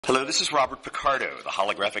Hello, this is Robert Picardo, the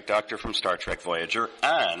holographic doctor from Star Trek Voyager,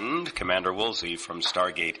 and Commander Woolsey from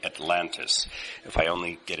Stargate Atlantis. If I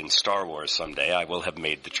only get in Star Wars someday, I will have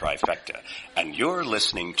made the trifecta. And you're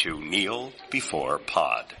listening to Kneel Before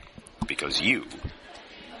Pod, because you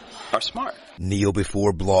are smart. Kneel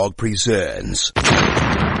Before Blog presents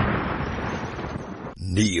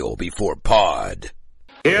Kneel Before Pod.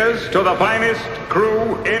 Here's to the finest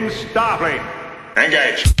crew in Starfleet.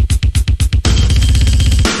 Engage.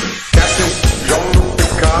 Captain Jean-Luc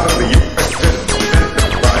Picard of the USS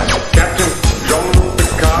Enterprise. Captain Jean-Luc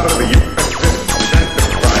Picard of the USS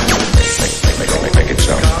Enterprise. Make it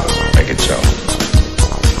so. Make it so.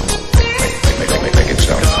 Make it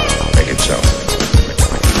so. Make it so.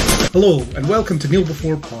 Hello, and welcome to Kneel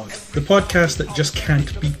Before Pod, the podcast that just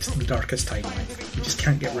can't beat the darkest timeline. You just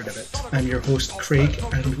can't get rid of it. I'm your host, Craig,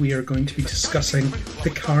 and we are going to be discussing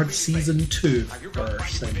Picard Season 2 for our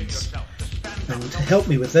sins. And to help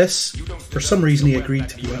me with this, for some reason he agreed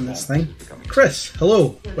to be on this thing. Chris,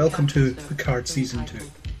 hello, welcome to Picard Season 2.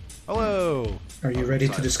 Hello! Are you ready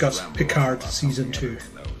to discuss Picard Season 2?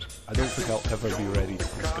 I don't think I'll ever be ready to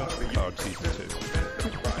discuss Picard Season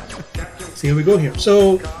 2. So here we go here.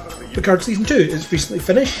 So, Picard Season 2 is recently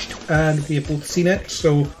finished, and we have both seen it,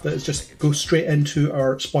 so let's just go straight into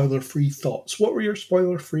our spoiler-free thoughts. What were your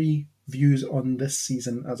spoiler-free views on this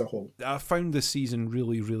season as a whole? I found this season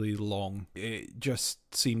really long. It just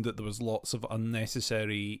seemed that there was lots of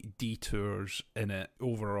unnecessary detours in it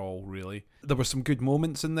overall, really. There were some good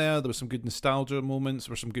moments in there were some good nostalgia moments,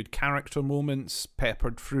 there were some good character moments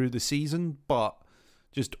peppered through the season, but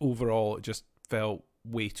just overall it just felt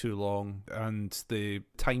way too long, and the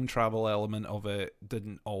time travel element of it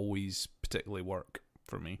didn't always particularly work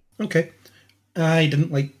for me. Okay. I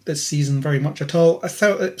didn't like this season very much at all. I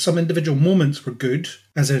thought that some individual moments were good,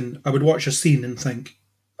 as in I would watch a scene and think,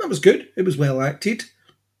 that was good, it was well acted.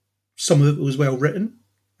 Some of it was well written.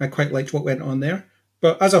 I quite liked what went on there.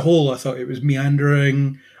 But as a whole, I thought it was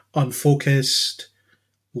meandering, unfocused,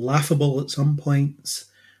 laughable at some points.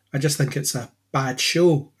 I just think it's a bad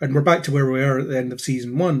show. And we're back to where we are at the end of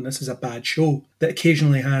season 1. This is a bad show that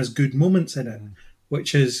occasionally has good moments in it,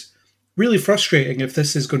 which is really frustrating if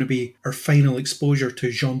this is going to be our final exposure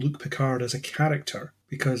to Jean-Luc Picard as a character,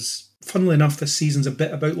 because funnily enough this season's a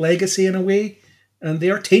bit about legacy in a way, and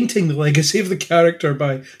they are tainting the legacy of the character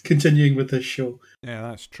by continuing with this show. Yeah,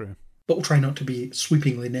 that's true. But we'll try not to be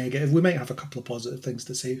sweepingly negative. We might have a couple of positive things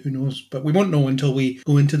to say, who knows, but we won't know until we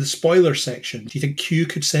go into the spoiler section. Do you think Q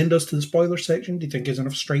could send us to the spoiler section? Do you think there's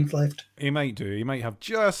enough strength left? He might do. He might have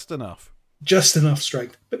just enough. Just enough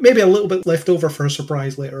strength, but maybe a little bit left over for a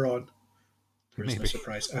surprise later on. There's no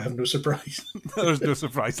surprise. I have no surprise. There's no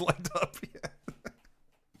surprise lined up yet.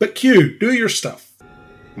 But Q, do your stuff.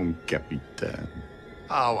 Mon capitaine,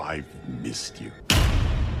 how I've missed you.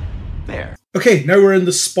 There. Okay, now we're in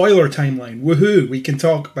the spoiler timeline. Woohoo, we can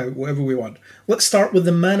talk about whatever we want. Let's start with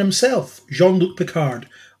the man himself, Jean-Luc Picard,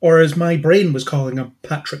 or as my brain was calling him,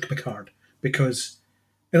 Patrick Picard, because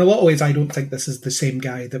in a lot of ways I don't think this is the same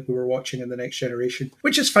guy that we were watching in The Next Generation,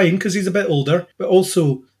 which is fine because he's a bit older, but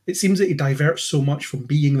also it seems that he diverts so much from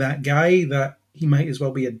being that guy that he might as well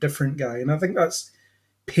be a different guy. And I think that's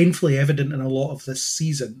painfully evident in a lot of this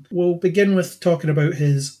season. We'll begin with talking about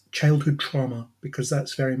his childhood trauma, because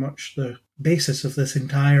that's very much the basis of this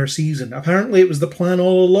entire season. Apparently it was the plan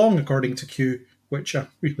all along, according to Q, which I'm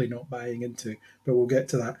really not buying into, but we'll get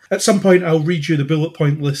to that. At some point I'll read you the bullet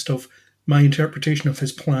point list of my interpretation of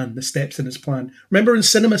his plan, the steps in his plan. Remember in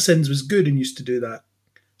Cinema Sins was good and used to do that.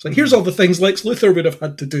 So here's all the things Lex Luthor would have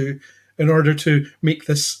had to do in order to make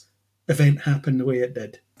this event happen the way it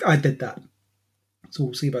did. I did that. So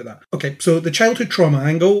we'll see about that. Okay, so the childhood trauma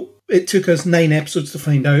angle, it took us 9 episodes to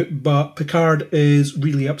find out, but Picard is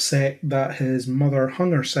really upset that his mother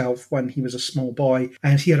hung herself when he was a small boy,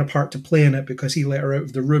 and he had a part to play in it because he let her out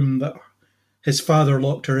of the room that his father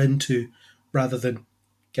locked her into rather than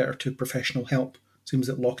get her to professional help. Seems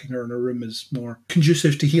that locking her in a room is more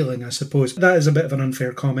conducive to healing, I suppose. That is a bit of an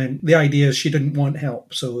unfair comment. The idea is she didn't want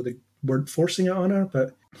help, so they weren't forcing it on her.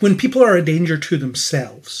 But when people are a danger to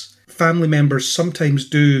themselves, family members sometimes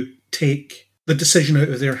do take the decision out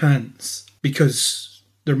of their hands because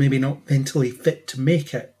they're maybe not mentally fit to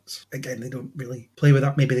make it. Again, they don't really play with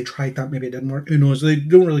that. Maybe they tried that, maybe it didn't work. Who knows? They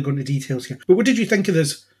don't really go into details here. But what did you think of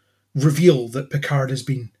this reveal that Picard has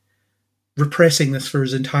been repressing this for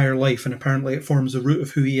his entire life, and apparently it forms the root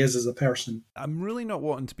of who he is as a person? I'm really not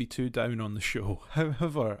wanting to be too down on the show.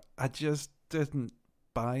 However, I just didn't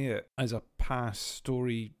buy it as a past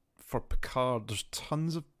story for Picard. There's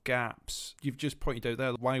tons of gaps. You've just pointed out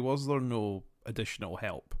there, why was there no additional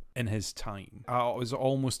help? in his time. I was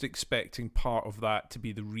almost expecting part of that to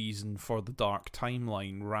be the reason for the dark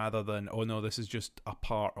timeline, rather than, oh no, this is just a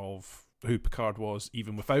part of who Picard was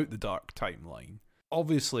even without the dark timeline.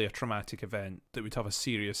 Obviously a traumatic event that would have a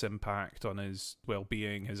serious impact on his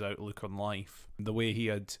well-being, his outlook on life. The way he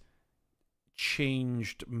had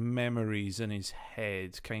changed memories in his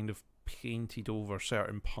head, kind of painted over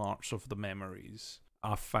certain parts of the memories,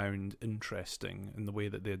 I found interesting in the way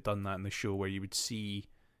that they had done that in the show, where you would see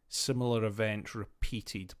similar events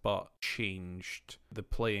repeated but changed. The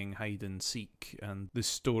playing hide and seek and the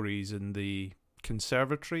stories in the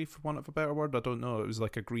conservatory, for want of a better word. I don't know, it was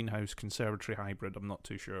like a greenhouse conservatory hybrid. I'm not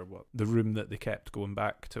too sure what the room that they kept going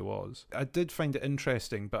back to was. I did find it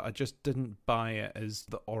interesting, but I just didn't buy it as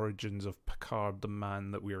the origins of Picard, the man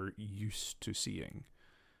that we're used to seeing.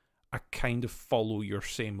 I kind of follow your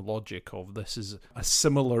same logic of this is a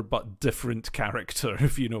similar but different character,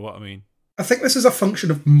 if you know what I mean. I think this is a function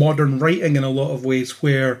of modern writing in a lot of ways,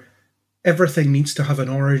 where everything needs to have an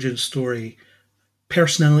origin story.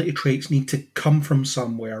 Personality traits need to come from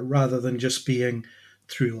somewhere rather than just being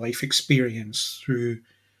through life experience, through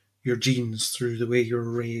your genes, through the way you're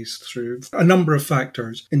raised, through a number of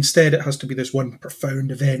factors. Instead, it has to be this one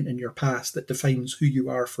profound event in your past that defines who you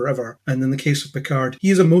are forever. And in the case of Picard,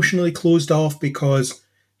 he is emotionally closed off because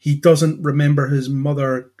he doesn't remember his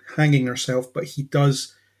mother hanging herself, but he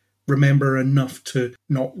does remember enough to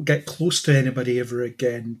not get close to anybody ever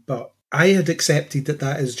again. But I had accepted that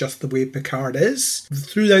that is just the way Picard is.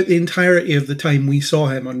 Throughout the entirety of the time we saw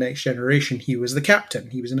him on Next Generation, he was the captain.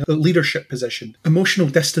 He was in a leadership position. Emotional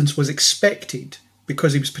distance was expected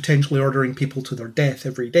because he was potentially ordering people to their death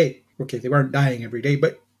every day. Okay, they weren't dying every day,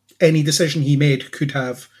 but any decision he made could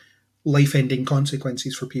have life-ending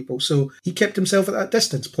consequences for people. So he kept himself at that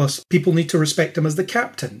distance. Plus, people need to respect him as the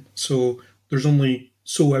captain. So there's only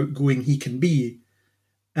so outgoing he can be.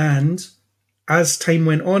 And as time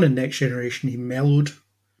went on in Next Generation, he mellowed.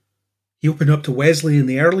 He opened up to Wesley in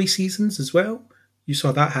the early seasons as well. You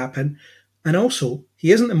saw that happen. And also,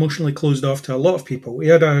 he isn't emotionally closed off to a lot of people. He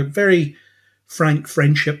had a very frank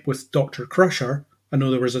friendship with Dr. Crusher. I know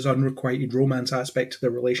there was this unrequited romance aspect to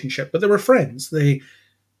their relationship, but they were friends. They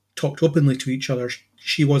talked openly to each other.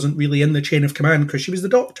 She wasn't really in the chain of command because she was the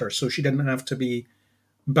doctor, so she didn't have to be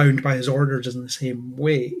bound by his orders in the same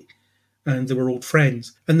way. And they were old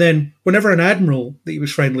friends. And then whenever an admiral that he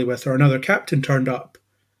was friendly with or another captain turned up,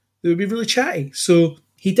 they would be really chatty. So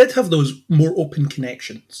he did have those more open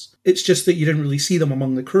connections. It's just that you didn't really see them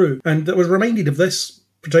among the crew. And I was reminded of this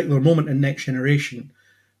particular moment in Next Generation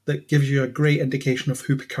that gives you a great indication of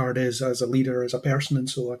who Picard is as a leader, as a person, and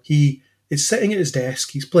so on. He is sitting at his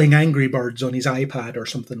desk, he's playing Angry Birds on his iPad or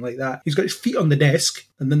something like that. He's got his feet on the desk,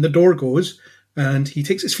 and then the door goes, and he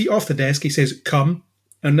takes his feet off the desk, he says, "Come,"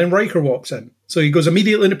 and then Riker walks in. So he goes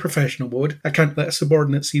immediately into professional mode. I can't let a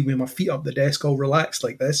subordinate see me with my feet up the desk all relaxed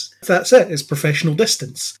like this. That's it, it's professional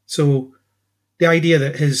distance. So the idea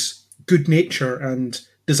that his good nature and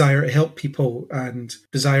desire to help people and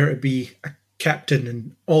desire to be a captain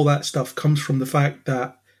and all that stuff comes from the fact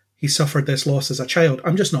that he suffered this loss as a child.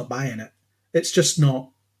 I'm just not buying it. It's just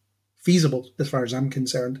not feasible as far as I'm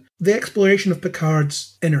concerned. The exploration of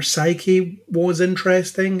Picard's inner psyche was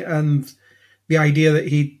interesting, and the idea that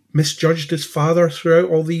he misjudged his father throughout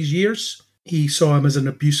all these years. He saw him as an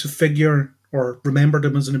abusive figure, or remembered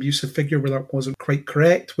him as an abusive figure where that wasn't quite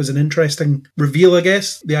correct, was an interesting reveal, I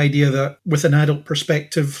guess. The idea that with an adult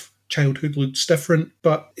perspective, childhood looks different,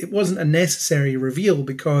 but it wasn't a necessary reveal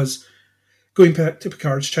because going back to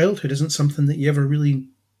Picard's childhood isn't something that you ever really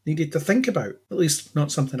needed to think about. At least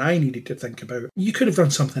not something I needed to think about. You could have done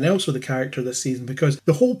something else with the character this season, because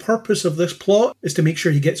the whole purpose of this plot is to make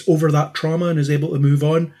sure he gets over that trauma and is able to move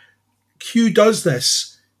on. Q does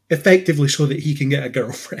this effectively so that he can get a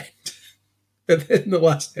girlfriend in the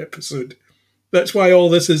last episode. That's why all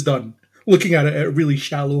this is done. Looking at it at a really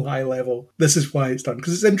shallow, high level, this is why it's done.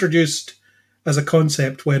 Because it's introduced as a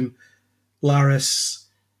concept when Laris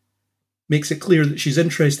makes it clear that she's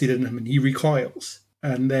interested in him and he recoils.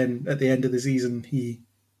 And then at the end of the season, he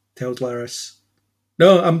tells Laris,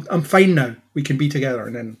 "No, I'm fine now. We can be together."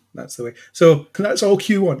 And then that's the way. So that's all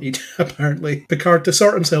Q wanted, apparently. Picard to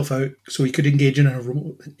sort himself out so he could engage in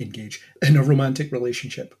a romantic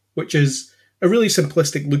relationship, which is a really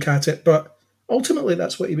simplistic look at it, but ultimately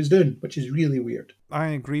that's what he was doing, which is really weird. I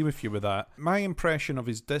agree with you with that. My impression of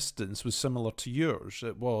his distance was similar to yours.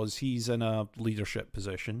 It was, he's in a leadership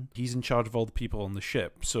position. He's in charge of all the people on the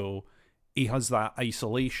ship, so he has that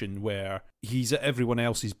isolation where he's everyone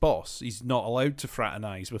else's boss. He's not allowed to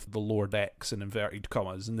fraternise with the lower decks in inverted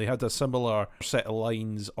commas. And they had a similar set of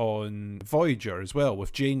lines on Voyager as well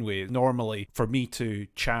with Janeway. Normally, for me to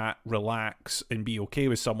chat, relax, and be okay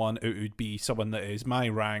with someone, it would be someone that is my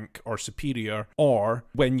rank or superior, or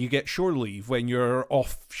when you get shore leave, when you're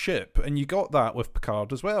off ship. And you got that with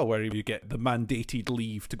Picard as well, where you get the mandated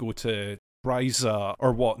leave to go to Risa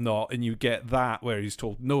or whatnot, and you get that where he's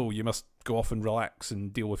told, no, you must go off and relax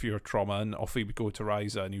and deal with your trauma, and off he would go to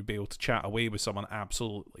Risa, and he'd be able to chat away with someone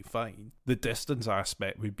absolutely fine. The distance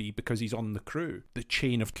aspect would be because he's on the crew. The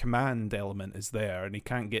chain of command element is there, and he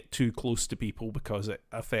can't get too close to people because it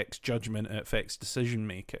affects judgment, it affects decision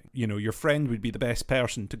making. You know, your friend would be the best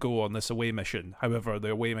person to go on this away mission. However, the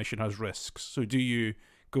away mission has risks. So do you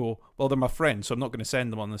go, well, they're my friends, so I'm not going to send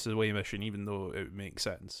them on this away mission, even though it would make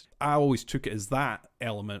sense. I always took it as that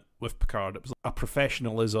element with Picard. It was a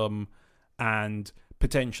professionalism and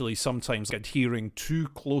potentially sometimes adhering too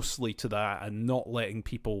closely to that and not letting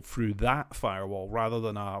people through that firewall rather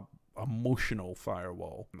than a emotional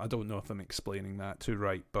firewall. I don't know if I'm explaining that too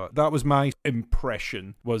right, but that was my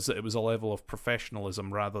impression, was that it was a level of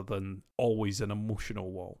professionalism rather than always an emotional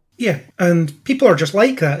wall. Yeah, and people are just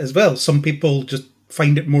like that as well. Some people just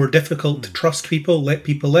find it more difficult to trust people, let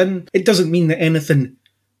people in. It doesn't mean that anything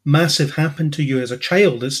massive happened to you as a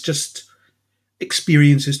child. It's just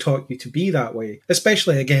experiences taught you to be that way.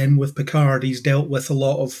 Especially, again, with Picard, he's dealt with a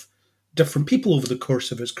lot of different people over the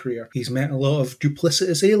course of his career. He's met a lot of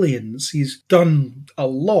duplicitous aliens. He's done a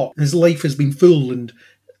lot. His life has been full and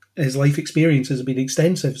his life experiences have been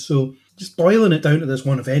extensive. So just boiling it down to this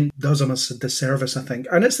one event does him a disservice, I think.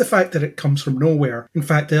 And it's the fact that it comes from nowhere. In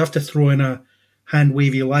fact, they have to throw in a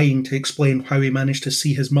hand-wavy line to explain how he managed to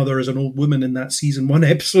see his mother as an old woman in that season 1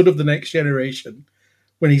 episode of The Next Generation,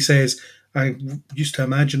 when he says, I used to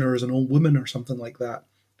imagine her as an old woman or something like that.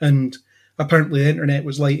 And apparently the internet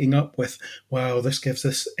was lighting up with, wow, this gives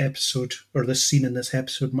this episode, or this scene in this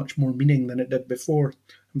episode, much more meaning than it did before.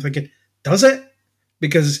 I'm thinking, does it?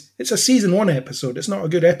 Because it's a season 1 episode. It's not a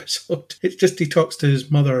good episode. It's just he talks to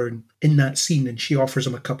his mother in that scene and she offers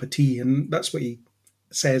him a cup of tea, and that's what he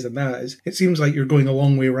says in that. Is it seems like you're going a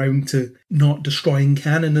long way around to not destroying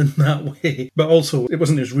canon in that way. But also, it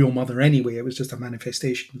wasn't his real mother anyway. It was just a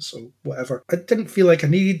manifestation, so whatever. I didn't feel like I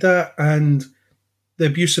needed that, and the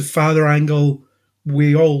abusive father angle,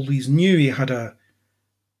 we always knew he had a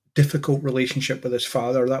difficult relationship with his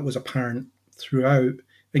father. That was apparent throughout.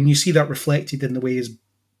 And you see that reflected in the way his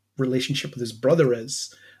relationship with his brother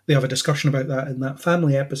is. They have a discussion about that in that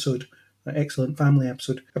family episode, that excellent family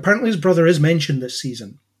episode. Apparently his brother is mentioned this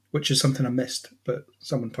season, which is something I missed, but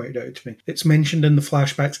someone pointed out to me. It's mentioned in the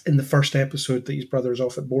flashbacks in the first episode that his brother is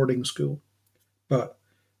off at boarding school, but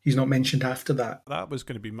he's not mentioned after that. That was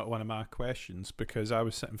going to be one of my questions, because I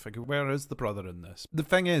was sitting thinking, where is the brother in this? The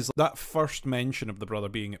thing is, that first mention of the brother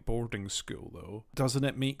being at boarding school, though, doesn't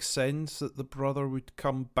it make sense that the brother would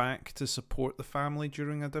come back to support the family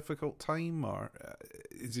during a difficult time? Or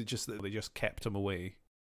is it just that they just kept him away?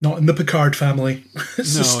 Not in the Picard family.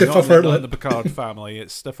 It's no, a stiff not upper not lip. in the Picard family.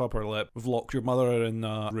 It's stiff upper lip. We've locked your mother in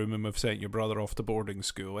a room and we've sent your brother off to boarding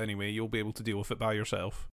school. Anyway, you'll be able to deal with it by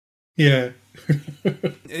yourself. Yeah.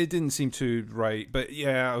 It didn't seem too right, but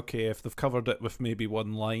yeah, okay, if they've covered it with maybe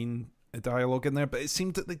one line of dialogue in there, but it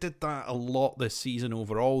seemed that they did that a lot this season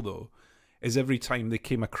overall, though, is every time they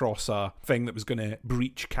came across a thing that was going to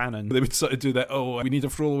breach canon, they would sort of do that, oh, we need a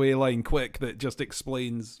throwaway line quick that just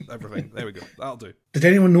explains everything. There we go, that'll do. Did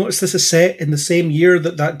anyone notice this is set in the same year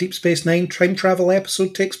that Deep Space Nine time travel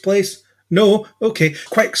episode takes place? No? Okay.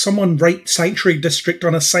 Quick, someone write Sanctuary District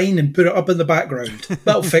on a sign and put it up in the background.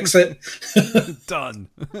 That'll fix it. Done.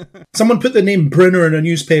 Someone put the name Brunner in a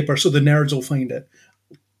newspaper so the nerds will find it.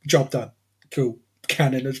 Job done. Cool.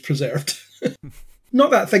 Canon is preserved.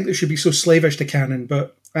 Not that I think they should be so slavish to canon,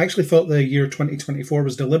 but I actually thought the year 2024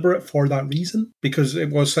 was deliberate for that reason, because it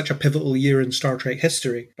was such a pivotal year in Star Trek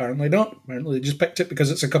history. Apparently not. Apparently they just picked it because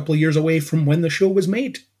it's a couple of years away from when the show was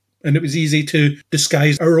made. And it was easy to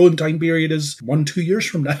disguise our own time period as 1-2 years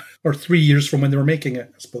from now, or 3 years from when they were making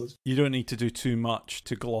it, I suppose. You don't need to do too much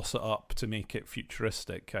to gloss it up to make it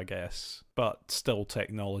futuristic, I guess. But still,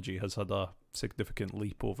 technology has had a significant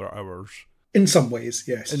leap over ours. In some ways,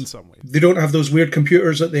 yes. In some ways. They don't have those weird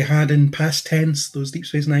computers that they had in past tense, those Deep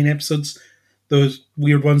Space Nine episodes, those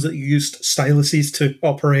weird ones that you used styluses to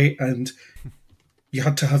operate, and you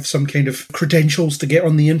had to have some kind of credentials to get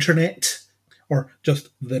on the internet. Or just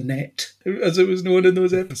the net, as it was known in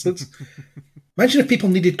those episodes. Imagine if people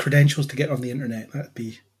needed credentials to get on the internet. That'd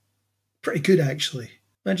be pretty good, actually.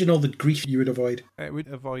 Imagine all the grief you would avoid. It would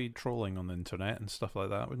avoid trolling on the internet and stuff like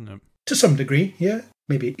that, wouldn't it? To some degree, yeah.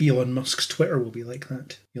 Maybe Elon Musk's Twitter will be like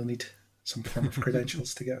that. You'll need some form of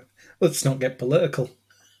credentials to get. Let's not get political.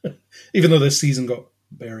 Even though this season got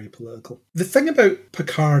very political. The thing about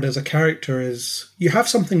Picard as a character is you have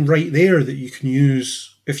something right there that you can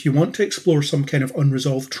use if you want to explore some kind of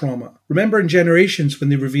unresolved trauma. Remember in Generations when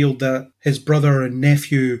they revealed that his brother and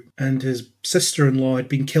nephew and his sister-in-law had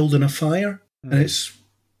been killed in a fire? And it's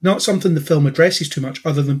not something the film addresses too much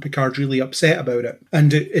other than Picard's really upset about it.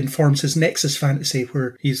 And it informs his Nexus fantasy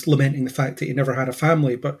where he's lamenting the fact that he never had a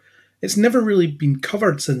family. But it's never really been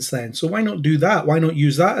covered since then. So why not do that? Why not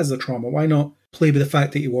use that as the trauma? Why not play with the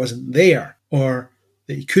fact that he wasn't there or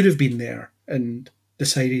that he could have been there and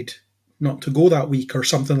decided not to go that week or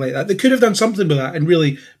something like that? They could have done something with that and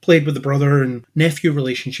really played with the brother and nephew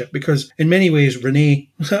relationship, because in many ways Renee,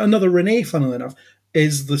 another Renee, funnily enough,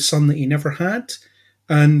 is the son that he never had.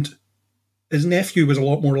 And his nephew was a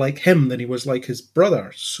lot more like him than he was like his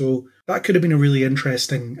brother. So that could have been a really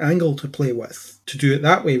interesting angle to play with, to do it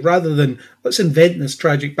that way, rather than let's invent this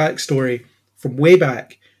tragic backstory from way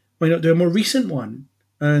back. Why not do a more recent one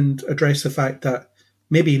and address the fact that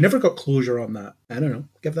maybe he never got closure on that? I don't know.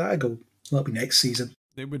 Give that a go. That'll be next season.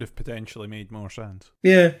 It would have potentially made more sense.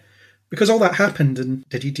 Yeah, because all that happened, and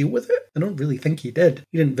did he deal with it? I don't really think he did.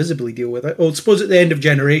 He didn't visibly deal with it. Well, I suppose at the end of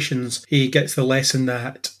Generations, he gets the lesson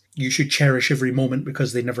that you should cherish every moment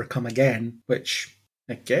because they never come again, which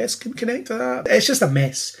I guess can connect to that. It's just a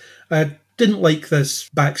mess. I didn't like this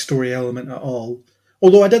backstory element at all.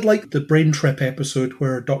 Although I did like the brain trip episode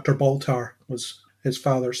where Dr. Baltar was his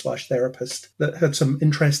father/therapist. That had some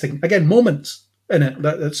interesting, again, moments in it.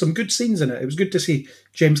 That had some good scenes in it. It was good to see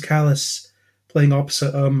James Callis playing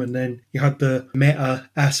opposite him, and then you had the meta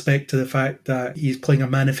aspect to the fact that he's playing a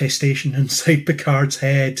manifestation inside Picard's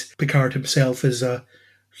head. Picard himself is a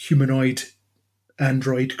humanoid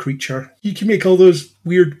android creature. You can make all those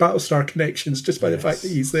weird Battlestar connections just by the fact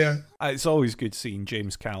that he's there. It's always good seeing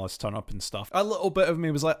James Callis turn up and stuff. A little bit of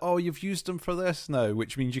me was like, oh, you've used him for this now,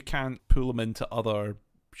 which means you can't pull him into other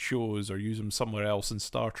shows or use him somewhere else in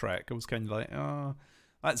Star Trek. I was kind of like, oh,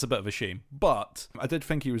 that's a bit of a shame. But I did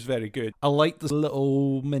think he was very good. I liked the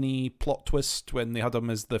little mini plot twist when they had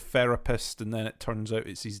him as the therapist and then it turns out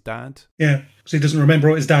it's his dad. Yeah, so he doesn't remember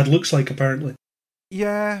what his dad looks like, apparently.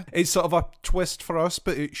 Yeah, it's sort of a twist for us,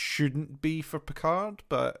 but it shouldn't be for Picard.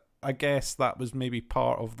 But I guess that was maybe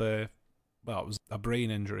part of the... Well, it was a brain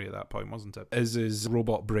injury at that point, wasn't it? As his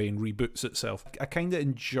robot brain reboots itself. I kind of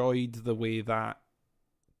enjoyed the way that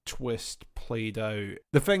twist played out.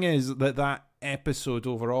 The thing is that episode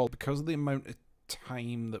overall, because of the amount of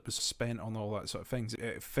time that was spent on all that sort of things,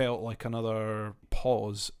 it felt like another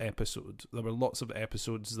pause episode. There were lots of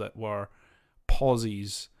episodes that were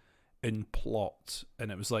pauses in plot,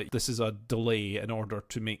 and it was like, this is a delay in order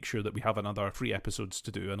to make sure that we have another 3 episodes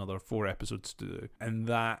to do, another 4 episodes to do, and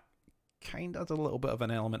that kind of had a little bit of an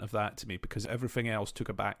element of that to me, because everything else took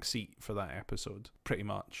a back seat for that episode, pretty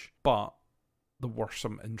much. But there were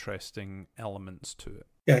some interesting elements to it.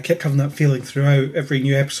 Yeah, I kept having that feeling throughout every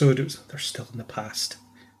new episode. It was, they're still in the past.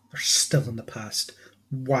 They're still in the past.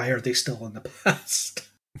 Why are they still in the past?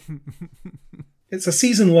 It's a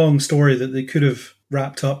season-long story that they could have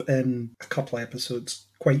wrapped up in a couple of episodes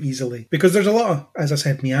quite easily, because there's a lot of, as I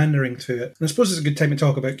said, meandering to it. And I suppose it's a good time to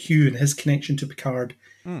talk about Q and his connection to Picard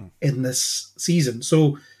in this season.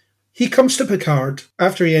 So he comes to Picard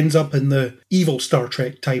after he ends up in the evil Star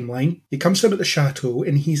Trek timeline. He comes to him at the chateau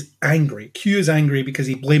and he's angry. Q is angry because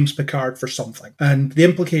he blames Picard for something. And the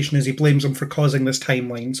implication is he blames him for causing this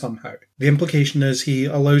timeline somehow. The implication is he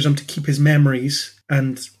allows him to keep his memories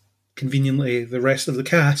and, conveniently, the rest of the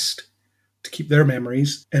cast to keep their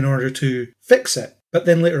memories in order to fix it. But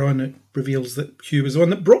then later on it reveals that Q was the one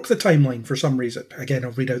that broke the timeline for some reason. Again,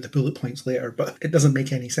 I'll read out the bullet points later, but it doesn't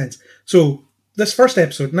make any sense. So this first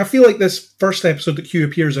episode, and I feel like this first episode that Q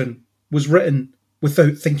appears in was written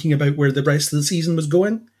without thinking about where the rest of the season was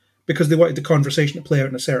going, because they wanted the conversation to play out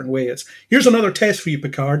in a certain way. It's, here's another test for you,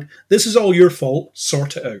 Picard. This is all your fault.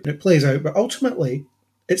 Sort it out. And it plays out, but ultimately,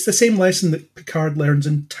 it's the same lesson that Picard learns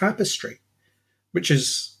in Tapestry, which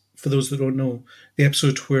is, for those that don't know, the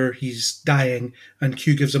episode where he's dying and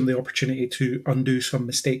Q gives him the opportunity to undo some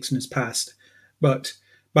mistakes in his past. But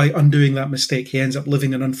by undoing that mistake, he ends up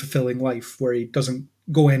living an unfulfilling life where he doesn't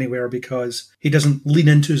go anywhere because he doesn't lean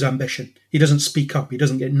into his ambition. He doesn't speak up. He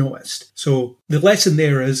doesn't get noticed. So the lesson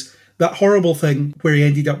there is that horrible thing where he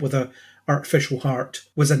ended up with an artificial heart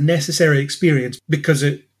was a necessary experience because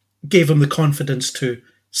it gave him the confidence to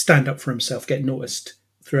stand up for himself, get noticed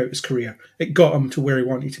throughout his career. It got him to where he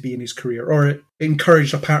wanted to be in his career, or it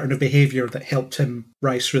encouraged a pattern of behaviour that helped him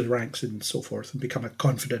rise through the ranks and so forth and become a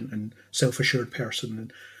confident and self-assured person.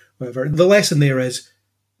 And whatever. The lesson there is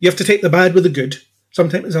you have to take the bad with the good.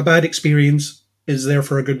 Sometimes a bad experience is there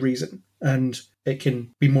for a good reason, and it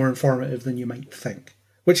can be more informative than you might think.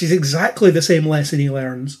 Which is exactly the same lesson he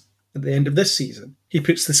learns at the end of this season. He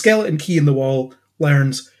puts the skeleton key in the wall,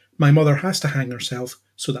 learns, my mother has to hang herself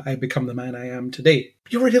so that I become the man I am today.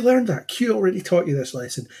 You already learned that. Q already taught you this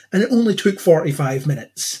lesson, and it only took 45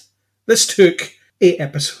 minutes. This took 8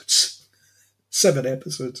 episodes. 7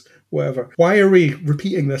 episodes, whatever. Why are we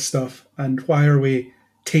repeating this stuff, and why are we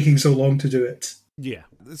taking so long to do it? Yeah,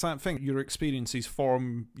 it's that thing. Your experiences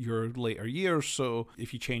form your later years, so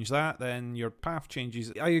if you change that, then your path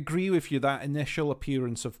changes. I agree with you, that initial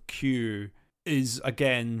appearance of Q is,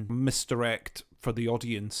 again, misdirect for the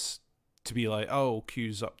audience to be like, oh,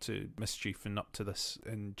 Q's up to mischief and up to this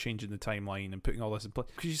and changing the timeline and putting all this in place.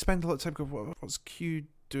 Because you spend a lot of time going, what's Q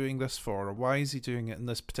doing this for? Or why is he doing it in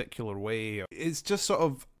this particular way? It's just sort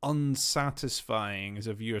of unsatisfying as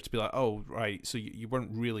a viewer to be like, oh, right, so you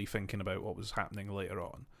weren't really thinking about what was happening later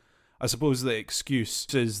on. I suppose the excuse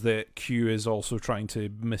is that Q is also trying to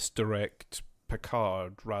misdirect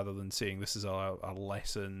Picard rather than saying this is a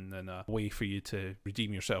lesson and a way for you to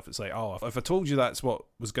redeem yourself. It's like, oh, if I told you that's what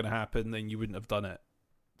was going to happen, then you wouldn't have done it,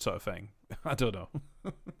 sort of thing. I don't know.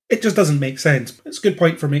 It just doesn't make sense. It's a good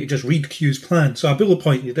point for me to just read Q's plan. So I bullet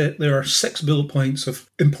pointed it. There are 6 bullet points of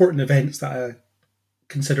important events that I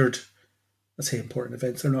considered, I say important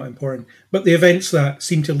events, they're not important, but the events that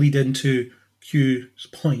seem to lead into Q's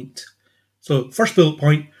point. So first bullet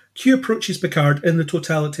point, Q approaches Picard in the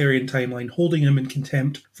totalitarian timeline, holding him in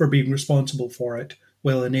contempt for being responsible for it,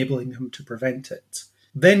 while enabling him to prevent it.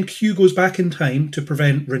 Then Q goes back in time to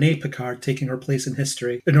prevent Renee Picard taking her place in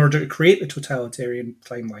history in order to create the totalitarian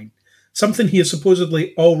timeline, something he has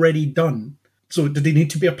supposedly already done. So did he need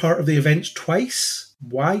to be a part of the events twice?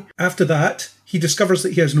 Why? After that, he discovers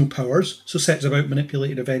that he has no powers, so sets about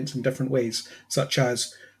manipulating events in different ways, such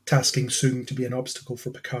as tasking Soong to be an obstacle for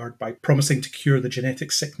Picard by promising to cure the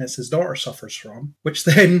genetic sickness his daughter suffers from, which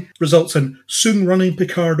then results in Soong running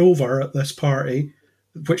Picard over at this party,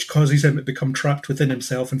 which causes him to become trapped within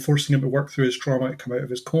himself and forcing him to work through his trauma to come out of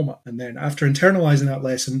his coma. And then after internalising that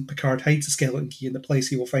lesson, Picard hides the skeleton key in the place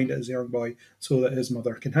he will find it as a young boy so that his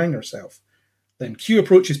mother can hang herself. Then Q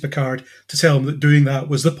approaches Picard to tell him that doing that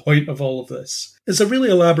was the point of all of this. It's a really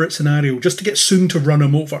elaborate scenario just to get Soong to run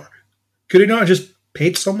him over. Could he not have just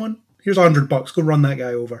paid someone? Here's $100, go run that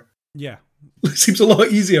guy over. Yeah. It seems a lot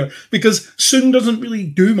easier, because Soong doesn't really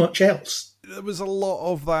do much else. There was a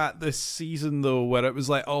lot of that this season, though, where it was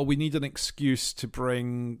like, oh, we need an excuse to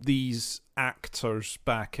bring these actors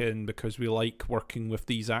back in because we like working with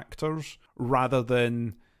these actors, rather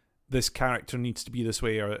than this character needs to be this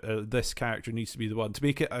way or this character needs to be the one. To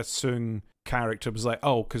make it a Soong character was like,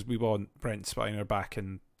 oh, because we want Brent Spiner back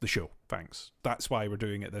in the show. Thanks. That's why we're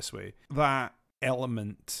doing it this way. That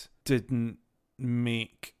element didn't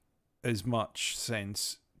make as much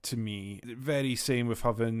sense to me. Very same with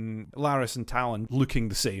having Laris and Talon looking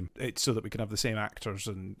the same. It's so that we can have the same actors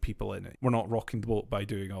and people in it. We're not rocking the boat by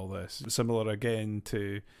doing all this. Similar again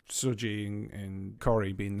to Soji and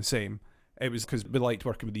Corey being the same. It was because we liked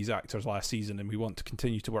working with these actors last season and we want to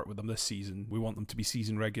continue to work with them this season. We want them to be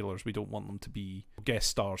season regulars. We don't want them to be guest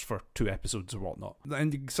stars for 2 episodes or whatnot.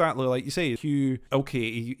 And exactly like you say, Hugh,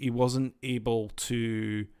 okay, he wasn't able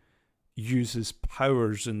to use his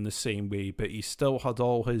powers in the same way, but he still had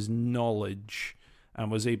all his knowledge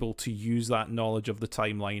and was able to use that knowledge of the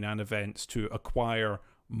timeline and events to acquire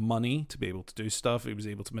money to be able to do stuff. He was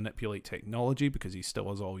able to manipulate technology because he still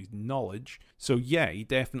has all his knowledge. So yeah, he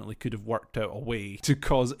definitely could have worked out a way to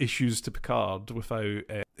cause issues to Picard without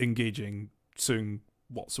engaging Soong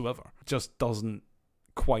whatsoever. It just doesn't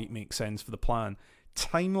quite make sense for the plan.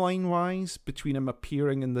 Timeline-wise, between him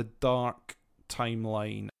appearing in the dark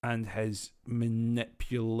timeline and his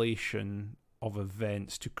manipulation of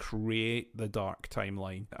events to create the dark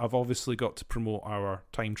timeline, I've obviously got to promote our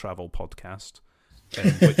time travel podcast,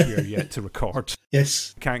 which we are yet to record.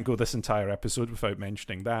 Yes. Can't go this entire episode without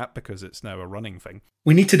mentioning that because it's now a running thing.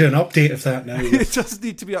 We need to do an update of that now. It does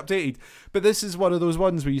need to be updated. But this is one of those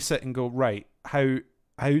ones where you sit and go, right, how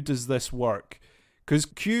does this work? Because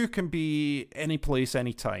Q can be any place,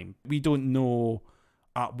 anytime. We don't know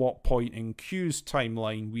at what point in Q's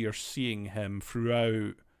timeline we are seeing him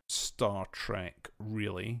throughout Star Trek,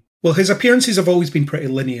 really. Well, his appearances have always been pretty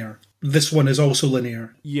linear. This one is also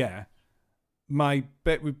linear. Yeah. My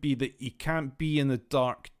bet would be that he can't be in the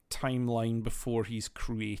dark timeline before he's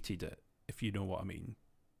created it, if you know what I mean.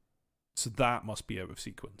 So that must be out of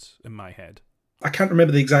sequence in my head. I can't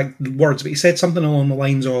remember the exact words, but he said something along the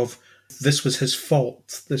lines of, this was his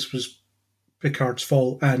fault, this was Picard's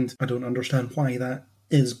fault, and I don't understand why that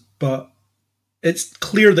is, but it's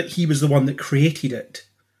clear that he was the one that created it.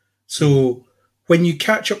 So when you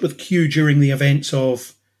catch up with Q during the events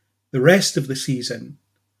of the rest of the season,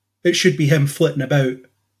 it should be him flitting about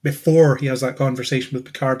before he has that conversation with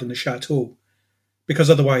Picard in the chateau. Because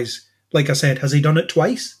otherwise, like I said, has he done it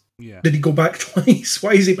twice? Yeah. Did he go back twice?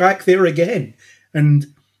 Why is he back there again?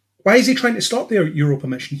 And why is he trying to stop the Europa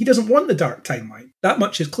mission? He doesn't want the dark timeline. That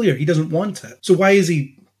much is clear. He doesn't want it. So why is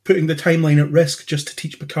he putting the timeline at risk just to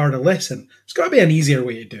teach Picard a lesson? There's got to be an easier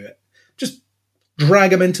way to do it. Just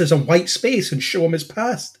drag him into some white space and show him his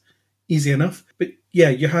past. Easy enough. But yeah,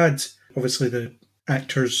 you had, obviously, the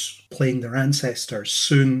actors playing their ancestors.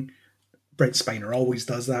 Soong, Brent Spiner always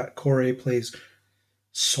does that. Corey plays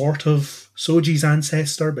sort of Soji's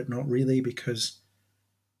ancestor, but not really, because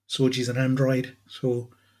Soji's an android. So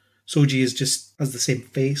Soji has the same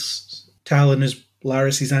face. Talon is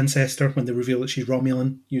Laris's ancestor when they reveal that she's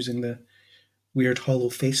Romulan, using the weird hollow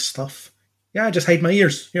face stuff. Yeah, just hide my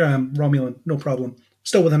ears. Here I am, Romulan, no problem.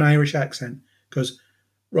 Still with an Irish accent, because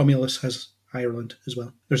Romulus has Ireland as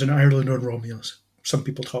well. There's an Ireland on Romulus. Some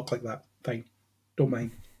people talk like that. Fine. Don't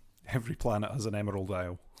mind. Every planet has an Emerald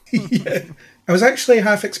Isle. Yeah. I was actually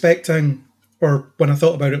half expecting, or when I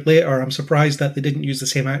thought about it later, I'm surprised that they didn't use the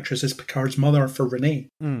same actress as Picard's mother for Renee.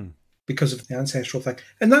 Because of the ancestral thing.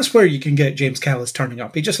 And that's where you can get James Callis turning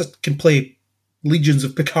up. He just can play legions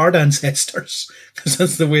of Picard ancestors, because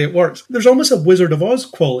that's the way it works. There's almost a Wizard of Oz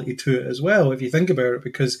quality to it as well, if you think about it,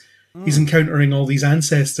 because he's encountering all these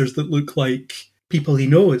ancestors that look like people he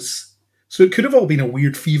knows. So it could have all been a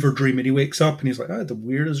weird fever dream, and he wakes up and he's like, I had the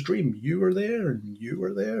weirdest dream. You were there, and you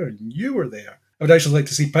were there, and you were there. I would actually like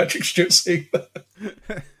to see Patrick Stewart saying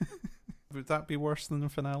that. Would that be worse than the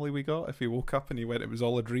finale we got if he woke up and he went, it was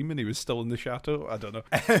all a dream and he was still in the chateau? I don't know.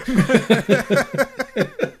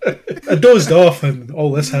 I dozed off and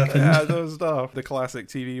all this happened. Yeah, I dozed off. The classic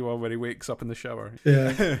TV one where he wakes up in the shower.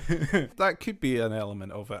 Yeah. That could be an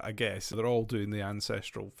element of it, I guess. They're all doing the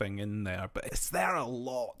ancestral thing in there, but it's there a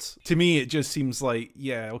lot. To me, it just seems like,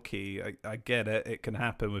 yeah, okay, I get it. It can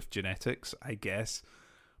happen with genetics, I guess.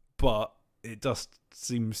 But it just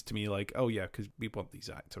seems to me like, oh yeah, because we want these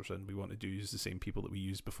actors and we want to use the same people that we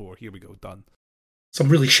used before. Here we go, done. Some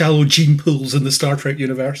really shallow gene pools in the Star Trek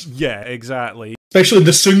universe. Yeah, exactly. Especially in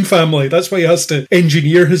the Soong family. That's why he has to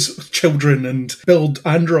engineer his children and build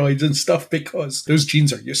androids and stuff, because those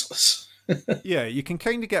genes are useless. Yeah, you can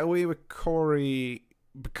kind of get away with Corey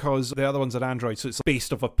because the other ones are androids, so it's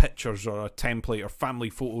based off of pictures or a template or family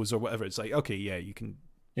photos or whatever. It's like, okay, yeah, you can...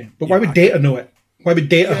 Yeah, but why would Data know it? Why would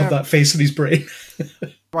Data have that face in his brain?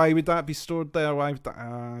 Why would that be stored there? Why would that,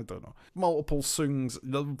 I don't know. Multiple Soongs,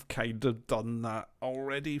 they've kind of done that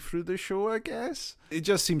already through the show, I guess. It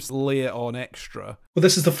just seems to lay it on extra. Well,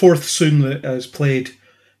 this is the fourth Soong that has played,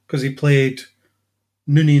 because he played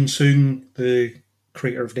Noonien Soong, the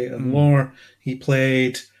creator of Data and Lore. He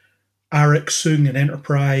played Arik Soong in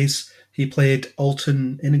Enterprise. He played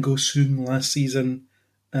Alton Inigo Soong last season.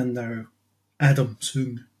 And now Adam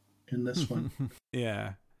Soong in this one.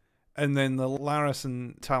 Yeah. And then the Laris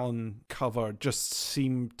and Talon cover just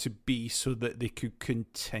seemed to be so that they could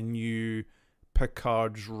continue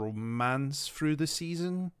Picard's romance through the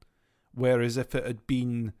season. Whereas if it had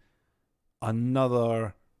been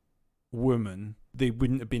another woman, they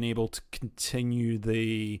wouldn't have been able to continue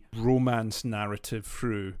the romance narrative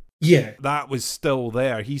through. Yeah. That was still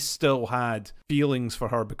there. He still had feelings for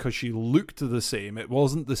her because she looked the same. It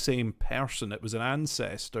wasn't the same person. It was an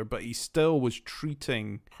ancestor, but he still was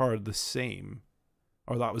treating her the same.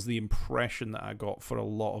 Or that was the impression that I got for a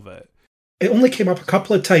lot of it. It only came up a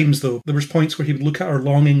couple of times, though. There was points where he would look at her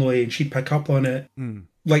longingly and she'd pick up on it.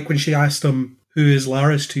 Like when she asked him, who is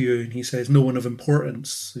Laris to you? And he says, no one of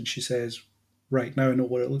importance. And she says, right, now I know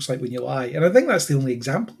what it looks like when you lie. And I think that's the only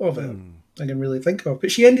example of it I can really think of. But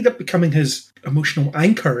she ended up becoming his emotional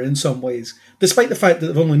anchor in some ways, despite the fact that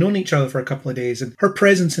they've only known each other for a couple of days. And her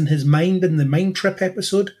presence in his mind in the Mind Trip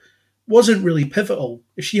episode wasn't really pivotal.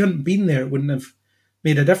 If she hadn't been there, it wouldn't have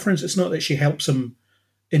made a difference. It's not that she helps him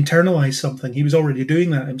internalize something. He was already doing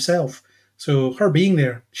that himself. So her being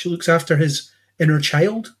there, she looks after his inner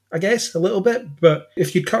child, I guess, a little bit. But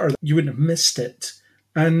if you'd cut her, you wouldn't have missed it.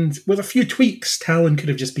 And with a few tweaks, Talon could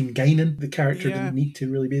have just been Guinan. The character didn't need to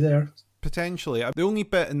really be there. Potentially. The only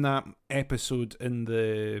bit in that episode in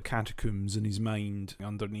the catacombs in his mind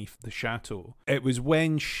underneath the chateau, it was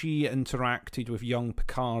when she interacted with young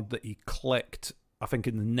Picard that he clicked, I think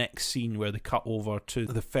in the next scene where they cut over to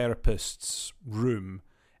the therapist's room.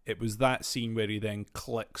 It was that scene where he then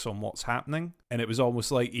clicks on what's happening. And it was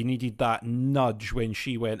almost like he needed that nudge when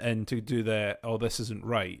she went in to do the, oh, this isn't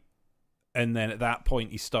right. And then at that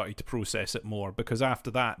point, he started to process it more, because after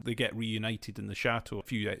that, they get reunited in the chateau a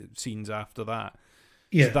few scenes after that.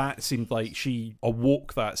 Yeah. So that seemed like she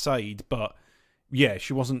awoke that side, but yeah,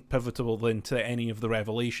 she wasn't pivotal into any of the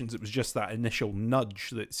revelations. It was just that initial nudge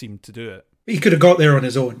that seemed to do it. He could have got there on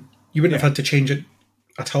his own. You wouldn't have had to change it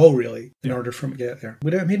at all, really, in order for him to get there.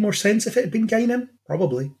 Would it have made more sense if it had been Guinan?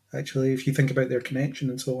 Probably, actually, if you think about their connection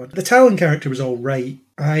and so on. The Talon character was all right.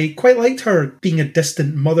 I quite liked her being a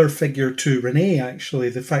distant mother figure to Renee, actually.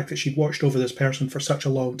 The fact that she'd watched over this person for such a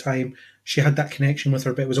long time. She had that connection with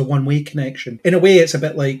her, but it was a one-way connection. In a way, it's a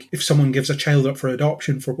bit like if someone gives a child up for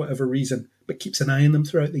adoption for whatever reason, but keeps an eye on them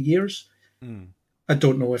throughout the years. I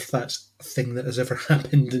don't know if that's a thing that has ever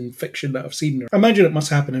happened in fiction that I've seen. I imagine it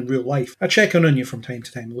must happen in real life. I check on you from time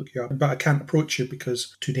to time, look you up, but I can't approach you because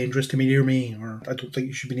it's too dangerous to be near me, or I don't think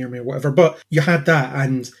you should be near me, or whatever. But you had that,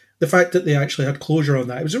 and the fact that they actually had closure on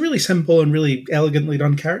that, it was a really simple and really elegantly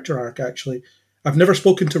done character arc, actually. I've never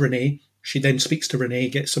spoken to Renee. She then speaks to Renee,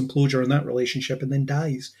 gets some closure in that relationship, and then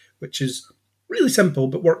dies, which is really simple,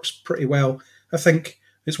 but works pretty well. I think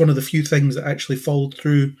it's one of the few things that actually followed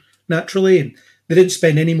through naturally, and they didn't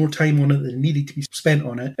spend any more time on it than needed to be spent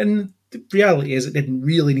on it. And the reality is it didn't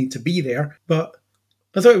really need to be there, but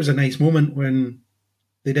I thought it was a nice moment when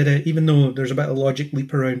they did it, even though there's a bit of logic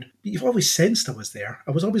leap around. But you've always sensed I was there.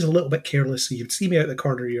 I was always a little bit careless, so you'd see me out the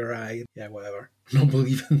corner of your eye. Yeah, whatever. I don't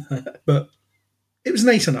believe in that. But it was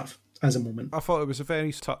nice enough as a moment. I thought it was a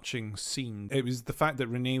very touching scene. It was the fact that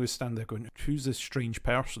Renee was standing there going, who's this strange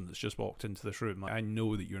person that's just walked into this room? Like, I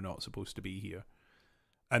know that you're not supposed to be here.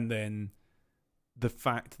 And then the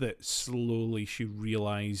fact that slowly she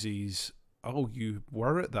realizes, oh, you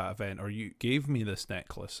were at that event, or you gave me this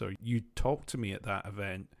necklace, or you talked to me at that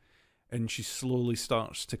event, and she slowly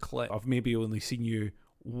starts to click. I've maybe only seen you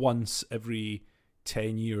once every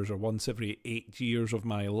 10 years or once every 8 years of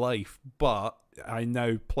my life, but I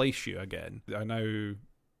now place you again. I now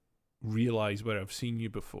realize where I've seen you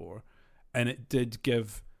before, and it did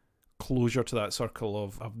give closure to that circle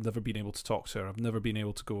of I've never been able to talk to her, I've never been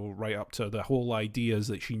able to go right up to her. The whole idea is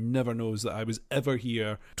that she never knows that I was ever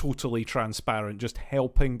here, totally transparent, just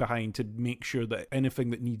helping behind to make sure that anything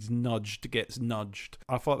that needs nudged gets nudged.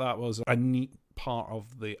 I thought that was a neat part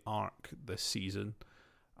of the arc this season.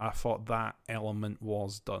 I thought that element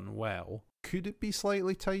was done well. Could it be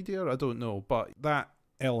slightly tidier? I don't know, but that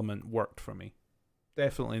element worked for me.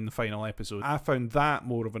 Definitely in the final episode. I found that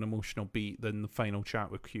more of an emotional beat than the final chat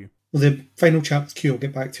with Q. Well, the final chat with Q I'll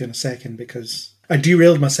get back to in a second, because I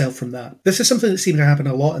derailed myself from that. This is something that seemed to happen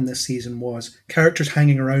a lot in this season, was characters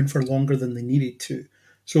hanging around for longer than they needed to.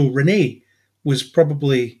 So Renee was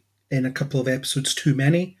probably in a couple of episodes too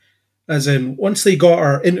many, as in once they got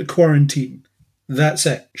her into quarantine, that's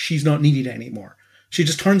it. She's not needed anymore. She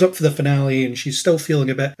just turns up for the finale and she's still feeling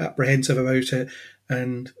a bit apprehensive about it.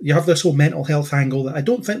 And you have this whole mental health angle that I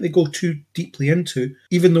don't think they go too deeply into,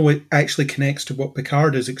 even though it actually connects to what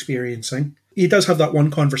Picard is experiencing. He does have that one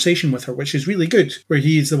conversation with her, which is really good, where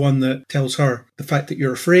he is the one that tells her the fact that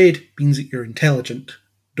you're afraid means that you're intelligent.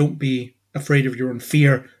 Don't be afraid of your own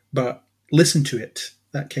fear, but listen to it.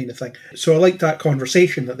 That kind of thing. So I liked that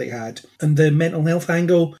conversation that they had. And the mental health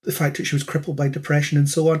angle, the fact that she was crippled by depression and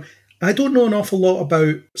so on. I don't know an awful lot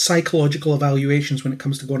about psychological evaluations when it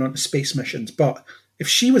comes to going on to space missions, but if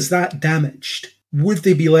she was that damaged, would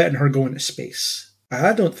they be letting her go into space?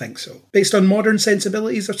 I don't think so. Based on modern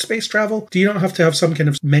sensibilities of space travel, do you not have to have some kind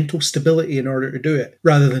of mental stability in order to do it,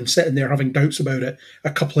 rather than sitting there having doubts about it a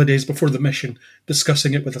couple of days before the mission,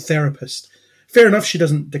 discussing it with a therapist? Fair enough, she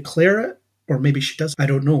doesn't declare it, or maybe she does, I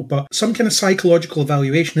don't know, but some kind of psychological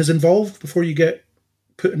evaluation is involved before you get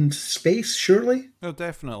put into space, surely? No,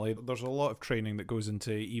 definitely. There's a lot of training that goes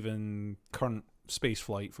into even current space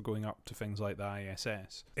flight for going up to things like the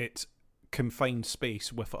ISS. It's confined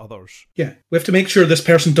space with others. Yeah, we have to make sure this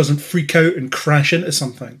person doesn't freak out and crash into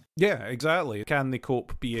something. Yeah, exactly. Can they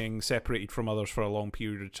cope being separated from others for a long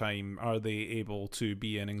period of time? Are they able to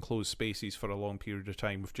be in enclosed spaces for a long period of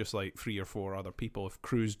time with just like 3 or 4 other people? If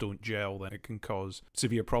crews don't gel, then it can cause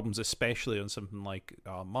severe problems, especially on something like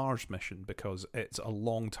a Mars mission, because it's a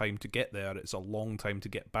long time to get there, it's a long time to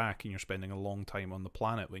get back, and you're spending a long time on the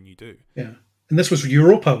planet when you do. Yeah. And this was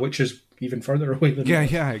Europa, which is even further away than that.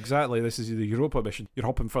 Yeah, exactly. This is the Europa mission. You're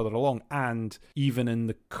hopping further along. And even in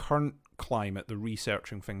the current climate, the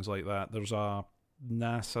researching things like that, there's a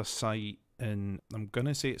NASA site in, I'm going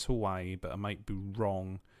to say it's Hawaii, but I might be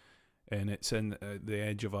wrong. And it's in the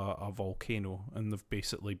edge of a volcano. And they've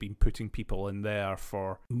basically been putting people in there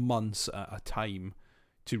for months at a time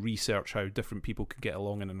to research how different people can get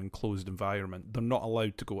along in an enclosed environment. They're not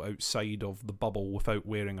allowed to go outside of the bubble without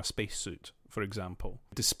wearing a spacesuit for example,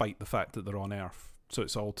 despite the fact that they're on Earth. So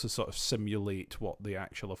it's all to sort of simulate what the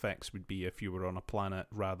actual effects would be if you were on a planet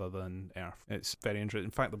rather than Earth. It's very interesting.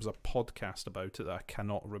 In fact, there was a podcast about it that I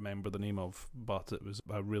cannot remember the name of, but it was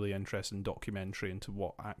a really interesting documentary into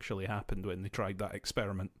what actually happened when they tried that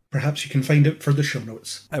experiment. Perhaps you can find it for the show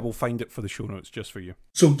notes. I will find it for the show notes just for you.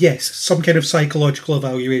 So yes, some kind of psychological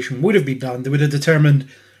evaluation would have been done. They would have determined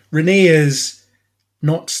Renee is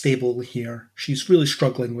not stable here. She's really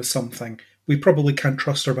struggling with something. We probably can't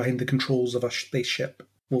trust her behind the controls of a spaceship.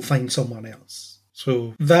 We'll find someone else.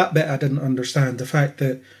 So that bit I didn't understand. The fact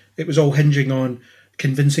that it was all hinging on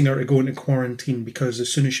convincing her to go into quarantine, because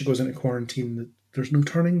as soon as she goes into quarantine, there's no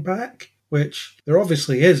turning back. Which there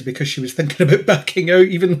obviously is, because she was thinking about backing out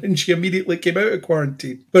even when she immediately came out of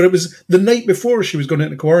quarantine. But it was the night before she was going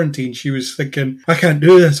into quarantine, she was thinking, I can't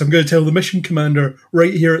do this. I'm going to tell the mission commander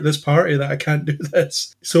right here at this party that I can't do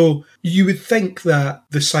this. So you would think that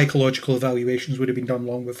the psychological evaluations would have been done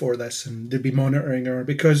long before this, and they'd be monitoring her,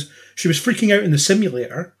 because she was freaking out in the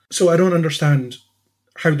simulator. So I don't understand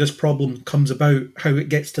how this problem comes about, how it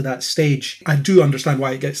gets to that stage. I do understand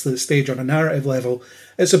why it gets to the stage on a narrative level.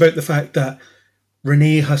 It's about the fact that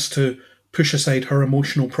Renee has to push aside her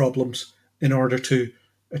emotional problems in order to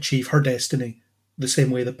achieve her destiny, the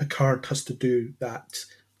same way that Picard has to do that.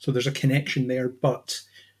 So there's a connection there, but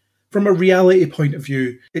from a reality point of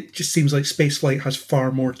view, it just seems like spaceflight has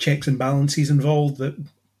far more checks and balances involved, that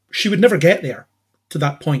she would never get there to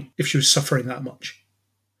that point if she was suffering that much.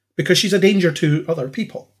 Because she's a danger to other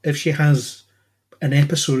people if she has an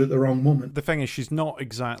episode at the wrong moment. The thing is, she's not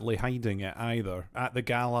exactly hiding it either. At the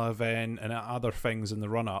gala event and at other things in the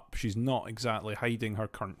run-up, she's not exactly hiding her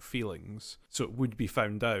current feelings. So it would be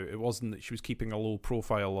found out. It wasn't that she was keeping a low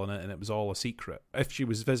profile on it and it was all a secret. If she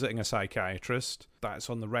was visiting a psychiatrist,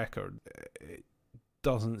 that's on the record. It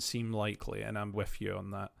doesn't seem likely, and I'm with you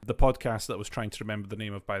on that. The podcast that I was trying to remember the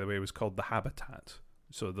name of, by the way, was called The Habitat.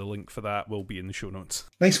 So the link for that will be in the show notes.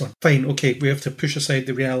 Nice one. Fine, okay, we have to push aside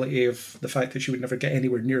the reality of the fact that she would never get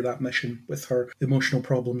anywhere near that mission with her emotional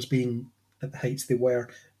problems being at the heights they were.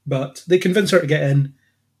 But they convince her to get in.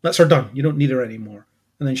 That's her done. You don't need her anymore.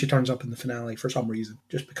 And then she turns up in the finale for some reason,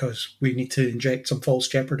 just because we need to inject some false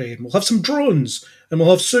jeopardy. And we'll have some drones. And we'll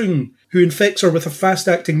have Soong, who infects her with a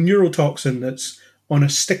fast-acting neurotoxin that's on a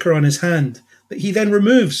sticker on his hand that he then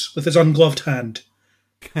removes with his ungloved hand.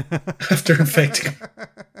 After infecting him.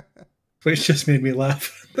 Which just made me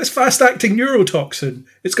laugh. This fast-acting neurotoxin,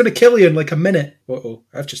 it's going to kill you in like a minute. Uh-oh,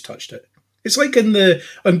 I've just touched it. It's like in the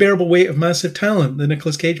Unbearable Weight of Massive Talent, the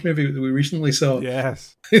Nicolas Cage movie that we recently saw.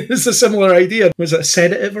 Yes. It's a similar idea. Was it a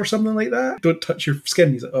sedative or something like that? Don't touch your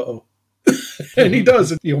skin. He's like, uh-oh. And he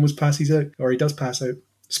does. He almost passes out. Or he does pass out.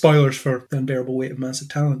 Spoilers for The Unbearable Weight of Massive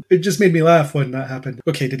Talent. It just made me laugh when that happened.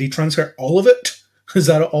 Okay, did he transfer all of it? Is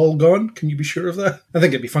that all gone? Can you be sure of that? I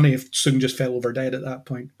think it'd be funny if Soong just fell over dead at that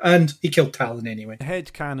point. And he killed Talon anyway.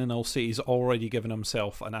 Headcanon, I'll say, he's already given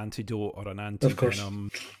himself an antidote or an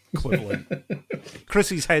anti-venom equivalent.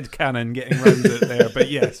 Chrissy's headcanon getting round it there, but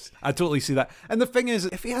yes, I totally see that. And the thing is,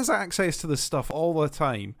 if he has access to this stuff all the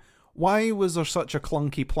time, why was there such a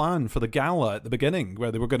clunky plan for the gala at the beginning where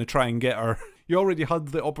they were going to try and get her? You already had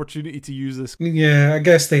the opportunity to use this. Yeah, I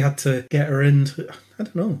guess they had to get her in. I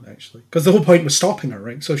don't know, actually. Because the whole point was stopping her,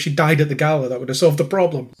 right? So if she died at the gala, that would have solved the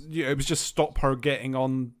problem. Yeah, it was just stop her getting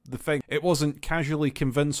on the thing. It wasn't casually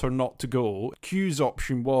convince her not to go. Q's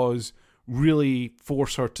option was really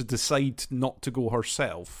force her to decide not to go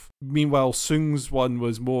herself. Meanwhile, Soong's one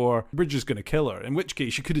was more, we're just going to kill her. In which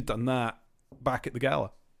case, she could have done that back at the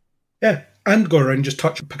gala. Yeah, and go around and just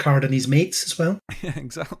touch Picard and his mates as well. Yeah,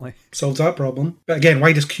 exactly. Solves that problem. But again,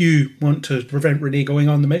 why does Q want to prevent Renee going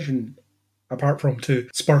on the mission? Apart from to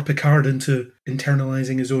spur Picard into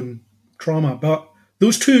internalising his own trauma. But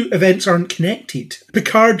those two events aren't connected.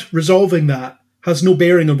 Picard resolving that has no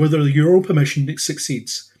bearing on whether the Europa mission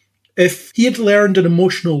succeeds. If he had learned an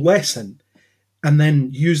emotional lesson and then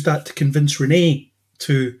used that to convince Renee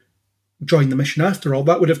to join the mission after all,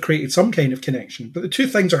 that would have created some kind of connection. But the two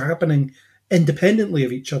things are happening independently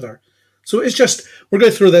of each other. So it's just, we're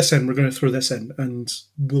going to throw this in, we're going to throw this in, and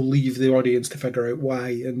we'll leave the audience to figure out why.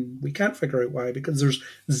 And we can't figure out why because there's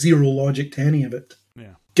zero logic to any of it.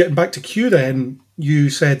 Yeah. Getting back to Q then,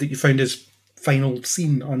 you said that you found his final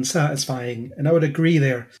scene unsatisfying, and I would agree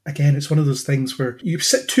there. Again, it's one of those things where you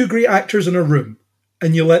sit two great actors in a room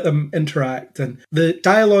and you let them interact, and the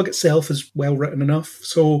dialogue itself is well written enough,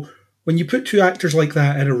 so when you put two actors like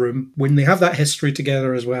that in a room, when they have that history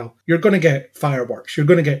together as well, you're going to get fireworks. You're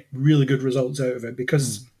going to get really good results out of it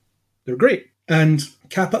because they're great. And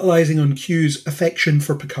capitalising on Q's affection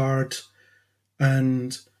for Picard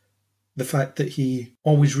and the fact that he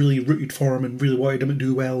always really rooted for him and really wanted him to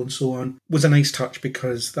do well and so on was a nice touch,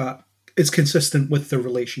 because that is consistent with the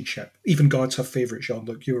relationship. Even gods have favourites,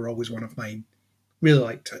 Jean-Luc. You were always one of mine. Really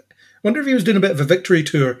liked it. Wonder if he was doing a bit of a victory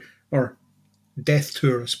tour, or death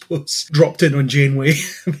tour, I suppose. Dropped in on Janeway.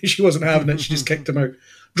 She wasn't having it, she just kicked him out.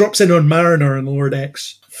 Drops in on Mariner and Lord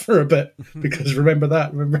X for a bit, because remember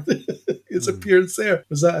his appearance there?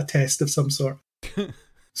 Was that a test of some sort?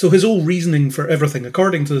 So his whole reasoning for everything,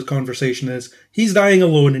 according to this conversation, is he's dying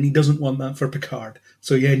alone and he doesn't want that for Picard.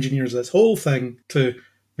 So he engineers this whole thing to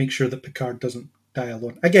make sure that Picard doesn't die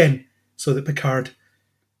alone. Again, so that Picard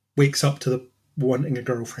wakes up to the wanting a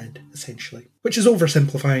girlfriend, essentially. Which is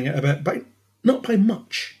oversimplifying it a bit, but not by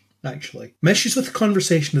much, actually. My issues with the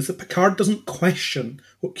conversation is that Picard doesn't question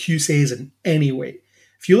what Q says in any way.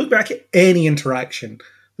 If you look back at any interaction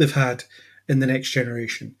they've had in The Next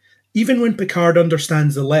Generation, even when Picard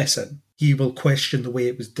understands the lesson, he will question the way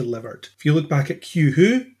it was delivered. If you look back at Q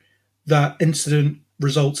Who, that incident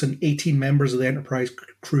results in 18 members of the Enterprise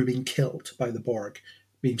crew being killed by the Borg,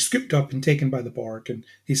 being scooped up and taken by the Borg, and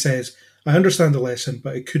he says, I understand the lesson,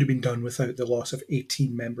 but it could have been done without the loss of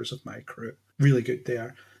 18 members of my crew. Really good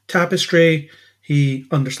there. Tapestry, he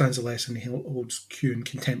understands the lesson, he holds Q in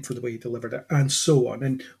contempt for the way he delivered it, and so on.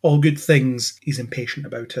 And all good things, he's impatient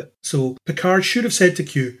about it. So Picard should have said to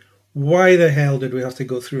Q, why the hell did we have to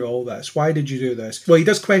go through all this? Why did you do this? Well, he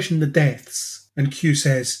does question the deaths, and Q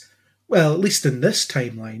says, well, at least in this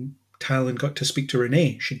timeline, Talon got to speak to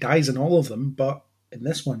Renee. She dies in all of them, but in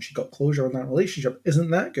this one, she got closure on that relationship.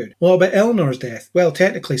 Isn't that good? What about Eleanor's death? Well,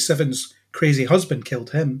 technically, Siven's crazy husband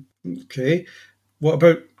killed him. Okay. What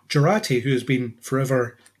about Jurati, who has been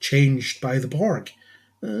forever changed by the Borg?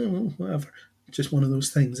 Whatever. Just one of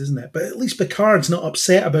those things, isn't it? But at least Picard's not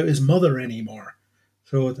upset about his mother anymore.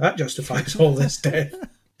 So that justifies all this death.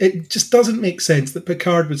 It just doesn't make sense that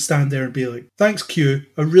Picard would stand there and be like, thanks, Q,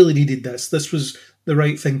 I really needed this. This was the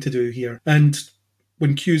right thing to do here. And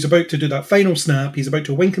when Q's about to do that final snap, he's about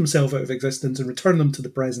to wink himself out of existence and return them to the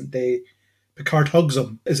present day, Picard hugs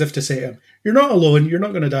him as if to say to him, you're not alone, you're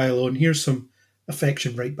not going to die alone, here's some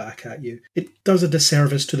affection right back at you. It does a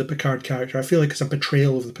disservice to the Picard character. I feel like it's a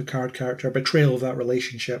betrayal of the Picard character, a betrayal of that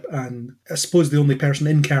relationship, and I suppose the only person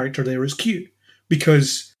in character there is Q,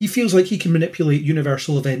 because he feels like he can manipulate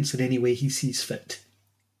universal events in any way he sees fit.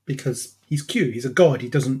 Because he's Q, he's a god, he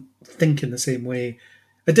doesn't think in the same way.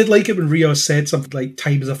 I did like it when Rios said something like,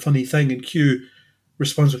 time is a funny thing, and Q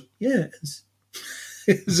responds with, yeah, it is.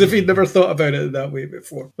 As if he'd never thought about it that way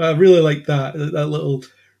before. I really like that little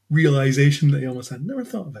realization that he almost had. Never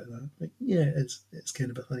thought about that. Like, yeah, it's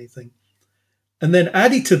kind of a funny thing. And then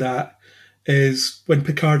added to that is when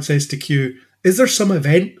Picard says to Q, is there some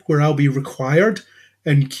event where I'll be required?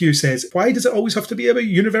 And Q says, why does it always have to be about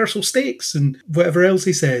universal stakes and whatever else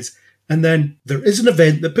he says? And then there is an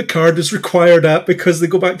event that Picard is required at because they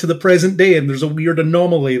go back to the present day and there's a weird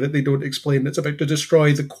anomaly that they don't explain that's about to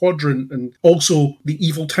destroy the quadrant. And also the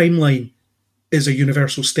evil timeline is a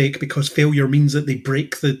universal stake because failure means that they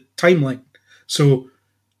break the timeline. So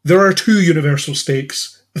there are two universal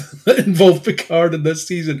stakes that involve Picard in this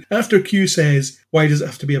season. After Q says, why does it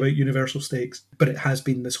have to be about universal stakes? But it has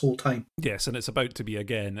been this whole time. Yes, and it's about to be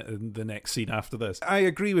again in the next scene after this. I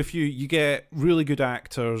agree with you. You get really good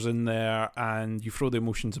actors in there and you throw the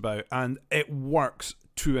emotions about and it works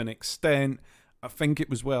to an extent. I think it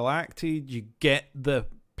was well acted. You get the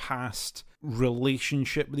past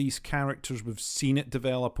relationship with these characters. We've seen it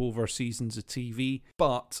develop over seasons of TV,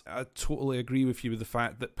 but I totally agree with you with the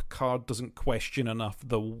fact that Picard doesn't question enough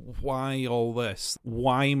the why all this,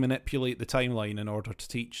 why manipulate the timeline in order to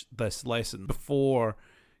teach this lesson before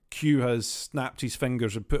Q has snapped his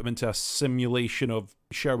fingers and put him into a simulation of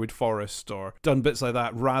Sherwood Forest or done bits like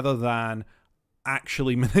that, rather than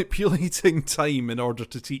actually manipulating time in order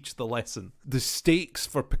to teach the lesson. The stakes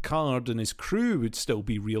for Picard and his crew would still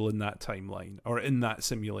be real in that timeline or in that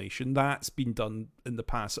simulation. That's been done in the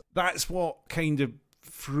past. That's what kind of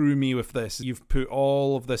threw me with this. You've put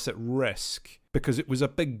all of this at risk because it was a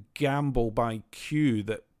big gamble by Q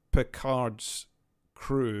that Picard's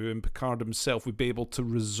crew and Picard himself would be able to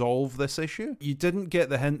resolve this issue. You didn't get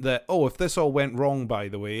the hint that, oh, if this all went wrong, by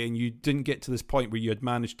the way, and you didn't get to this point where you had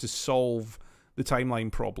managed to solve the timeline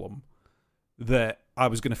problem, that I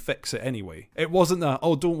was going to fix it anyway. It wasn't that,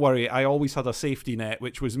 oh, don't worry, I always had a safety net,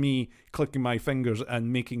 which was me clicking my fingers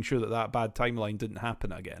and making sure that that bad timeline didn't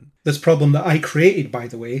happen again. This problem that I created, by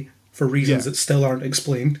the way, for reasons that still aren't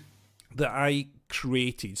explained. That I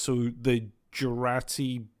created. So the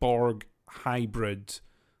Jurati Borg hybrid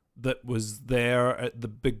that was there at the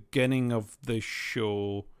beginning of the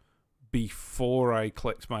show before I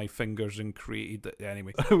clicked my fingers and created it.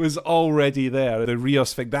 Anyway, it was already there. The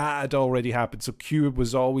Rios thing, that had already happened. So Q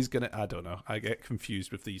was always going to... I don't know. I get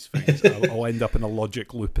confused with these things. I'll end up in a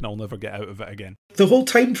logic loop and I'll never get out of it again. The whole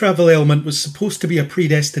time travel element was supposed to be a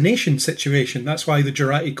predestination situation. That's why the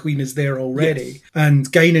Jurati Queen is there already. Yes.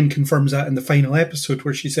 And Guinan confirms that in the final episode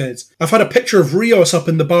where she says, I've had a picture of Rios up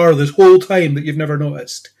in the bar this whole time that you've never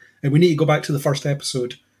noticed. And we need to go back to the first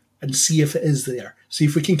episode and see if it is there. See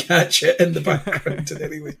if we can catch it in the background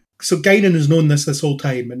anyway. So Guinan has known this whole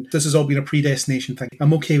time, and this has all been a predestination thing.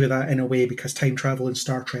 I'm okay with that in a way because time travel in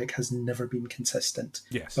Star Trek has never been consistent.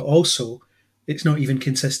 Yes. But also, it's not even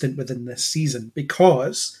consistent within this season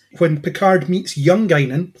because when Picard meets young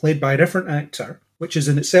Guinan, played by a different actor, which is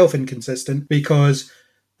in itself inconsistent because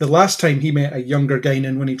the last time he met a younger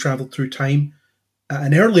Guinan when he travelled through time, at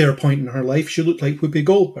an earlier point in her life, she looked like Whoopi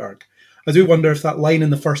Goldberg. I do wonder if that line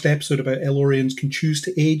in the first episode about Elorians can choose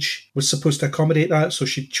to age was supposed to accommodate that, so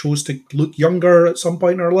she chose to look younger at some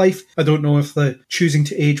point in her life. I don't know if the choosing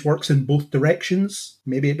to age works in both directions.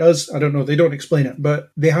 Maybe it does. I don't know. They don't explain it.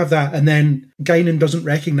 But they have that. And then Guinan doesn't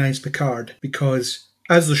recognise Picard because,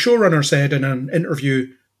 as the showrunner said in an interview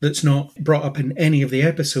that's not brought up in any of the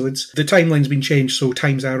episodes, the timeline's been changed so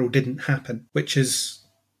Time's Arrow didn't happen, which is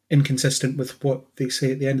inconsistent with what they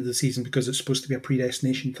say at the end of the season because it's supposed to be a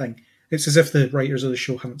predestination thing. It's as if the writers of the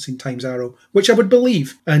show haven't seen Time's Arrow, which I would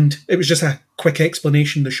believe. And it was just a quick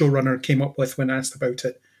explanation the showrunner came up with when asked about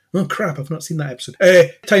it. Oh crap, I've not seen that episode.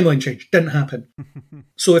 Timeline change. Didn't happen.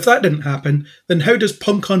 So if that didn't happen, then how does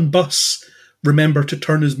Punk on Bus remember to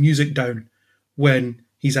turn his music down when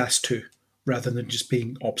he's asked to, rather than just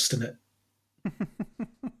being obstinate?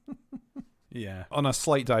 Yeah. On a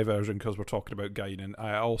slight diversion, because we're talking about Guinan,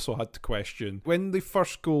 I also had to question, when they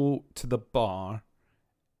first go to the bar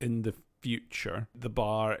in the future, the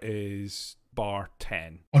bar is bar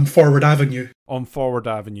 10. On Forward Avenue. On Forward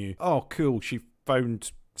Avenue. Oh, cool. She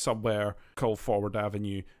found somewhere called Forward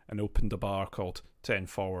Avenue and opened a bar called 10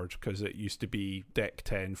 Forward because it used to be deck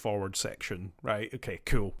 10 forward section. Right? Okay,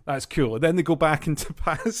 cool. That's cool. And then they go back into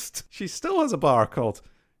past. She still has a bar called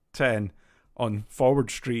 10 on Forward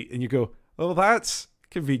Street and you go, oh, that's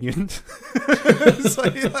convenient. It's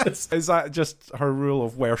like, is that just her rule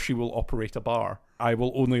of where she will operate a bar? I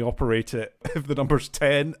will only operate it if the numbers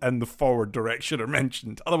 10 and the forward direction are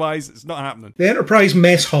mentioned. Otherwise, it's not happening. The Enterprise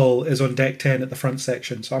Mess Hall is on deck 10 at the front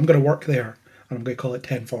section, so I'm going to work there, and I'm going to call it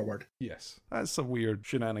 10 Forward. Yes. That's some weird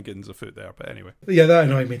shenanigans afoot there, but anyway. Yeah, that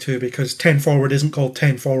annoyed me too, because 10 Forward isn't called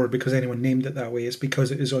 10 Forward because anyone named it that way. It's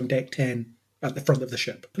because it is on deck 10 at the front of the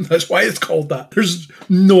ship. That's why it's called that. There's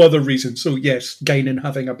no other reason. So yes, Guinan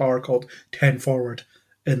having a bar called 10 Forward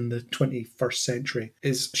in the 21st century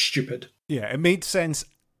is stupid. Yeah, it made sense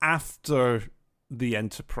after the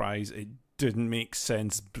Enterprise. It didn't make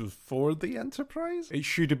sense before the Enterprise. It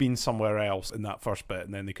should have been somewhere else in that first bit,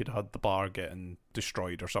 and then they could have had the bar getting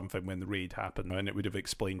destroyed or something when the raid happened, and it would have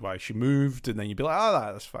explained why she moved, and then you'd be like, oh,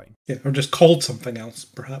 that's fine. Yeah, or just called something else,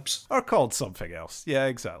 perhaps. Or called something else. Yeah,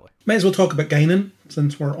 exactly. May as well talk about Guinan,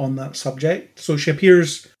 since we're on that subject. So she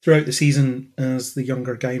appears throughout the season as the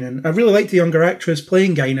younger Guinan. I really liked the younger actress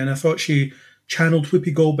playing Guinan. I thought she channeled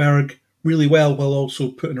Whoopi Goldberg really well while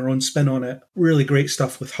also putting her own spin on it. Really great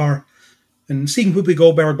stuff with her. And seeing Whoopi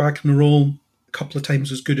Goldberg back in the role a couple of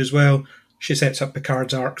times was good as well. She sets up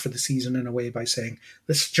Picard's arc for the season in a way by saying,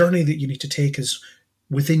 this journey that you need to take is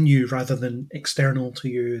within you rather than external to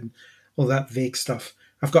you and all that vague stuff.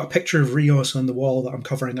 I've got a picture of Rios on the wall that I'm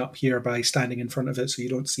covering up here by standing in front of it so you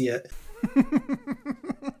don't see it.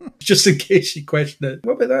 Just in case you question it.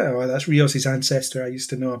 What about that? Oh, that's Rios' ancestor I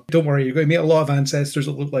used to know. Don't worry, you're going to meet a lot of ancestors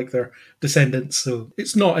that look like their descendants, so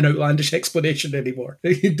it's not an outlandish explanation anymore.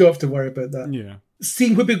 You don't have to worry about that. Yeah.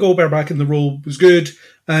 Seeing Whoopi Goldberg back in the role was good,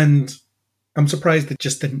 and I'm surprised they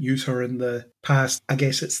just didn't use her in the past. I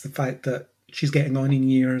guess it's the fact that she's getting on in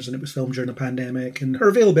years and it was filmed during a pandemic and her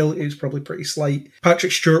availability is probably pretty slight.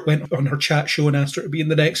 Patrick Stewart went on her chat show and asked her to be in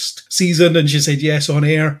the next season and she said yes on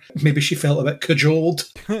air. Maybe she felt a bit cajoled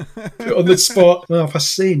on the spot. Well, if I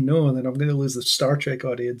say no, then I'm going to lose the Star Trek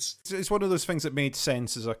audience. It's one of those things that made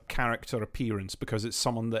sense as a character appearance because it's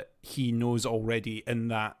someone that he knows already in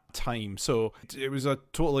that time. So it was a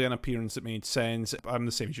totally an appearance that made sense. I'm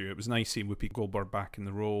the same as you. It was nice seeing Whoopi Goldberg back in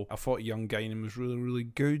the role. I thought young Guinan was really, really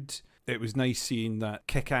good. It was nice seeing that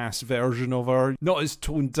kick-ass version of her. Not as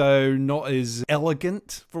toned down, not as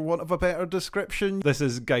elegant, for want of a better description. This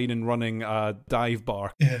is Guinan running a dive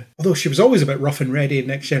bar. Yeah, although she was always a bit rough and ready in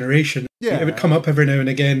Next Generation. Yeah. It would come up every now and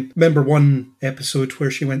again. Remember one episode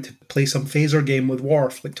where she went to play some phaser game with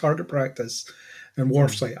Worf, like target practice, And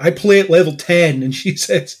Worf's like, I play at level 10. And she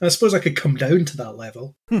says, I suppose I could come down to that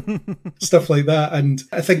level. Stuff like that. And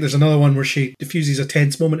I think there's another one where she diffuses a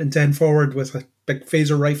tense moment in 10 Forward with a big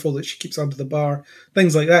phaser rifle that she keeps under the bar.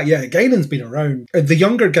 Things like that. Yeah, Guinan's been around. The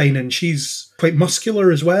younger Guinan, she's quite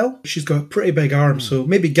muscular as well. She's got a pretty big arm. So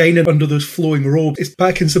maybe Guinan under those flowing robes is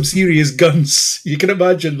packing some serious guns. You can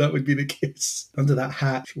imagine that would be the case. Under that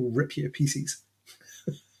hat, she will rip you to pieces.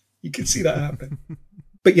 You can see that happening.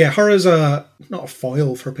 But yeah, her as not a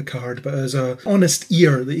foil for Picard, but as a honest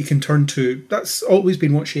ear that he can turn to. That's always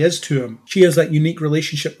been what she is to him. She has that unique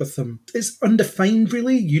relationship with him. It's undefined,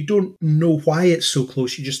 really. You don't know why it's so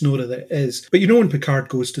close. You just know that it is. But you know when Picard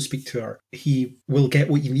goes to speak to her, he will get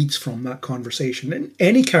what he needs from that conversation. And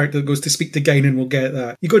any character that goes to speak to Guinan will get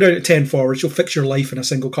that. You go down to 10 Forward, she'll fix your life in a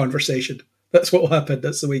single conversation. That's what will happen.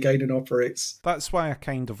 That's the way Guinan operates. That's why I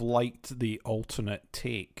kind of liked the alternate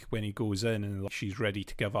take when he goes in and she's ready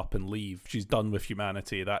to give up and leave. She's done with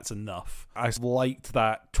humanity. That's enough. I liked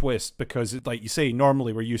that twist because, like you say,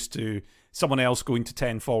 normally we're used to someone else going to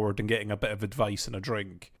 10 Forward and getting a bit of advice and a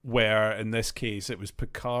drink, where in this case it was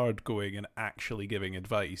Picard going and actually giving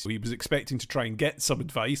advice. He was expecting to try and get some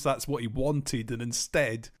advice. That's what he wanted. And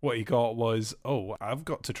instead what he got was, oh, I've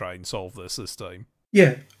got to try and solve this time.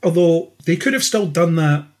 Yeah, although they could have still done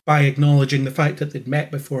that by acknowledging the fact that they'd met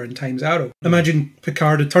before in Time's Arrow. Imagine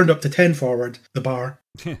Picard had turned up to 10 Forward, the bar,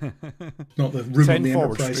 not the room on the 10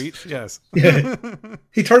 Forward Enterprise. Street, yes. Yeah.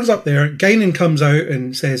 He turns up there, Guinan comes out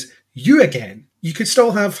and says, you again. You could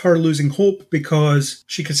still have her losing hope because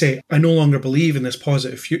she could say, I no longer believe in this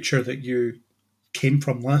positive future that you came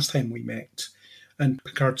from last time we met. And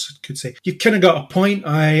Picard could say, you've kind of got a point.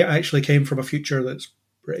 I actually came from a future that's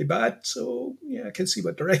pretty bad, so yeah, I can see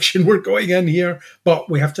what direction we're going in here, but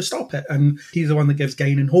we have to stop it. And he's the one that gives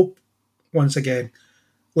Guinan hope once again,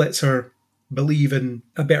 lets her believe in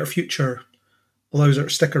a better future, allows her to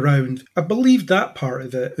stick around. I believed that part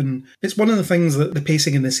of it, and it's one of the things that the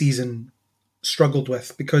pacing in the season struggled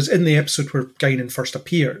with, because in the episode where Guinan first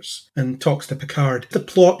appears and talks to Picard, the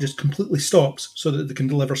plot just completely stops so that they can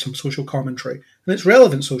deliver some social commentary. And it's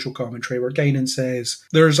relevant social commentary where Guinan says,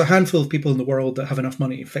 there's a handful of people in the world that have enough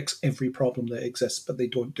money to fix every problem that exists, but they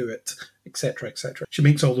don't do it, etc., etc. She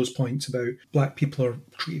makes all those points about black people are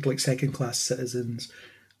treated like second-class citizens.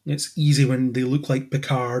 It's easy when they look like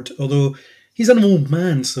Picard, although he's an old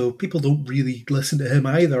man, so people don't really listen to him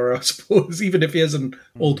either, I suppose, even if he is an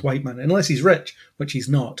old white man, unless he's rich, which he's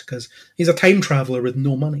not, because he's a time traveller with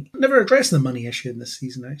no money. Never addressing the money issue in this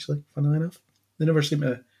season, actually, funnily enough. They never seem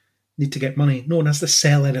to need to get money. No one has to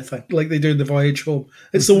sell anything, like they do in The Voyage Home.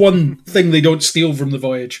 It's the one thing they don't steal from The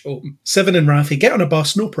Voyage Home. Seven and Raffi get on a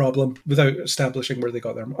bus, no problem, without establishing where they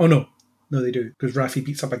got their money. Oh, no. No, they do, because Raffi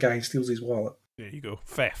beats up a guy and steals his wallet. There you go.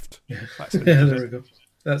 Theft. Yeah, there we go.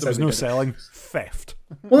 There was no selling. Theft.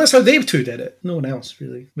 Well, that's how they two did it. No one else,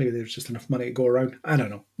 really. Maybe there's just enough money to go around. I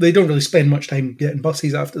don't know. They don't really spend much time getting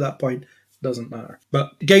buses after that point. Doesn't matter.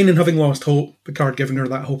 But Guinan having lost hope, Picard giving her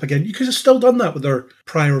that hope again. You could have still done that with their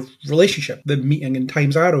prior relationship, the meeting in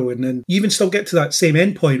Time's Arrow, and then you even still get to that same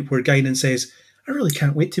end point where Guinan says, I really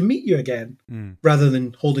can't wait to meet you again, rather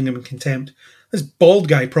than holding him in contempt. This bald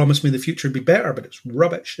guy promised me the future would be better, but it's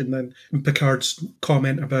rubbish. And then Picard's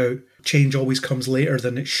comment about change always comes later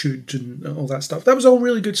than it should and all that stuff. That was all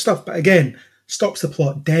really good stuff. But again, stops the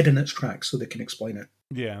plot dead in its tracks so they can explain it.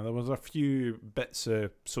 Yeah, there was a few bits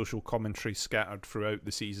of social commentary scattered throughout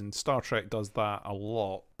the season. Star Trek does that a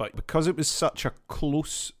lot. But because it was such a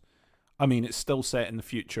close... I mean, it's still set in the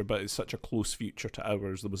future, but it's such a close future to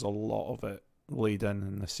ours. There was a lot of it laid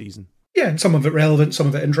in this season. Yeah, and some of it relevant, some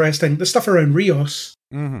of it interesting. The stuff around Rios,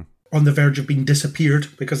 on the verge of being disappeared,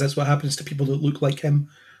 because that's what happens to people that look like him,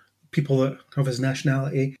 people that have his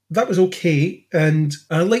nationality. That was okay, and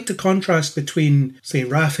I like the contrast between, say,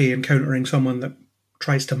 Raffi encountering someone that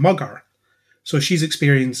tries to mug her. So she's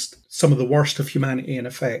experienced some of the worst of humanity in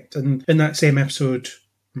effect. And in that same episode,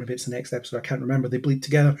 maybe it's the next episode, I can't remember, they bleed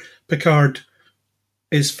together, Picard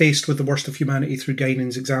is faced with the worst of humanity through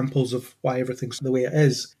Guinan's examples of why everything's the way it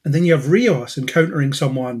is. And then you have Rios encountering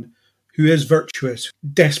someone who is virtuous,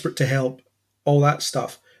 desperate to help, all that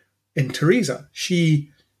stuff. In Teresa,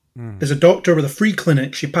 she is a doctor with a free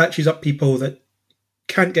clinic. She patches up people that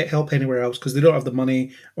can't get help anywhere else because they don't have the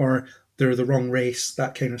money or they're the wrong race,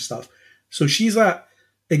 that kind of stuff. So she's that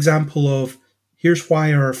example of, here's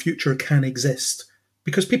why our future can exist.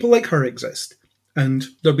 Because people like her exist. And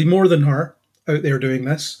there'll be more than her out there doing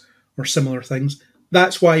this or similar things.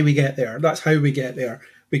 That's why we get there. That's how we get there,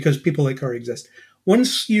 because people like her exist.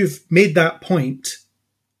 Once you've made that point,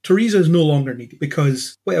 Teresa is no longer needed,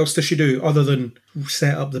 because what else does she do other than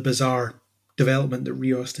set up the bizarre development that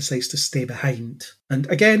Rios decides to stay behind. And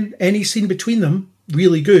again, any scene between them,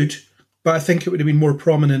 really good, but I think it would have been more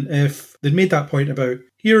prominent if they'd made that point about,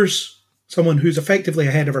 here's someone who's effectively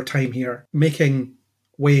ahead of her time here, making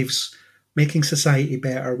waves, making society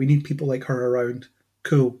better. We need people like her around.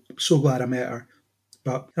 Cool. So glad I met her.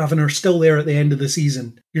 But having her still there at the end of the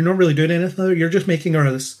season, you're not really doing anything. You're just making her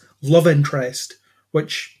this love interest,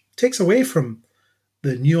 which takes away from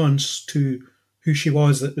the nuance to who she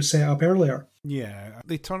was that was set up earlier. Yeah,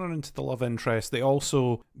 they turn her into the love interest. They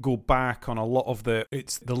also go back on a lot of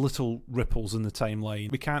it's the little ripples in the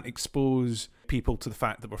timeline. We can't expose people to the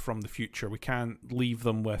fact that we're from the future. We can't leave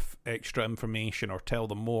them with extra information or tell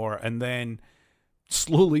them more. And then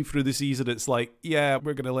slowly through the season, it's like, yeah,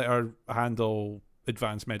 we're going to let her handle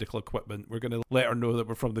advanced medical equipment. We're going to let her know that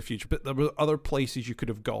we're from the future. But there were other places you could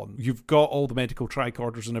have gone. You've got all the medical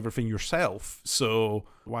tricorders and everything yourself, so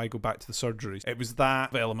why go back to the surgeries? It was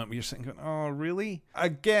that element where you're sitting going, oh, really? I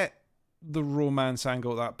get the romance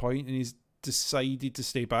angle at that point, and he's decided to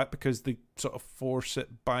stay back because they sort of force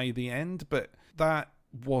it by the end, but that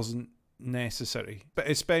wasn't necessary. But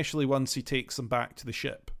especially once he takes them back to the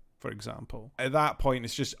ship, for example. At that point,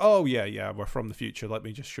 it's just, oh, yeah, we're from the future. Let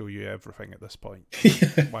me just show you everything at this point.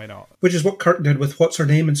 Why not? Which is what Kirk did with what's her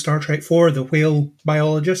name in Star Trek 4, the whale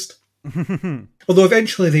biologist. Although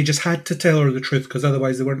eventually they just had to tell her the truth because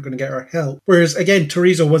otherwise they weren't going to get her help. Whereas, again,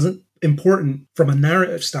 Teresa wasn't important from a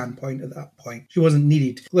narrative standpoint at that point. She wasn't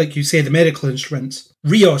needed. Like you say, the medical instruments,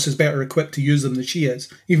 Rios is better equipped to use them than she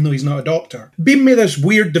is, even though he's not a doctor. Beam me this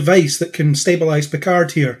weird device that can stabilise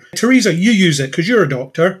Picard here. Teresa, you use it because you're a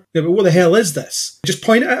doctor. Yeah, but what the hell is this? Just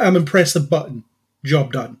point at him and press the button.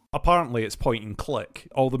 Job done. Apparently it's point and click,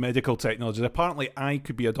 all the medical technology. Apparently I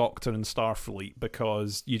could be a doctor in Starfleet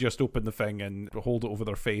because you just open the thing and hold it over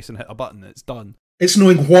their face and hit a button. It's done. It's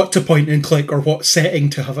knowing what to point and click or what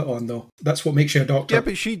setting to have it on, though. That's what makes you a doctor. Yeah,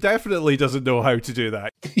 but she definitely doesn't know how to do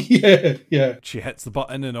that. Yeah. She hits the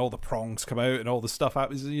button and all the prongs come out and all the stuff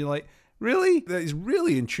happens and you're like, really? That is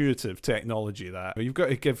really intuitive technology, that. You've got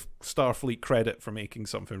to give Starfleet credit for making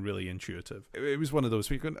something really intuitive. It was one of those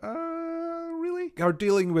where you're going, really? Are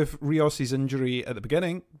dealing with Rios' injury at the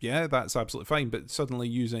beginning, yeah, that's absolutely fine, but suddenly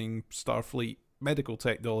using Starfleet medical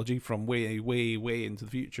technology from way, way, way into the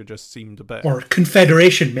future just seemed a bit... Or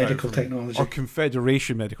Confederation medical technology. Or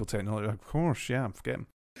Confederation medical technology, of course, yeah, I'm forgetting.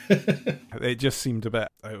 It just seemed a bit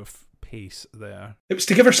out of pace there. It was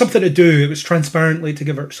to give her something to do. It was transparently to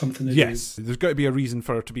give her something to do. Yes, there's got to be a reason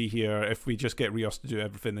for her to be here. If we just get Rios to do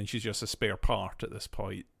everything, then she's just a spare part at this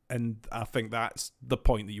point. And I think that's the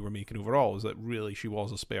point that you were making overall, is that really she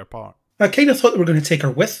was a spare part. I kind of thought they were going to take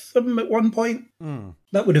her with them at one point.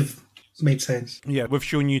 That would have made sense. Yeah, we've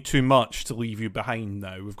shown you too much to leave you behind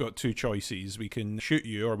now. We've got two choices. We can shoot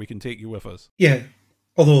you or we can take you with us. Yeah,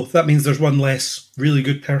 although that means there's one less really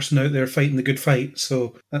good person out there fighting the good fight,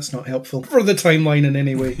 so that's not helpful for the timeline in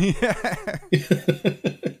any way.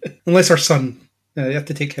 Unless her son. You have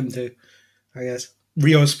to take him too, I guess.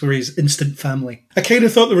 Rios for his instant family. I kind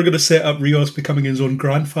of thought they were going to set up Rios becoming his own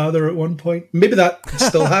grandfather at one point. Maybe that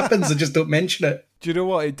still happens, they just don't mention it. Do you know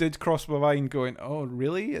what? It did cross my mind going, oh,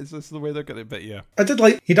 really? Is this the way they're going to... But yeah. I did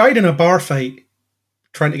like... He died in a bar fight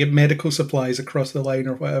trying to get medical supplies across the line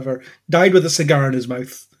or whatever. Died with a cigar in his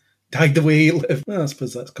mouth. Died the way he lived. Well, I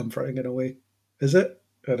suppose that's comforting in a way. Is it?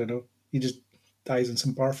 I don't know. He just dies in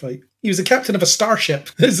some bar fight. He was the captain of a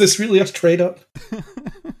starship. Is this really a trade-up?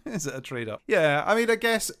 Is it a trade-up? Yeah, I mean, I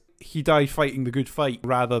guess he died fighting the good fight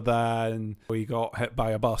rather than he got hit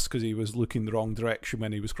by a bus because he was looking the wrong direction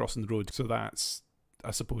when he was crossing the road. So that's,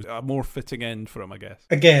 I suppose, a more fitting end for him, I guess.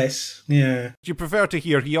 I guess, yeah. Do you prefer to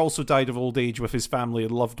hear he also died of old age with his family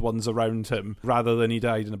and loved ones around him rather than he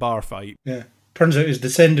died in a bar fight? Yeah. Turns out his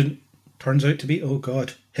descendant turns out to be, oh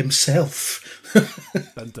God, himself.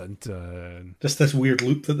 Dun, dun, dun. Just this weird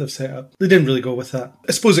loop that they've set up. They didn't really go with that.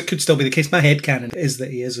 I suppose it could still be the case. My headcanon is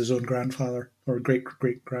that he is his own grandfather, or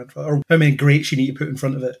great-great-grandfather, or how many greats you need to put in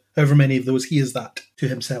front of it. However many of those, he is that to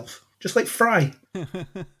himself. Just like Fry.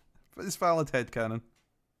 But it's valid headcanon.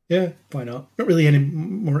 Yeah, why not? Not really any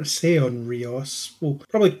more to say on Rios. We'll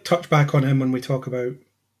probably touch back on him when we talk about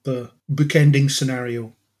the bookending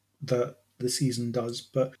scenario that the season does.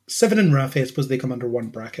 But Seven and Raffi, I suppose they come under one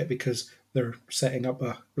bracket because they're setting up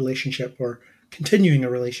a relationship or continuing a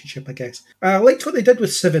relationship, I guess. I liked what they did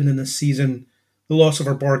with Seven in this season. The loss of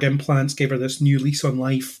her Borg implants gave her this new lease on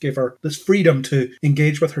life, gave her this freedom to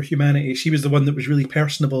engage with her humanity. She was the one that was really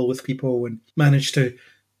personable with people and managed to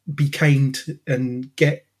be kind and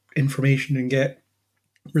get information and get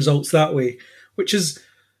results that way, which is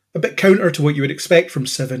a bit counter to what you would expect from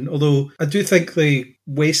Seven, although I do think they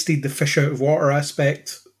wasted the fish out of water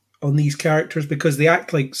aspect on these characters because they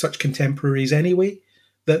act like such contemporaries anyway,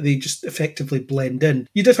 that they just effectively blend in.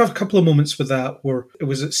 You did have a couple of moments with that where it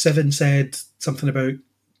was that Seven said something about,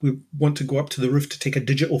 we want to go up to the roof to take a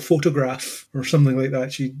digital photograph or something like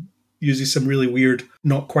that. She uses some really weird,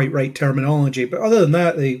 not quite right terminology. But other than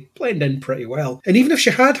that, they blend in pretty well. And even if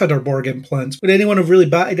she had her Borg implants, would anyone have really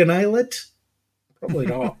batted an eyelid? Probably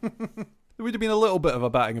not. There would have been a little bit of a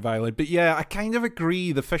batting of eyelid, but yeah, I kind of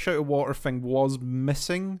agree the fish out of water thing was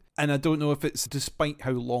missing, and I don't know if it's despite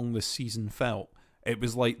how long this season felt. It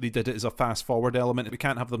was like they did it as a fast-forward element. We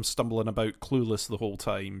can't have them stumbling about clueless the whole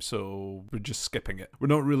time, so we're just skipping it. We're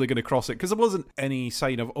not really going to cross it, because there wasn't any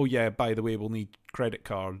sign of, oh yeah, by the way, we'll need credit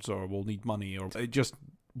cards, or we'll need money, or it just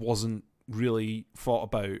wasn't really thought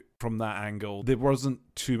about from that angle. There wasn't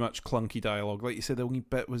too much clunky dialogue. Like you said, the only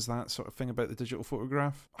bit was that sort of thing about the digital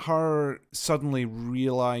photograph. Her suddenly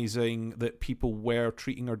realising that people were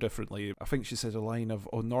treating her differently. I think she said a line of,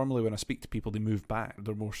 oh, normally when I speak to people, they move back.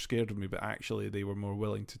 They're more scared of me, but actually they were more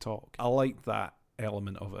willing to talk. I liked that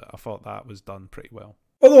element of it. I thought that was done pretty well.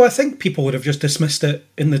 Although I think people would have just dismissed it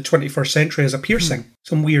in the 21st century as a piercing.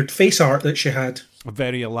 Some weird face art that she had. A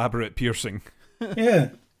very elaborate piercing.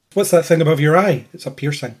 Yeah. What's that thing above your eye? It's a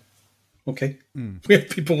piercing. Okay. We have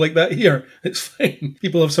people like that here. It's fine.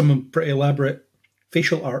 People have some pretty elaborate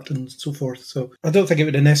facial art and so forth. So I don't think it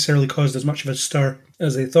would have necessarily caused as much of a stir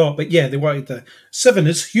as they thought. But yeah, they wanted the Seven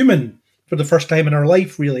is human for the first time in her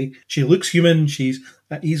life, really. She looks human. She's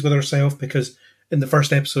at ease with herself because in the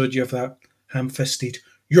first episode you have that ham-fisted,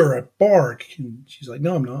 you're a Borg. And she's like,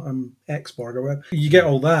 no, I'm not. I'm ex-Borg or whatever. You get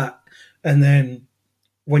all that. And then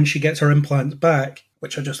when she gets her implants back,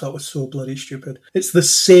 which I just thought was so bloody stupid. It's the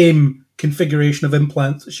same configuration of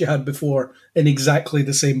implants that she had before in exactly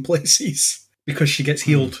the same places because she gets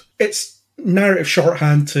healed. It's narrative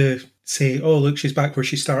shorthand to say, oh, look, she's back where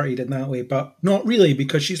she started in that way, but not really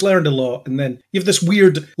because she's learned a lot. And then you have this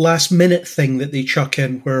weird last minute thing that they chuck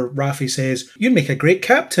in where Raffi says, you'd make a great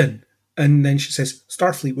captain. And then she says,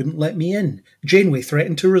 Starfleet wouldn't let me in. Janeway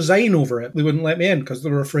threatened to resign over it. They wouldn't let me in because they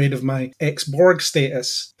were afraid of my ex-Borg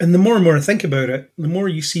status. And the more and more I think about it, the more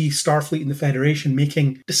you see Starfleet and the Federation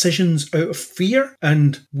making decisions out of fear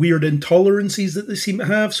and weird intolerances that they seem to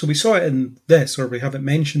have. So we saw it in this, or we have it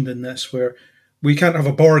mentioned in this, where we can't have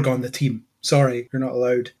a Borg on the team. Sorry, you're not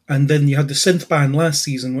allowed. And then you had the synth ban last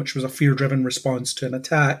season, which was a fear-driven response to an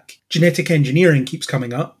attack. Genetic engineering keeps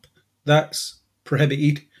coming up. That's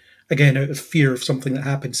prohibited. Again, out of fear of something that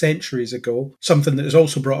happened centuries ago, something that is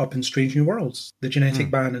also brought up in Strange New Worlds, the genetic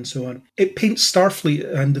ban and so on. It paints Starfleet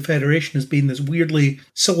and the Federation as being this weirdly,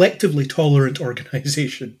 selectively tolerant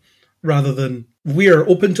organisation, rather than we're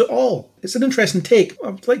open to all. It's an interesting take. I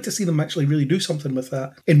would like to see them actually really do something with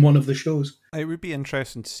that in one of the shows. It would be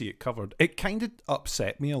interesting to see it covered. It kind of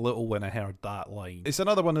upset me a little when I heard that line. It's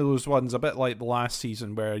another one of those ones, a bit like the last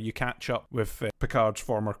season, where you catch up with Picard's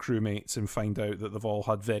former crewmates and find out that they've all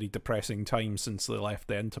had very depressing times since they left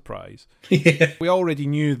the Enterprise. Yeah. We already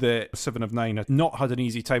knew that Seven of Nine had not had an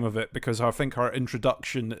easy time of it because I think her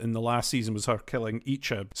introduction in the last season was her killing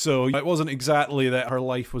Ichab. So it wasn't exactly that her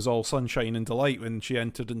life was all sunshine and delight when she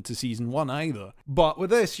entered into season 1 either. But with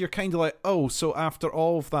this, you're kind of like, oh, so after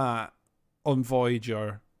all of that on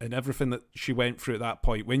Voyager and everything that she went through at that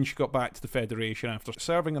point, when she got back to the Federation after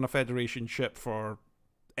serving on a Federation ship for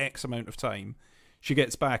X amount of time, she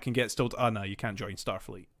gets back and gets told, no, you can't join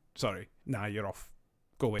Starfleet. Sorry. Nah, you're off.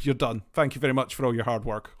 Go away. You're done. Thank you very much for all your hard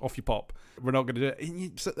work. Off you pop. We're not going to do it. And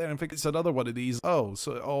you sit there and think it's another one of these. Oh,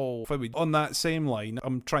 so on that same line,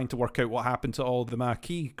 I'm trying to work out what happened to all the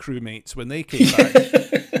Maquis crewmates when they came back.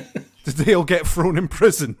 Did they all get thrown in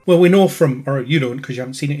prison? Well, we know from, or you don't because you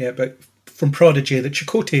haven't seen it yet, but from Prodigy that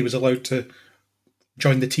Chakotay was allowed to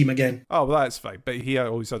join the team again. Oh, well, that's fine. But he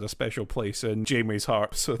always had a special place in Janeway's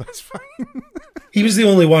heart, so that's fine. He was the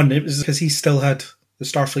only one. It was because he still had the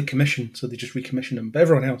Starfleet Commission, so they just recommissioned him. But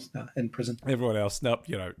everyone else, in prison. Everyone else, nope,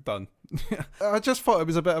 you're out, done. I just thought it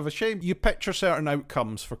was a bit of a shame. You picture certain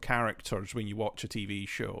outcomes for characters when you watch a TV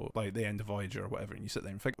show, like the end of Voyager or whatever, and you sit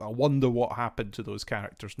there and think, I wonder what happened to those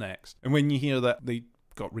characters next. And when you hear that they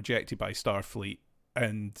got rejected by Starfleet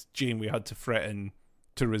and Janeway had to threaten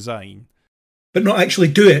to resign. But not actually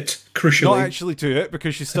do it, crucially. Not actually do it,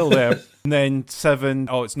 because she's still there. And then Seven,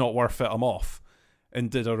 oh, it's not worth it, I'm off. And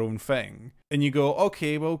did her own thing. And you go,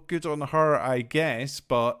 okay, well, good on her, I guess,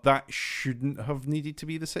 but that shouldn't have needed to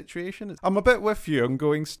be the situation. I'm a bit with you. I'm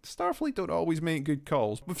going, Starfleet don't always make good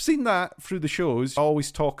calls. We've seen that through the shows. I always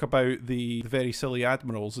talk about the very silly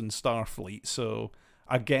admirals in Starfleet, so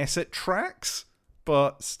I guess it tracks,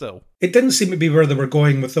 but still. It didn't seem to be where they were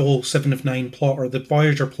going with the whole 7 of 9 plot or the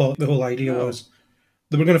Voyager plot. The whole idea was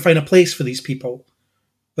they were going to find a place for these people.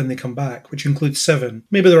 when they come back, which includes Seven.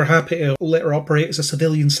 Maybe they were happy to let her operate as a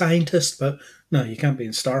civilian scientist, but no, you can't be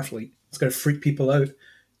in Starfleet. It's going to freak people out.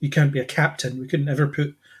 You can't be a captain. We couldn't ever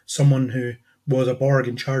put someone who was a Borg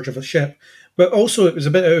in charge of a ship. But also, it was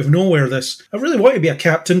a bit out of nowhere, this. I really wanted to be a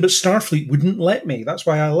captain, but Starfleet wouldn't let me. That's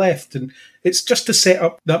why I left. And it's just to set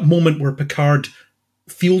up that moment where Picard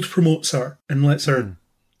field promotes her and lets her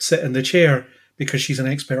sit in the chair because she's an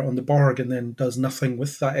expert on the Borg, and then does nothing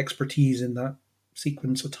with that expertise in that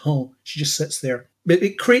sequence at all. She just sits there. But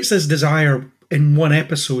it creates this desire in one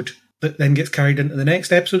episode that then gets carried into the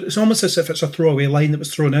next episode. It's almost as if it's a throwaway line that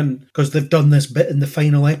was thrown in because they've done this bit in the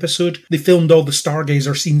final episode. They filmed all the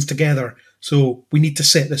Stargazer scenes together, so we need to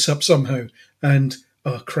set this up somehow. And,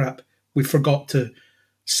 oh crap, we forgot to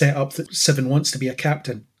set up that Seven wants to be a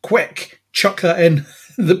captain. Quick, chuck that in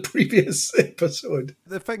the previous episode.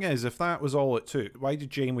 The thing is, if that was all it took, why did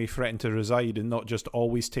Janeway threaten to resign and not just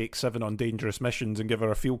always take Seven on dangerous missions and give her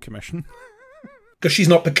a field commission? Because she's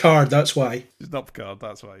not Picard, that's why. She's not Picard,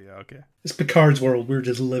 that's why, yeah, okay. It's Picard's world, we're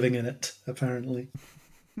just living in it, apparently.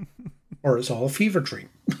 Or it's all a fever dream.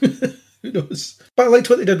 Who knows? But I liked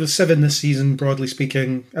what they did with Seven this season, broadly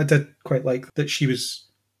speaking. I did quite like that she was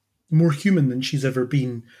more human than she's ever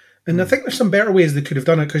been. And I think there's some better ways they could have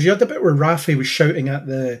done it, because you had the bit where Raffi was shouting at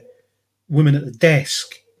the woman at the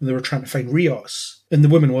desk when they were trying to find Rios, and the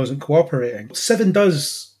woman wasn't cooperating. Seven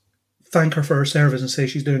does thank her for her service and say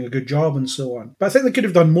she's doing a good job and so on. But I think they could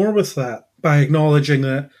have done more with that by acknowledging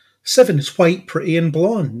that Seven is white, pretty and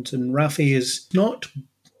blonde, and Raffi is not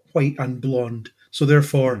white and blonde. So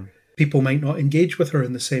therefore, people might not engage with her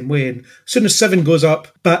in the same way. And as soon as Seven goes up,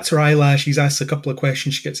 bats her eyelashes, asks a couple of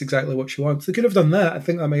questions, she gets exactly what she wants. They could have done that. I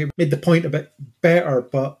think that might have made the point a bit better.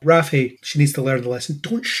 But Raffi, she needs to learn the lesson.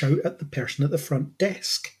 Don't shout at the person at the front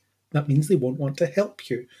desk. That means they won't want to help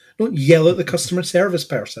you. Don't yell at the customer service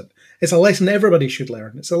person. It's a lesson everybody should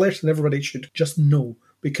learn. It's a lesson everybody should just know.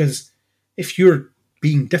 Because if you're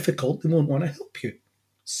being difficult, they won't want to help you.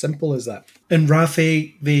 Simple as that. And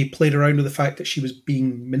Raffi, they played around with the fact that she was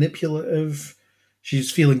being manipulative.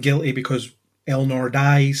 She's feeling guilty because Elnor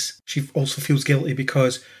dies. She also feels guilty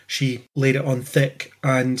because she laid it on thick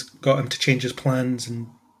and got him to change his plans and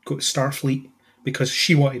go to Starfleet because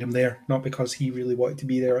she wanted him there, not because he really wanted to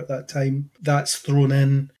be there at that time. That's thrown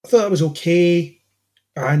in. I thought that was okay.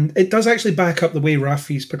 And it does actually back up the way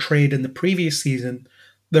Raffi's portrayed in the previous season.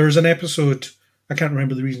 There's an episode, I can't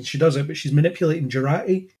remember the reason she does it, but she's manipulating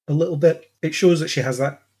Jurati a little bit. It shows that she has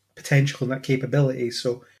that potential and that capability.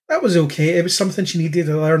 So that was okay. It was something she needed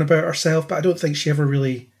to learn about herself, but I don't think she ever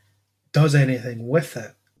really does anything with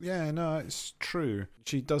it. Yeah, no, it's true.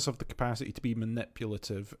 She does have the capacity to be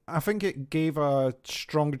manipulative. I think it gave a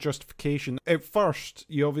stronger justification. At first,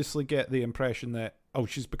 you obviously get the impression that, oh,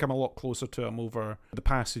 she's become a lot closer to him over the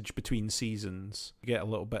passage between seasons. You get a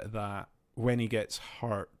little bit of that. When he gets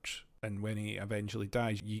hurt and when he eventually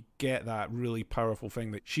dies, you get that really powerful thing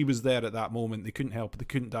that she was there at that moment. They couldn't help it. They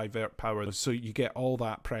couldn't divert power. So you get all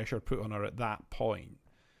that pressure put on her at that point.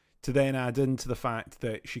 To then add into the fact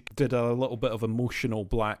that she did a little bit of emotional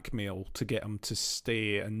blackmail to get him to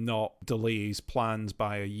stay and not delay his plans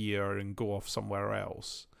by a year and go off somewhere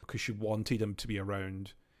else because she wanted him to be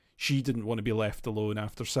around. She didn't want to be left alone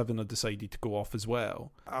after Seven had decided to go off as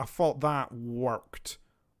well. I thought that worked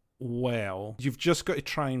well. You've just got to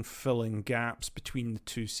try and fill in gaps between the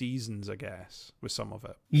two seasons, I guess, with some of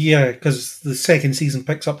it. Yeah, because the second season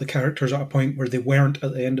picks up the characters at a point where they weren't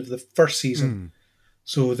at the end of the first season.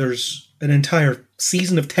 So there's an entire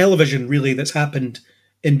season of television, really, that's happened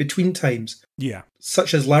in between times. Yeah.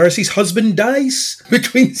 Such as Laris's husband dies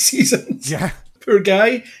between seasons. Yeah. Poor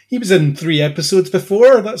guy. He was in 3 episodes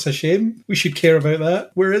before. That's a shame. We should care about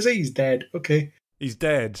that. Where is he? He's dead. Okay. He's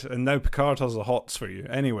dead, and now Picard has the hots for you.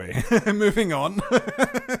 Anyway, moving on.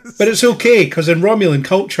 But it's okay, because in Romulan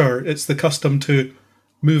culture, it's the custom to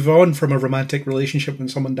move on from a romantic relationship when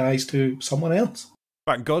someone dies to someone else.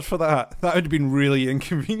 Thank God for that. That would have been really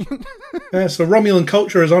inconvenient. So Romulan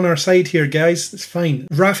culture is on our side here, guys. It's fine.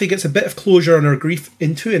 Raffi gets a bit of closure on her grief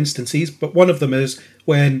in 2 instances, but one of them is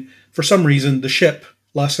when, for some reason, the ship,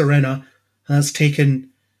 La Serena, has taken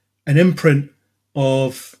an imprint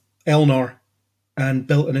of Elnor and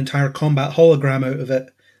built an entire combat hologram out of it.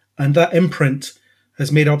 And that imprint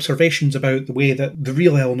has made observations about the way that the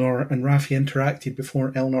real Elnor and Raffi interacted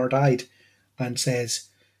before Elnor died, and says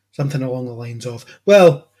something along the lines of,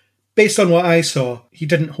 well, based on what I saw, he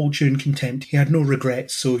didn't hold you in contempt. He had no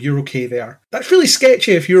regrets, so you're okay there. That's really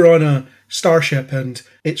sketchy if you're on a starship and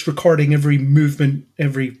it's recording every movement,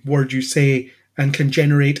 every word you say, and can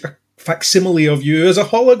generate a facsimile of you as a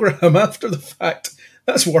hologram after the fact.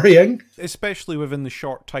 That's worrying. Especially within the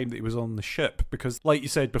short time that he was on the ship, because, like you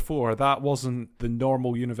said before, that wasn't the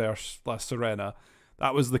normal universe La Serena.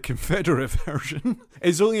 That was the Confederate version.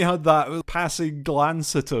 It's only had that passing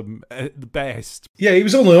glance at him at the best. Yeah, he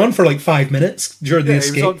was only on for like 5 minutes during the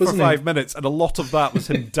escape, he was on for wasn't 5 minutes, and a lot of that was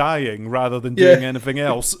him dying rather than doing anything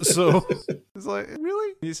else. So it's like,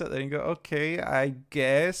 really? You sit there and go, okay, I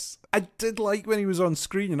guess. I did like when he was on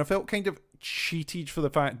screen, and I felt kind of cheated for the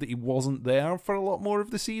fact that he wasn't there for a lot more of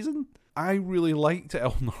the season. I really liked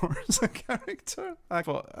Elnor as a character. I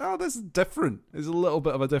thought, oh, this is different. It's a little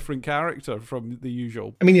bit of a different character from the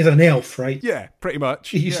usual. I mean, he's an elf, right? Yeah, pretty much.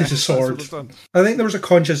 He uses a sword. I think there was a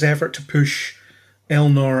conscious effort to push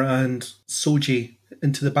Elnor and Soji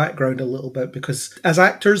into the background a little bit, because as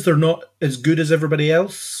actors, they're not as good as everybody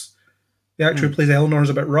else. The actor who plays Elnor is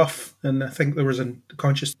a bit rough, and I think there was a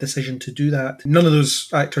conscious decision to do that. None of those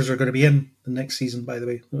actors are going to be in the next season, by the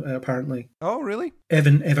way, apparently. Oh, really?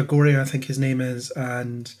 Evan Evagora, I think his name is,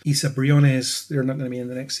 and Issa Briones, they're not going to be in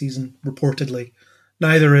the next season, reportedly.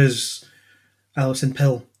 Neither is Alison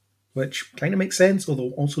Pill, which kind of makes sense,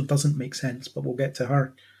 although also doesn't make sense, but we'll get to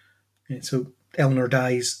her. Yeah, so Elnor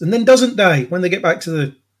dies, and then doesn't die when they get back to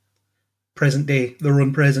the present day, their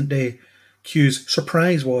own present day. Q's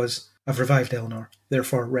surprise was, I've revived Elnor,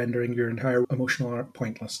 therefore rendering your entire emotional arc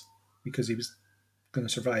pointless, because he was going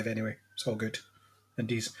to survive anyway. It's all good. And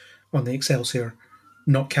he's on the Excelsior,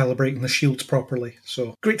 not calibrating the shields properly.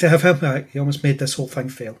 So great to have him back. He almost made this whole thing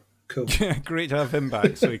fail. Cool. Yeah, great to have him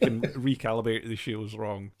back so he can recalibrate the shields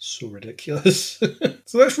wrong. So ridiculous.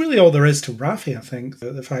 So that's really all there is to Raffi, I think.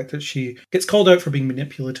 The fact that she gets called out for being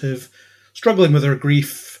manipulative, struggling with her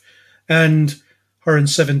grief, and her and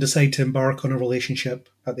Sivan decide to embark on a relationship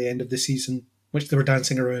at the end of the season, which they were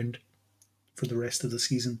dancing around for the rest of the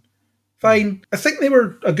season. Fine. I think they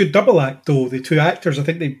were a good double act, though. The two actors, I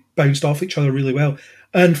think they bounced off each other really well.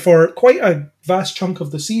 And for quite a vast chunk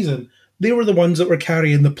of the season, they were the ones that were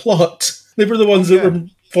carrying the plot. They were the ones that were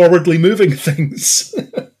forwardly moving things.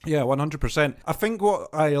 Yeah, 100%. I think what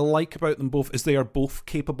I like about them both is they are both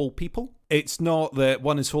capable people. It's not that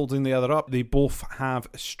one is holding the other up. They both have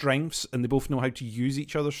strengths, and they both know how to use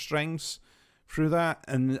each other's strengths through that.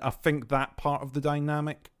 And I think that part of the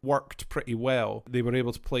dynamic worked pretty well. They were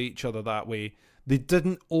able to play each other that way. They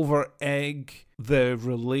didn't over-egg the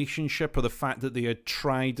relationship, or the fact that they had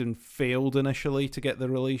tried and failed initially to get the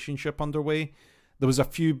relationship underway. There was a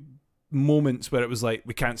few moments where it was like,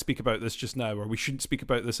 we can't speak about this just now, or we shouldn't speak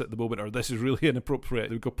about this at the moment, or this is really inappropriate.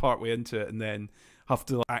 They would go partway into it and then have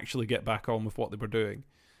to actually get back on with what they were doing.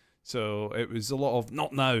 So it was a lot of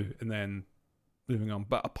not now and then moving on.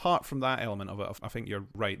 But apart from that element of it, I think you're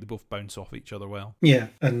right. They both bounce off each other well. Yeah,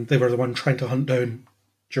 and they were the one trying to hunt down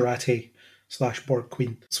Jurati/Borg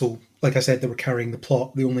Queen. So, like I said, they were carrying the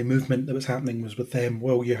plot. The only movement that was happening was with them.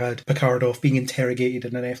 Well, you had Picard off being interrogated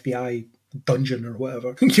in an FBI dungeon or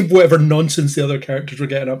whatever. Whatever nonsense the other characters were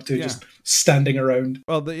getting up to, just standing around.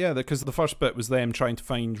 Well, because the first bit was them trying to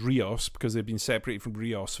find Rios, because they'd been separated from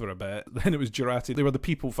Rios for a bit. Then it was Jurati. They were the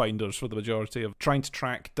people finders for the majority of trying to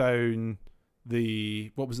track down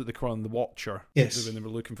what was it they called, the Watcher? Yes. When they were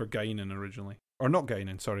looking for Guinan originally. Or not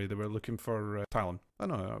Guinan, sorry, they were looking for Talon. Oh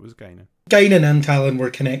no, it was Guinan. Guinan and Talon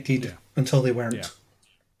were connected until they weren't.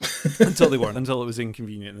 Yeah. Until it was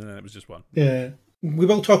inconvenient, and then it was just one. Yeah. We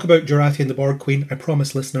will talk about Jurati and the Borg Queen, I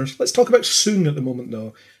promise, listeners. Let's talk about Soong at the moment,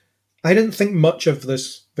 though. I didn't think much of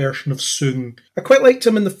this version of Soong. I quite liked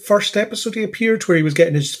him in the first episode he appeared, where he was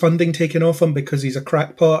getting his funding taken off him because he's a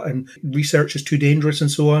crackpot and research is too dangerous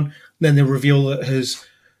and so on. And then they reveal that his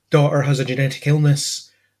daughter has a genetic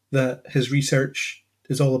illness that his research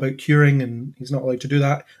is all about curing, and he's not allowed to do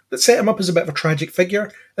that. That set him up as a bit of a tragic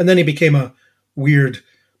figure, and then he became a weird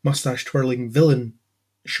mustache-twirling villain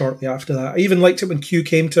shortly after that. I even liked it when Q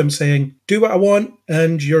came to him saying, do what I want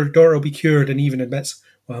and your daughter will be cured, and he even admits,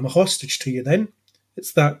 well, I'm a hostage to you then.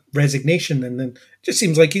 It's that resignation, and then it just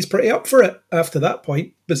seems like he's pretty up for it after that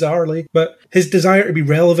point, bizarrely. But his desire to be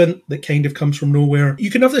relevant that kind of comes from nowhere. You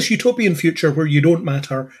can have this utopian future where you don't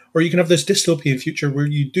matter, or you can have this dystopian future where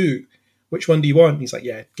you do. Which one do you want? And he's like,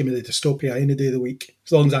 yeah, give me the dystopia any day of the week,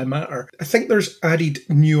 as long as I matter. I think there's added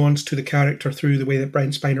nuance to the character through the way that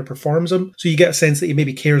Brent Spiner performs him. So you get a sense that he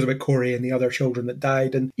maybe cares about Corey and the other children that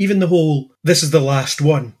died. And even the whole, this is the last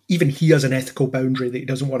one, even he has an ethical boundary that he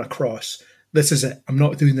doesn't want to cross. This is it. I'm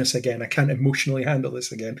not doing this again. I can't emotionally handle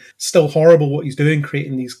this again. It's still horrible what he's doing,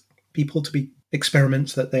 creating these people to be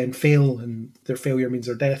experiments that then fail, and their failure means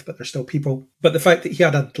their death, but they're still people. But the fact that he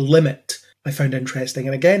had a limit, I found interesting.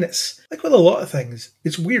 And again, it's like with a lot of things,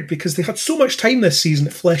 it's weird because they had so much time this season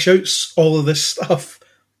to flesh out all of this stuff,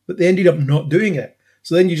 but they ended up not doing it.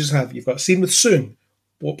 So then you've got a scene with Soong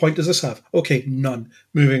What point does this have? Okay, none.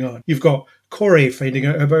 Moving on. You've got Corey finding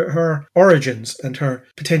out about her origins and her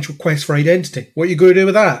potential quest for identity. What are you going to do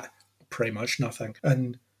with that? Pretty much nothing.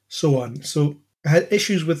 And so on. So I had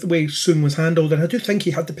issues with the way Soong was handled, and I do think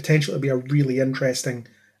he had the potential to be a really interesting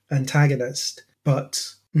antagonist,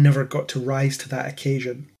 but never got to rise to that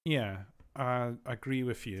occasion. Yeah, I agree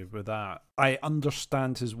with you with that. I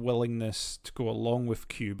understand his willingness to go along with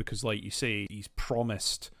Q because, like you say, he's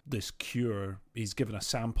promised this cure. He's given a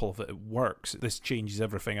sample of it. It works. This changes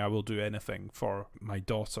everything. I will do anything for my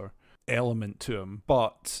daughter. Element to him.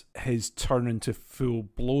 But his turn into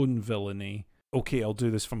full-blown villainy, okay, I'll do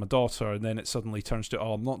this for my daughter, and then it suddenly turns to,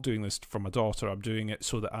 oh, I'm not doing this for my daughter. I'm doing it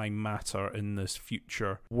so that I matter in this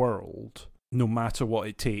future world. No matter what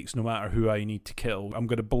it takes, no matter who I need to kill, I'm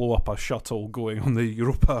going to blow up a shuttle going on the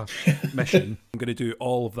Europa mission. I'm going to do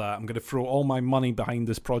all of that. I'm going to throw all my money behind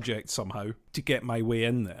this project somehow to get my way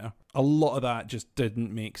in there. A lot of that just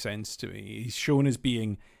didn't make sense to me. He's shown as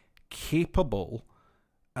being capable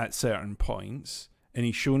at certain points, and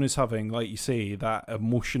he's shown as having, like you say, that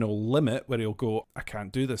emotional limit where he'll go, I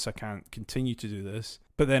can't do this, I can't continue to do this.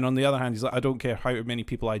 But then on the other hand, he's like, I don't care how many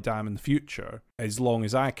people I damn in the future, as long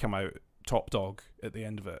as I come out top dog at the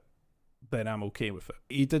end of it, then I'm okay with it.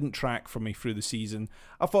 He didn't track for me through the season.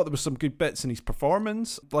 I thought there was some good bits in his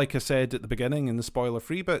performance. Like I said at the beginning in the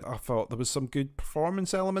spoiler-free bit, I thought there was some good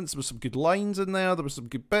performance elements, there was some good lines in there were some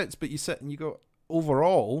good bits, but you sit and you go,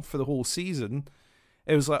 overall, for the whole season,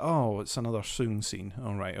 it was like, oh, it's another Soong scene.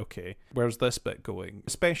 All right, okay. Where's this bit going?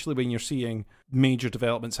 Especially when you're seeing major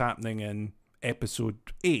developments happening in episode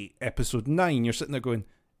 8, episode 9, you're sitting there going,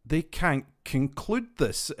 they can't conclude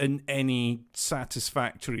this in any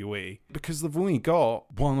satisfactory way because they've only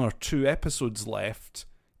got 1 or 2 episodes left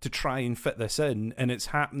to try and fit this in, and it's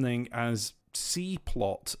happening as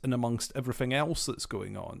C-plot and amongst everything else that's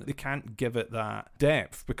going on. They can't give it that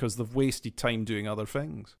depth because they've wasted time doing other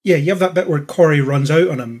things. Yeah, you have that bit where Corey runs out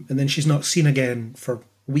on him and then she's not seen again for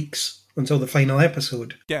weeks until the final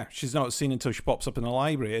episode. Yeah, she's not seen until she pops up in the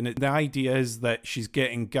library, and the idea is that she's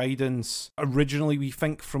getting guidance originally, we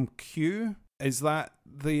think, from Q. Is that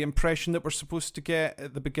the impression that we're supposed to get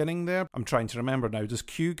at the beginning there? I'm trying to remember now. Does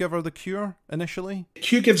Q give her the cure initially?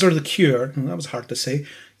 Q gives her the cure. That was hard to say.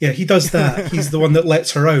 Yeah, he does that. He's the one that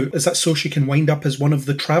lets her out. Is that so she can wind up as one of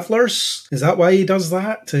the travellers? Is that why he does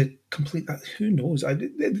that? To complete that? Who knows?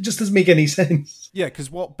 It just doesn't make any sense. Yeah,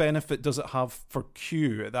 because what benefit does it have for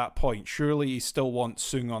Q at that point? Surely he still wants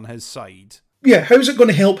Soong on his side. Yeah, how's it going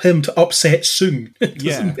to help him to upset Soong? It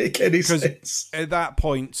doesn't make any sense. At that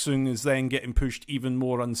point, Soong is then getting pushed even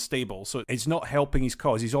more unstable. So it's not helping his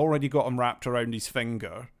cause. He's already got him wrapped around his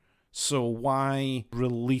finger. So why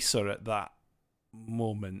release her at that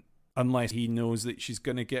moment? Unless he knows that she's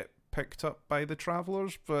going to get picked up by the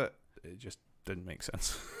Travellers. But it just didn't make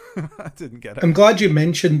sense. I didn't get it. I'm glad you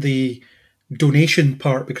mentioned the donation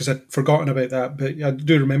part because I'd forgotten about that. But I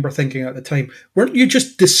do remember thinking at the time, weren't you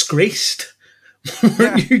just disgraced?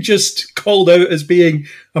 Weren't you just called out as being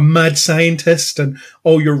a mad scientist and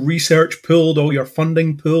all your research pulled, all your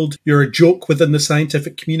funding pulled? You're a joke within the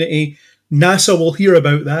scientific community. NASA will hear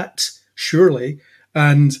about that, surely.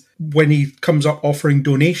 And when he comes up offering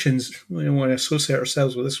donations, we don't want to associate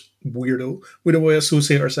ourselves with this weirdo. We don't want to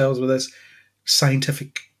associate ourselves with this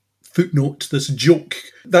scientific footnote, this joke.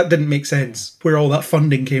 That didn't make sense, where all that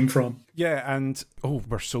funding came from. Yeah, and, oh,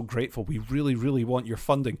 we're so grateful. We really, really want your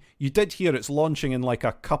funding. You did hear it's launching in like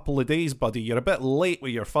a couple of days, buddy. You're a bit late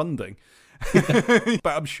with your funding. But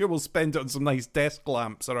I'm sure we'll spend it on some nice desk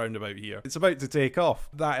lamps around about here. It's about to take off.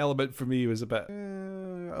 That element for me was a bit,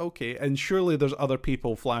 okay. And surely there's other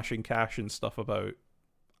people flashing cash and stuff about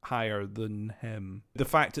higher than him. The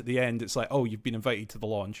fact at the end, it's like, oh, you've been invited to the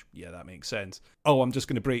launch. Yeah, that makes sense. Oh, I'm just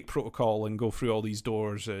going to break protocol and go through all these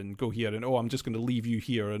doors and go here. And oh, I'm just going to leave you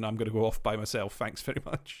here and I'm going to go off by myself. Thanks very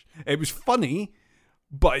much. It was funny,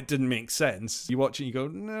 but it didn't make sense. You watch it and you go,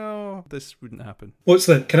 no, this wouldn't happen. What's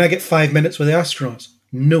the, can I get 5 minutes with the astronauts?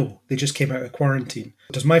 No, they just came out of quarantine.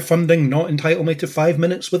 Does my funding not entitle me to 5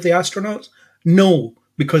 minutes with the astronauts? No,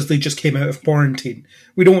 because they just came out of quarantine.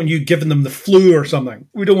 We don't want you giving them the flu or something.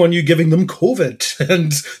 We don't want you giving them COVID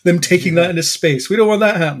and them taking that into space. We don't want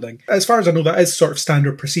that happening. As far as I know, that is sort of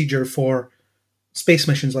standard procedure for space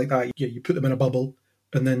missions like that. Yeah, you put them in a bubble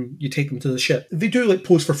and then you take them to the ship. They do like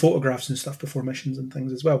pose for photographs and stuff before missions and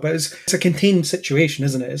things as well. But it's a contained situation,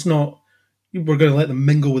 isn't it? It's not we're going to let them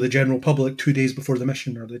mingle with the general public 2 days before the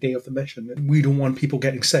mission or the day of the mission. We don't want people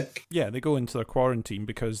getting sick. Yeah, they go into their quarantine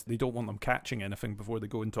because they don't want them catching anything before they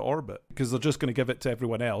go into orbit, because they're just going to give it to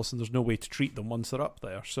everyone else and there's no way to treat them once they're up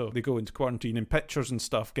there. So they go into quarantine and pictures and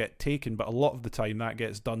stuff get taken, but a lot of the time that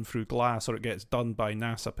gets done through glass, or it gets done by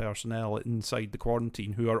NASA personnel inside the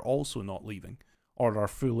quarantine who are also not leaving or are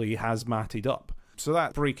fully hazmated up. So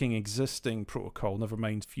that breaking existing protocol, never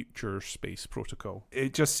mind future space protocol,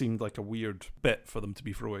 it just seemed like a weird bit for them to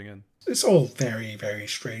be throwing in. It's all very, very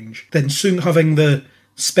strange. Then soon having the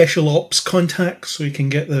special ops contacts so you can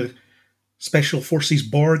get the Special Forces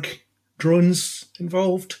Borg drones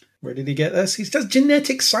involved. Where did he get this? He's just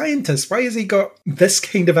genetic scientist. Why has he got this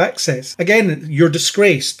kind of access? Again, you're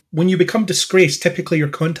disgraced. When you become disgraced, typically your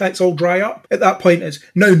contacts all dry up. At that point, it's,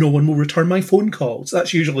 now no one will return my phone calls.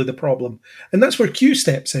 That's usually the problem. And that's where Q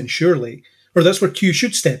steps in, surely. Or that's where Q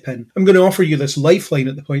should step in. I'm going to offer you this lifeline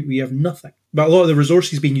at the point where you have nothing. But a lot of the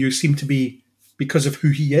resources being used seem to be because of who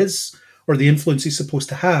he is, or the influence he's supposed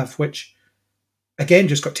to have, which, again,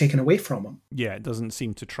 just got taken away from him. Yeah, it doesn't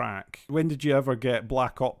seem to track. When did you ever get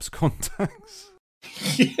Black Ops contacts?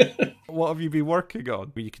 Yeah. What have you been working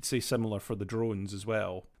on? You could say similar for the drones as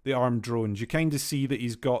well. The armed drones. You kind of see that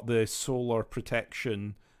he's got the solar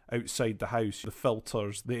protection outside the house, the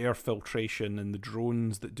filters, the air filtration, and the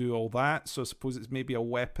drones that do all that. So I suppose it's maybe a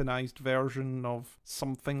weaponized version of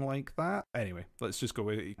something like that. Anyway, let's just go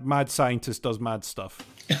with it. Mad scientist does mad stuff.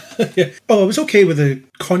 Yeah. Oh, I was okay with the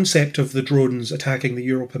concept of the drones attacking the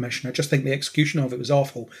Europa mission. I just think the execution of it was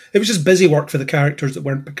awful. It was just busy work for the characters that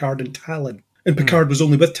weren't Picard and Talon. And Picard was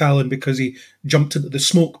only with Talon because he jumped into the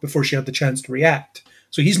smoke before she had the chance to react.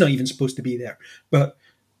 So he's not even supposed to be there. But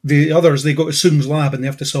the others, they go to Soong's lab and they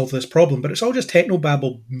have to solve this problem. But it's all just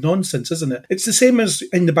technobabble nonsense, isn't it? It's the same as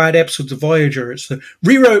in the bad episodes of Voyager. It's the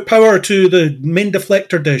reroute power to the main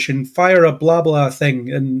deflector dish and fire a blah blah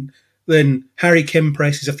thing. And then Harry Kim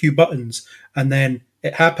presses a few buttons and then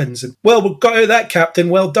it happens. And, well, we've got out of that, Captain.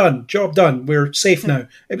 Well done. Job done. We're safe now.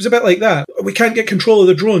 It was a bit like that. We can't get control of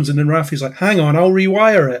the drones. And then Raffi's like, hang on, I'll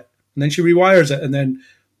rewire it. And then she rewires it. And then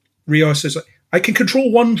Rios is like, I can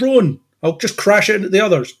control one drone. I'll just crash it into the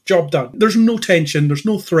others. Job done. There's no tension. There's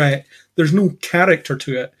no threat. There's no character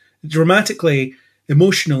to it. Dramatically,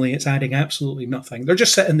 emotionally, it's adding absolutely nothing. They're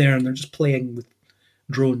just sitting there and they're just playing with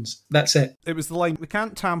drones. That's it. It was the line, we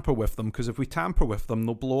can't tamper with them because if we tamper with them,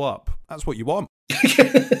 they'll blow up. That's what you want.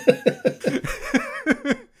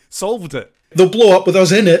 Solved it. They'll blow up with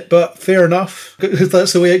us in it, but fair enough.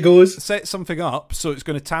 That's the way it goes. Set something up so it's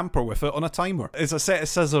going to tamper with it on a timer. It's a set of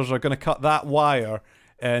scissors are going to cut that wire,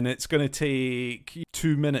 and it's going to take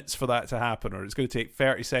 2 minutes for that to happen, or it's going to take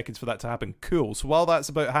 30 seconds for that to happen. Cool. So while that's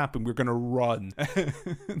about to happen, we're going to run.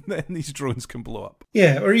 Then these drones can blow up.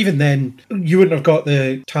 Yeah, or even then, you wouldn't have got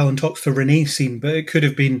the Talon talks to Renee scene, but it could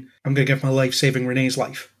have been, I'm going to give my life saving Renee's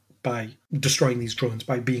life by destroying these drones,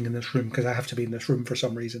 by being in this room, because I have to be in this room for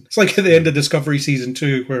some reason. It's like at the end of Discovery Season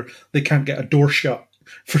 2, where they can't get a door shut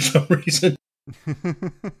for some reason.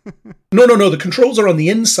 No, the controls are on the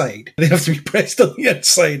inside. They have to be pressed on the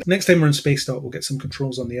inside. Next time we're in Space Dock, we'll get some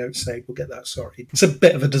controls on the outside. We'll get that sorted. It's a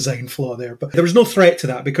bit of a design flaw there, but there was no threat to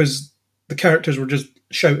that because the characters were just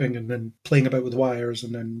shouting and then playing about with wires,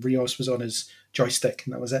 and then Rios was on his joystick,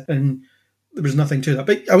 and that was it. And there was nothing to that.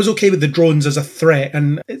 But I was okay with the drones as a threat,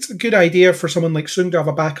 and it's a good idea for someone like Soong to have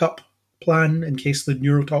a backup plan in case the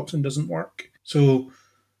neurotoxin doesn't work. So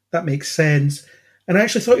that makes sense. And I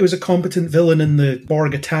actually thought he was a competent villain in the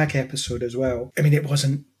Borg attack episode as well. I mean, it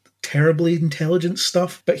wasn't terribly intelligent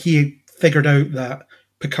stuff, but he figured out that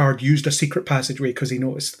Picard used a secret passageway because he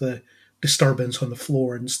noticed the disturbance on the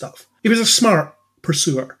floor and stuff. He was a smart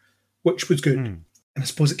pursuer, which was good. And I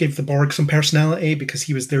suppose it gave the Borg some personality because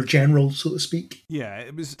he was their general, so to speak. Yeah,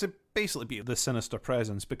 it was to basically be the sinister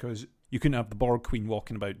presence, because you couldn't have the Borg Queen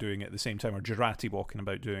walking about doing it at the same time, or Jurati walking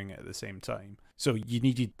about doing it at the same time. So you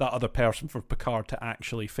needed that other person for Picard to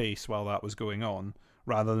actually face while that was going on,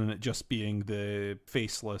 rather than it just being the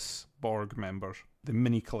faceless Borg members, the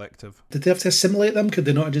mini collective. Did they have to assimilate them? Could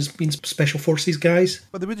they not have just been Special Forces guys?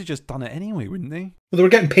 But they would have just done it anyway, wouldn't they? Well, they were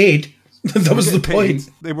getting paid. That was the point.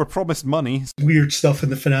 They were promised money. Weird stuff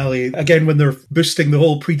in the finale. Again, when they're boosting the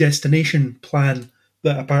whole predestination plan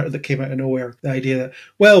that came out of nowhere. The idea that,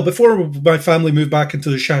 well, before my family moved back into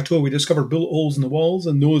the chateau, we discovered bullet holes in the walls,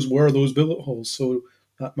 and those were those bullet holes. So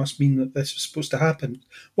that must mean that this was supposed to happen.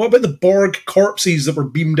 What about the Borg corpses that were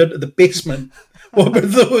beamed into the basement? What about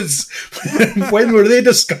those? When were they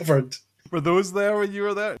discovered? Were those there when you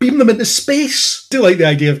were there? Beam them into space. I do like the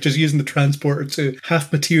idea of just using the transporter to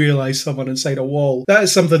half materialize someone inside a wall. That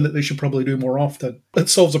is something that they should probably do more often. It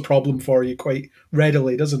solves a problem for you quite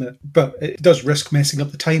readily, doesn't it? But it does risk messing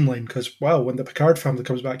up the timeline because, wow, when the Picard family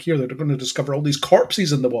comes back here, they're going to discover all these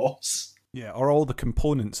corpses in the walls. Yeah, or all the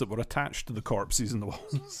components that were attached to the corpses in the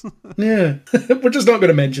walls. Yeah, we're just not going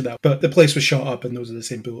to mention that. But the place was shot up and those are the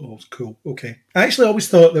same bullet holes. Cool, okay. I actually always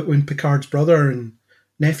thought that when Picard's brother and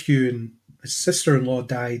nephew and his sister-in-law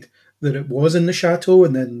died, that it was in the chateau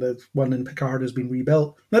and then the one in Picard has been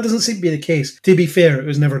rebuilt. That doesn't seem to be the case. To be fair, it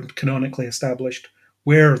was never canonically established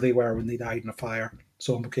where they were when they died in a fire.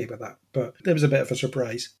 So I'm okay with that. But it was a bit of a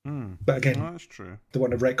surprise. But again, That's true. they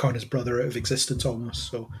want to retcon his brother out of existence almost,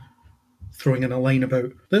 so... throwing in a line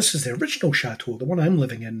about, this is the original chateau, the one I'm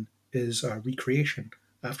living in is a recreation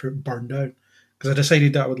after it burned down. Because I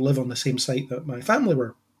decided that I would live on the same site that my family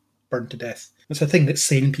were burned to death. It's a thing that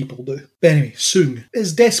sane people do. But anyway, Soong.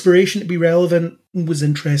 His desperation to be relevant was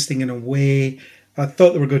interesting in a way. I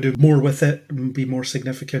thought they were going to do more with it and be more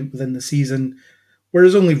significant within the season, where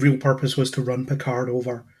his only real purpose was to run Picard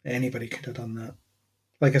over. Anybody could have done that.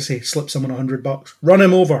 Like I say, slip someone $100. Run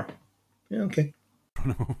him over. Yeah, okay.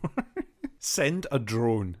 Send a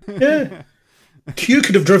drone. Yeah. Q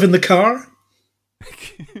could have driven the car.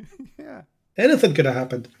 Yeah. Anything could have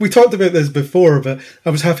happened. We talked about this before, but I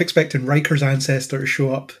was half expecting Riker's ancestor to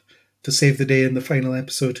show up to save the day in the final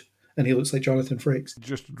episode, and he looks like Jonathan Frakes.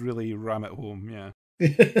 Just really ram it home, yeah.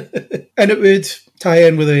 And it would tie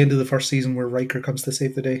in with the end of the first season where Riker comes to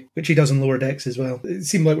save the day, which he does in Lower Decks as well. It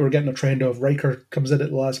seemed like we were getting a trend of Riker comes in at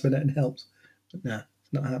the last minute and helps. But nah.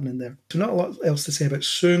 Not happening there. So not a lot else to say about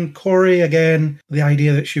Soong. Corey, again, the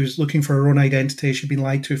idea that she was looking for her own identity, she'd been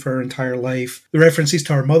lied to for her entire life. The references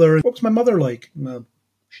to her mother. What was my mother like? Well,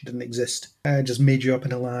 she didn't exist. I just made you up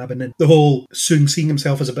in a lab. And then the whole Soong seeing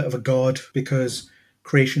himself as a bit of a god because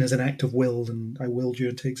creation is an act of will and I willed you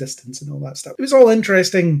into existence and all that stuff. It was all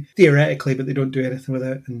interesting theoretically, but they don't do anything with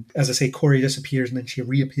it. And as I say, Corey disappears and then she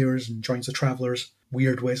reappears and joins the Travellers.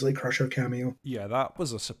 Weird Wesley Crusher cameo. Yeah, that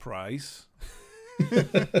was a surprise.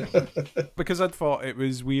 Because I'd thought it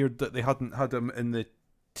was weird that they hadn't had him in the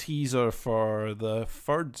teaser for the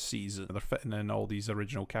third season. They're fitting in all these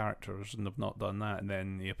original characters and they've not done that, and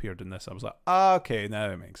then he appeared in this. I was like, okay,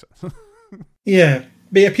 now it makes sense. Yeah,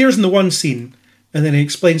 but he appears in the one scene and then he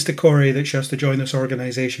explains to Corey that she has to join this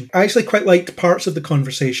organisation. I actually quite liked parts of the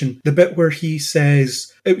conversation. The bit where he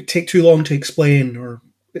says it would take too long to explain or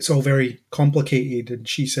it's all very complicated, and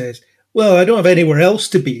she says, well, I don't have anywhere else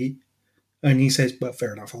to be. And he says, well,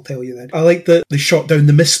 fair enough, I'll tell you then. I like that they shot down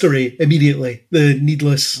the mystery immediately, the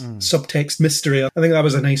needless subtext mystery. I think that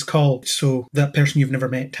was a nice call. So that person you've never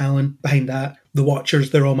met, Talon, behind that, the Watchers,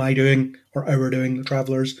 they're all my doing, or our doing, the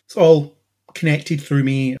Travellers. It's all connected through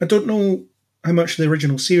me. I don't know how much of the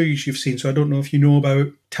original series you've seen, so I don't know if you know about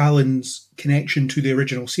Talon's connection to the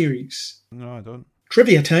original series. No, I don't.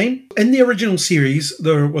 Trivia time. In the original series,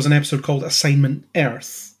 there was an episode called Assignment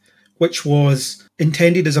Earth, which was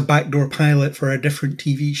intended as a backdoor pilot for a different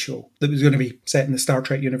TV show that was going to be set in the Star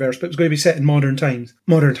Trek universe, but it was going to be set in modern times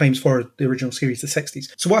for the original series, the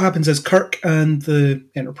 60s. So what happens is Kirk and the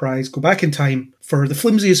Enterprise go back in time for the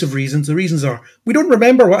flimsiest of reasons. The reasons are, we don't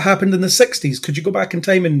remember what happened in the 60s. Could you go back in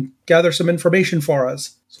time and gather some information for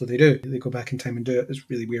us? So they do. They go back in time and do it.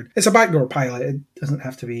 It's really weird. It's a backdoor pilot. It doesn't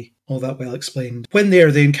have to be all that well explained. When they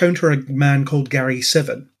encounter a man called Gary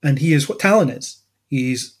Sivan, and he is what Talon is.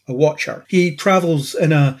 He's a watcher. He travels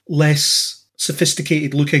in a less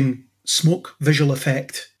sophisticated looking smoke visual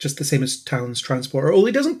effect, just the same as Talon's transporter, although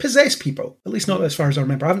he doesn't possess people, at least not as far as I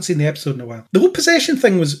remember. I haven't seen the episode in a while. The whole possession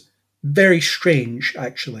thing was very strange,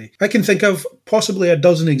 actually. I can think of possibly a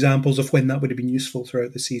dozen examples of when that would have been useful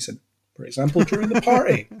throughout the season. For example, during the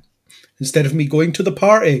party. Instead of me going to the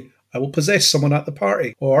party, I will possess someone at the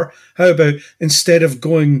party. Or how about instead of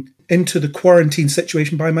going into the quarantine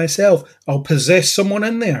situation by myself, I'll possess someone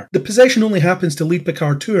in there. The possession only happens to lead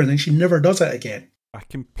Picard to her and then she never does it again. I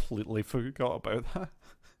completely forgot about that.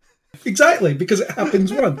 Exactly, because it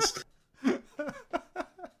happens once.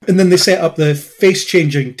 And then they set up the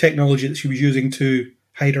face-changing technology that she was using to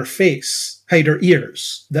hide her face, hide her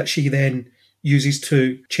ears, that she then uses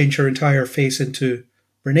to change her entire face into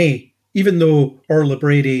Renee. Even though Orla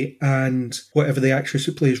Brady and whatever the actress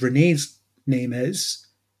who plays Renee's name is,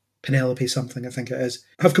 Penelope something, I think it is,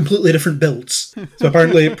 have completely different builds. So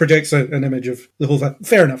apparently it projects an image of the whole thing.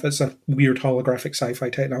 Fair enough, it's a weird holographic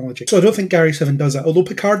sci-fi technology. So I don't think Gary Sivan does that, although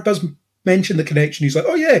Picard does mention the connection. He's like,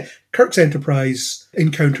 oh yeah, Kirk's Enterprise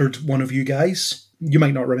encountered one of you guys. You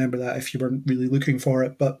might not remember that if you weren't really looking for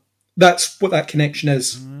it, but that's what that connection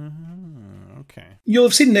is. Okay. You'll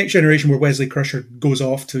have seen Next Generation where Wesley Crusher goes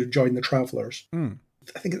off to join the Travelers.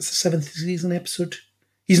 I think it's the 7th season episode.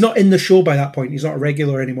 He's not in the show by that point. He's not a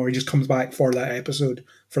regular anymore. He just comes back for that episode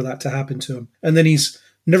for that to happen to him. And then he's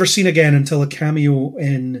never seen again until a cameo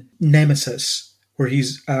in Nemesis, where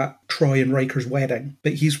he's at Troy and Riker's wedding.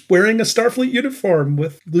 But he's wearing a Starfleet uniform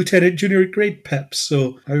with Lieutenant Junior grade pips.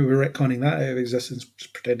 So how are we retconning that out of existence?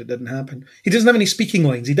 Just pretend it didn't happen. He doesn't have any speaking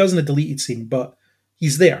lines. He does in a deleted scene, but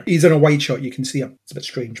he's there. He's in a wide shot. You can see him. It's a bit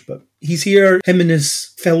strange, but he's here. Him and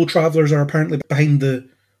his fellow travelers are apparently behind the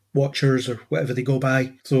Watchers or whatever they go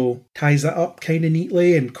by. So ties that up kind of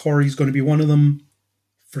neatly, and Corey's going to be one of them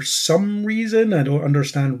for some reason. I don't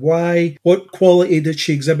understand why. What quality did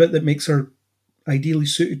she exhibit that makes her ideally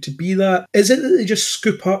suited to be that? Is it that they just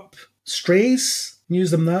scoop up strays and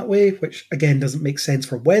use them that way? Which, again, doesn't make sense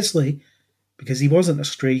for Wesley, because he wasn't a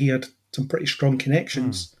stray. He had some pretty strong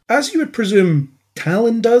connections. As you would presume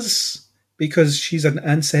Talon does, because she's an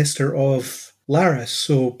ancestor of Laris,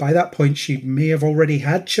 so by that point she may have already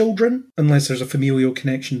had children, unless there's a familial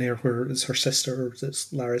connection there where it's her sister or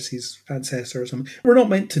it's Laris' ancestor or something. We're not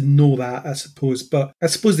meant to know that, I suppose, but I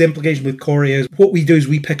suppose the implication with Corey is what we do is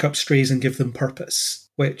we pick up strays and give them purpose,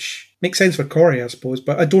 which makes sense for Corey, I suppose,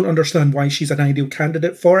 but I don't understand why she's an ideal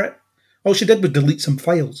candidate for it. All she did was delete some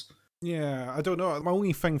files. Yeah, I don't know. My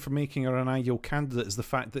only thing for making her an ideal candidate is the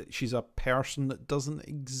fact that she's a person that doesn't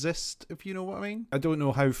exist, if you know what I mean. I don't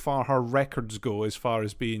know how far her records go as far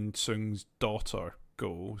as being Soong's daughter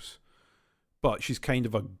goes, but she's kind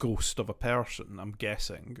of a ghost of a person, I'm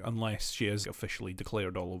guessing, unless she is officially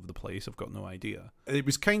declared all over the place. I've got no idea. It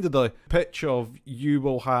was kind of the pitch of you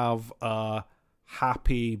will have a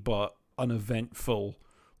happy but uneventful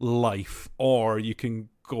life, or you can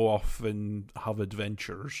go off and have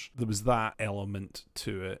adventures. There was that element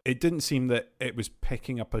to it. It didn't seem that it was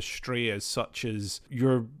picking up a stray as such as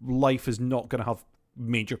your life is not going to have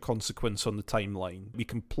major consequence on the timeline. We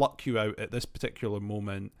can pluck you out at this particular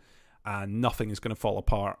moment and nothing is going to fall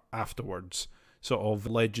apart afterwards. Sort of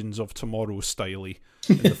Legends of Tomorrow styley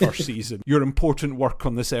in the first season. Your important work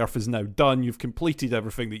on this earth is now done. You've completed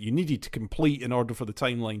everything that you needed to complete in order for the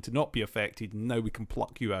timeline to not be affected, and now we can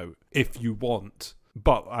pluck you out if you want.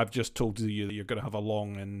 But I've just told you that you're going to have a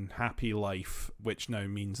long and happy life, which now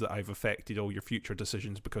means that I've affected all your future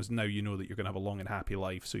decisions, because now you know that you're going to have a long and happy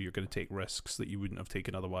life, so you're going to take risks that you wouldn't have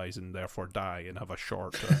taken otherwise and therefore die and have a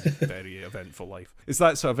short and very eventful life. It's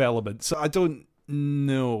that sort of element. So I don't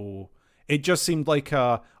know. It just seemed like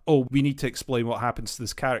we need to explain what happens to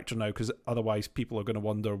this character now, because otherwise people are going to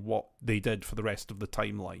wonder what they did for the rest of the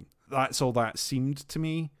timeline. That's all that seemed to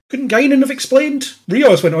me. Couldn't Guinan have explained?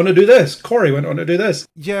 Rios went on to do this. Corey went on to do this.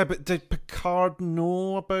 Yeah, but did Picard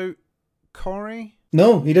know about Corey?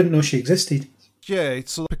 No, he didn't know she existed. Yeah,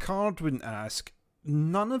 so Picard wouldn't ask.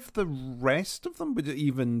 None of the rest of them would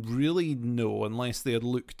even really know unless they had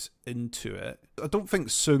looked into it. I don't think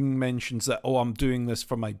Soong mentions that, I'm doing this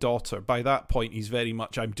for my daughter. By that point, he's very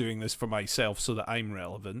much, I'm doing this for myself so that I'm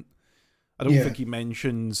relevant. I don't think he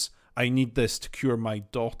mentions, I need this to cure my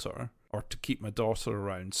daughter or to keep my daughter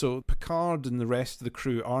around. So Picard and the rest of the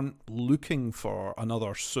crew aren't looking for another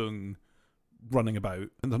Soong running about,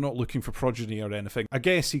 and they're not looking for progeny or anything. I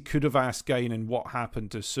guess he could have asked Guinan what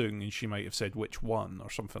happened to Soong, and she might have said which one or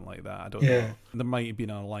something like that. I don't know. There might have been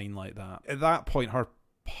a line like that. At that point, her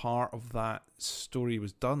part of that story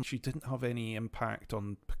was done. She didn't have any impact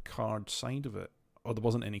on Picard's side of it, or there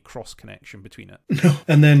wasn't any cross connection between it. No.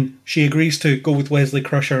 And then she agrees to go with Wesley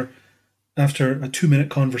Crusher after a 2-minute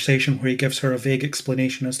conversation where he gives her a vague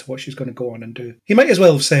explanation as to what she's going to go on and do. He might as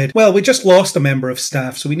well have said, well, we just lost a member of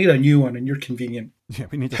staff, so we need a new one, and you're convenient. Yeah,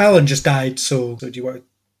 we need Talon just died, so do you want to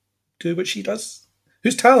do what she does?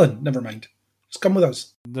 Who's Talon? Never mind. Just come with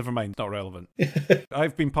us. Never mind, not relevant.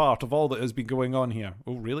 I've been part of all that has been going on here.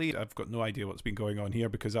 Oh, really? I've got no idea what's been going on here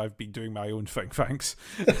because I've been doing my own thing, thanks.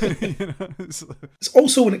 It's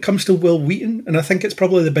also when it comes to Will Wheaton, and I think it's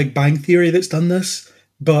probably the Big Bang Theory that's done this,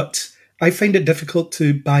 but I find it difficult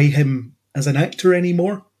to buy him as an actor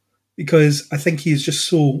anymore because I think he's just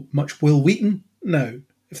so much Will Wheaton now,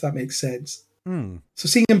 if that makes sense. So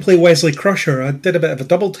seeing him play Wesley Crusher, I did a bit of a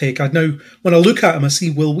double take. Now, when I look at him, I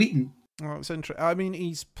see Will Wheaton. Oh, it's interesting. I mean,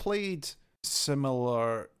 he's played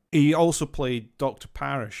similar. He also played Dr.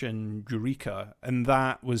 Parrish in Eureka, and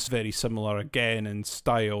that was very similar again in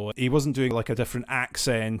style. He wasn't doing like a different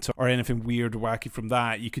accent or anything weird or wacky from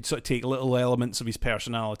that. You could sort of take little elements of his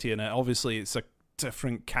personality in it. Obviously, it's a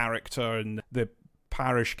different character, and the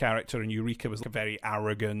Parrish character in Eureka was like a very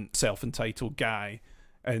arrogant, self-entitled guy,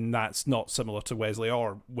 and that's not similar to Wesley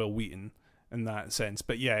or Will Wheaton in that sense.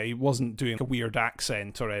 But yeah, he wasn't doing a weird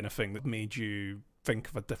accent or anything that made you think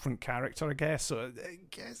of a different character, I guess. So I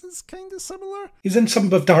guess it's kind of similar. He's in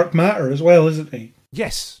some of Dark Matter as well, isn't he?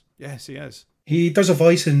 Yes, he is. He does a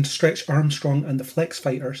voice in Stretch Armstrong and the Flex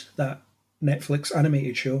Fighters, that Netflix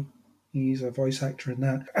animated show. He's a voice actor in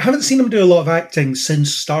that. I haven't seen him do a lot of acting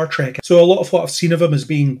since Star Trek, so a lot of what I've seen of him is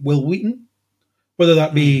being Will Wheaton, whether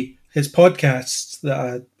that be his podcasts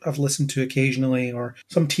that I've listened to occasionally or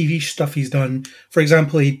some TV stuff he's done. For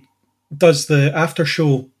example, he does the after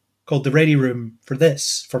show called The Ready Room for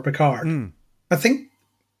Picard. I think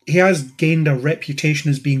he has gained a reputation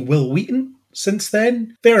as being Will Wheaton since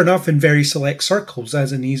then. Fair enough in very select circles,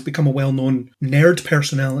 as in he's become a well-known nerd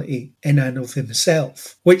personality in and of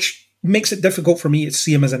himself, which makes it difficult for me to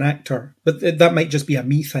see him as an actor. But that might just be a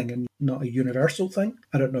me thing and not a universal thing.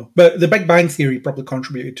 I don't know. But The Big Bang Theory probably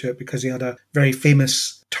contributed to it because he had a very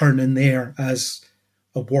famous turn in there as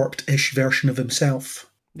a warped-ish version of himself.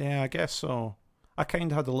 Yeah, I guess so. I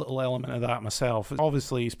kind of had a little element of that myself.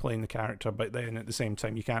 Obviously, he's playing the character, but then at the same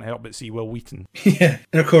time, you can't help but see Will Wheaton. Yeah,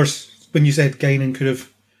 and of course, when you said Guinan could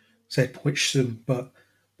have said which Soong, but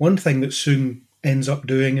one thing that Soong ends up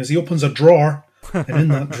doing is he opens a drawer, and in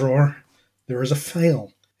that drawer, there is a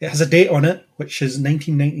file. It has a date on it, which is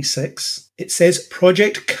 1996. It says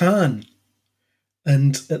Project Can.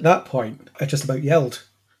 And at that point, I just about yelled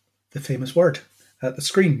the famous word at the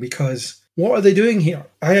screen, because what are they doing here?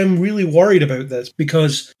 I am really worried about this,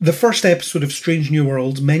 because the first episode of Strange New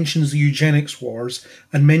Worlds mentions the eugenics wars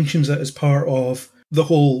and mentions it as part of the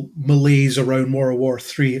whole malaise around World War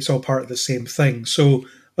III. It's all part of the same thing. So,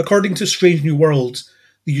 according to Strange New Worlds,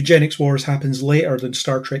 the eugenics wars happens later than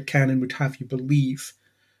Star Trek canon would have you believe.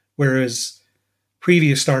 Whereas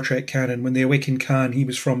previous Star Trek canon, when they awakened Khan, he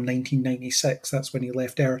was from 1996. That's when he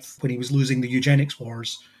left Earth. When he was losing the eugenics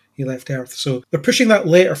wars, he left Earth. So they're pushing that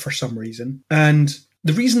later for some reason. And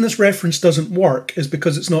the reason this reference doesn't work is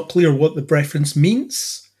because it's not clear what the reference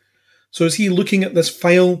means. So is he looking at this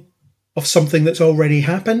file of something that's already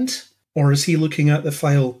happened? Or is he looking at the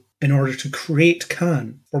file in order to create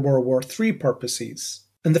Khan for World War III purposes?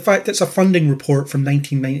 And the fact it's a funding report from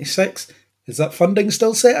 1996, is that funding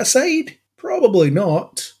still set aside? Probably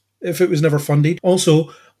not, if it was never funded.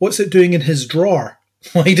 Also, what's it doing in his drawer?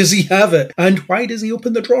 Why does he have it? And why does he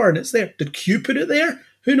open the drawer and it's there? Did Q put it there?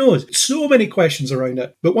 Who knows? So many questions around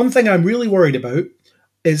it. But one thing I'm really worried about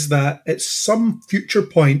is that at some future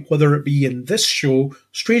point, whether it be in this show,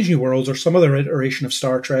 Strange New Worlds, or some other iteration of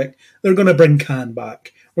Star Trek, they're going to bring Khan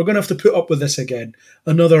back. We're going to have to put up with this again.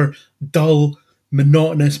 Another dull,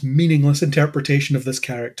 monotonous, meaningless interpretation of this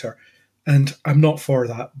character. And I'm not for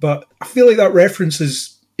that. But I feel like that reference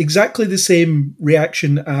is exactly the same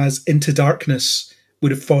reaction as Into Darkness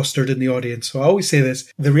would have fostered in the audience. So I always say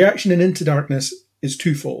this, the reaction in Into Darkness is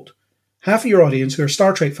twofold. Half of your audience who are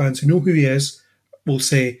Star Trek fans who know who he is will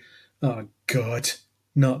say, oh God,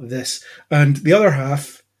 not this. And the other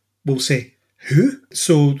half will say, who?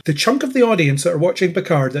 So the chunk of the audience that are watching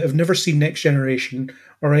Picard that have never seen Next Generation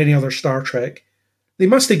or any other Star Trek, they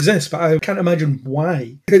must exist, but I can't imagine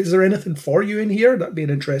why. Is there anything for you in here? That'd be an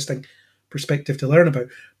interesting perspective to learn about.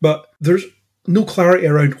 But there's no clarity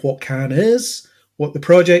around what Khan is, what the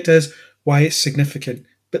project is, why it's significant.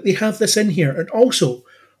 But they have this in here. And also,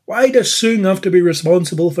 why does Soong have to be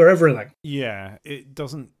responsible for everything? Yeah, it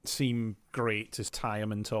doesn't seem great to tie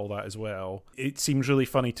him into all that as well. It seems really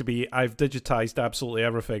funny to be, I've digitized absolutely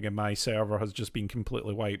everything and my server has just been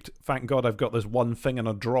completely wiped. Thank God I've got this one thing in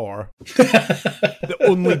a drawer. The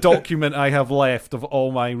only document I have left of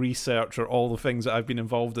all my research or all the things that I've been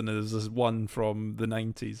involved in is this one from the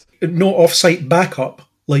 90s. No off-site backup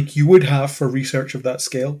like you would have for research of that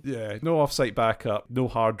scale. Yeah, no off-site backup, no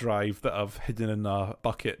hard drive that I've hidden in a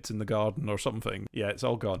bucket in the garden or something. Yeah, it's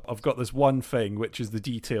all gone. I've got this one thing, which is the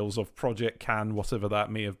details of Project Can, whatever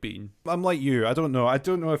that may have been. I'm like you, I don't know. I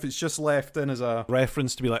don't know if it's just left in as a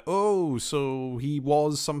reference to be like, oh, so he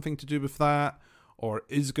was something to do with that, or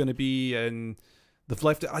is going to be, and they've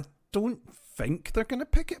left it. I don't think they're going to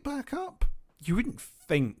pick it back up. You wouldn't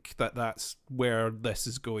think that that's where this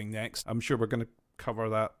is going next. I'm sure we're going to cover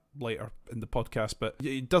that later in the podcast, but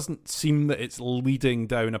it doesn't seem that it's leading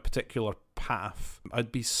down a particular path.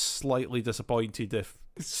 I'd be slightly disappointed if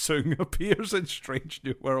Soong appears in Strange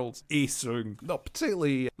New Worlds. A Soong. Not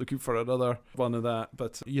particularly looking for another one of that,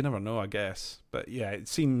 but you never know, I guess. But yeah, it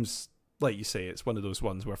seems, like you say, it's one of those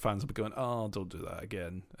ones where fans will be going, oh, don't do that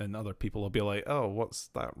again. And other people will be like, oh, what's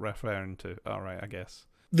that referring to? All right, I guess.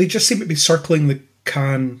 They just seem to be circling the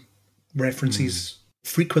Khan references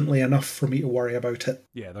frequently enough for me to worry about it.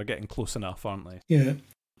 Yeah, they're getting close enough, aren't they? Yeah.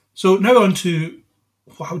 So now on to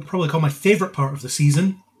what I would probably call my favourite part of the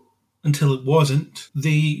season, until it wasn't,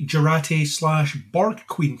 the Jurati/Borg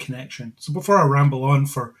Queen connection. So before I ramble on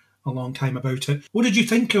for a long time about it, what did you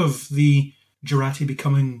think of the Jurati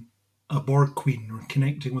becoming a Borg Queen, or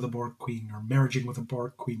connecting with a Borg Queen, or merging with a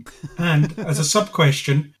Borg Queen? And as a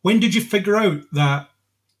sub-question, when did you figure out that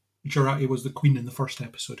Jurati was the Queen in the first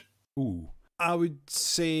episode? Ooh. I would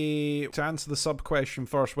say, to answer the sub-question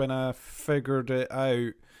first, when I figured it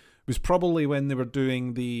out, was probably when they were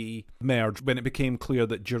doing the merge, when it became clear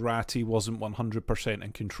that Jurati wasn't 100%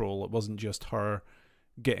 in control. It wasn't just her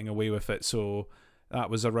getting away with it. So that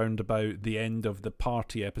was around about the end of the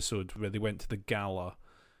party episode where they went to the gala,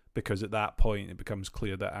 because at that point it becomes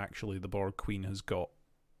clear that actually the Borg Queen has got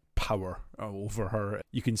power over her.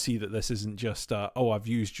 You can see that this isn't just oh, I've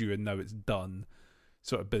used you and now it's done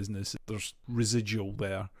sort of business. There's residual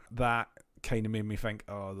there. That kind of made me think,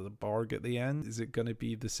 oh, the Borg at the end, is it going to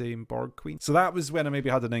be the same Borg Queen? So that was when I maybe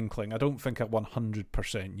had an inkling. I don't think I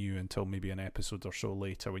 100% knew until maybe an episode or so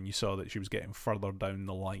later, when you saw that she was getting further down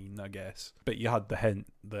the line, I guess. But you had the hint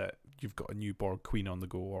that you've got a new Borg Queen on the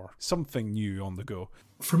go, or something new on the go.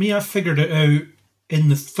 For me, I figured it out in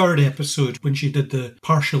the third episode when she did the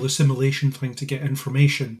partial assimilation thing to get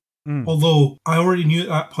information. Although I already knew at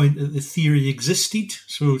that point that the theory existed,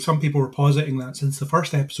 so some people were positing that since the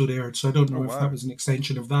first episode aired, so I don't know if that was an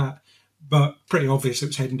extension of that. But pretty obvious it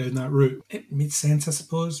was heading down that route. It made sense, I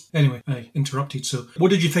suppose. Anyway, I interrupted. So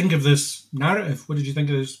what did you think of this narrative? What did you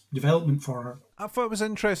think of this development for her? I thought it was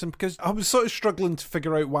interesting because I was sort of struggling to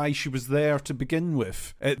figure out why she was there to begin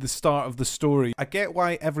with at the start of the story. I get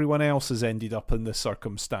why everyone else has ended up in this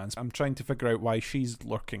circumstance. I'm trying to figure out why she's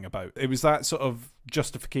lurking about. It was that sort of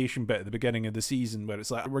justification bit at the beginning of the season where it's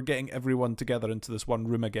like, we're getting everyone together into this one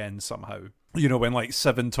room again somehow. You know, when like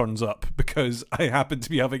Seven turns up because I happen to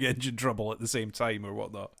be having engine trouble at the same time or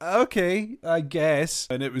whatnot. Okay, I guess.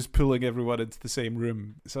 And it was pulling everyone into the same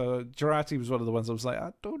room. So Jurati was one of the ones I was like,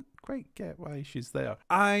 I don't quite get why she's there.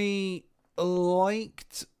 I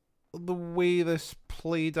liked the way this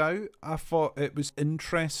played out. I thought it was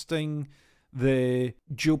interesting, the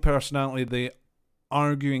dual personality, the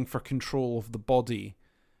arguing for control of the body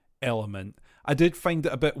element. I did find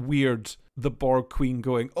it a bit weird, the Borg Queen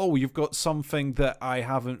going, oh, you've got something that I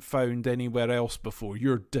haven't found anywhere else before.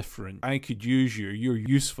 You're different. I could use you. You're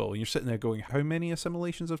useful. And you're sitting there going, how many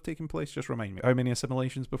assimilations have taken place? Just remind me. How many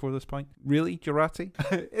assimilations before this point? Really, Jurati?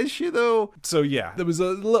 Is she though? So yeah, there was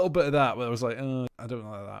a little bit of that where I was like, I don't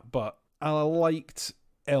know that. But I liked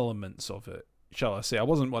elements of it, shall I say. I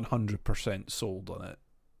wasn't 100% sold on it,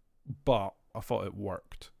 but I thought it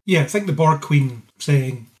worked. Yeah, I think the Borg Queen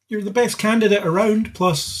saying, you're the best candidate around,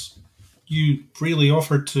 plus you freely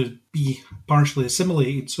offered to be partially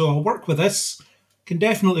assimilated, so I'll work with this. Can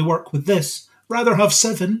definitely work with this. Rather have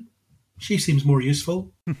Seven. She seems more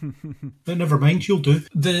useful. But never mind, you'll do.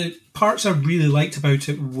 The parts I really liked about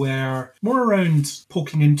it were more around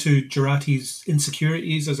poking into Jurati's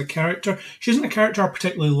insecurities as a character. She isn't a character I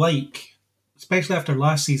particularly like, especially after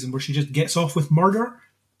last season, where she just gets off with murder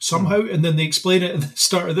somehow, and then they explain it at the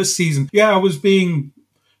start of this season. Yeah, I was being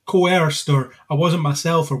coerced, or I wasn't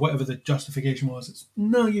myself, or whatever the justification was. It's,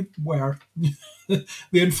 no, you were. The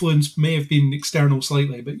influence may have been external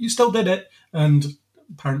slightly, but you still did it, and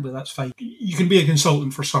apparently that's fine. You can be a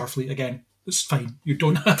consultant for Starfleet again. It's fine. You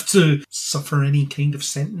don't have to suffer any kind of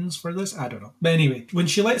sentence for this. I don't know. But anyway, when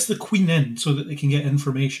she lets the Queen in so that they can get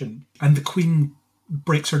information, and the Queen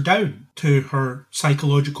breaks her down to her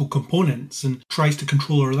psychological components and tries to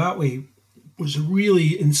control her that way, was a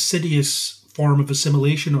really insidious form of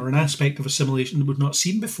assimilation, or an aspect of assimilation that we've not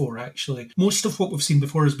seen before, actually. Most of what we've seen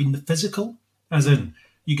before has been the physical, as in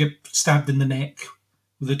you get stabbed in the neck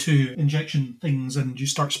with the two injection things and you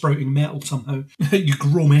start sprouting metal somehow. You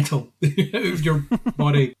grow metal out of your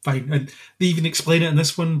body. Fine. And they even explain it in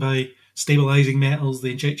this one by stabilising metals.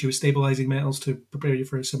 They inject you with stabilising metals to prepare you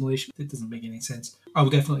for assimilation. It doesn't make any sense. I will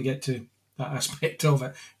definitely get to that aspect of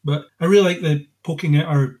it. But I really like the poking at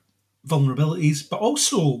our vulnerabilities, but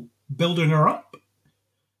also building her up,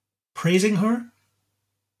 praising her,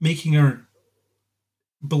 making her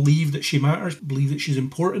believe that she matters, believe that she's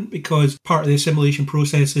important, because part of the assimilation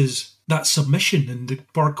process is that submission, and the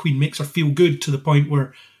Borg Queen makes her feel good to the point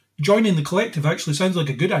where joining the collective actually sounds like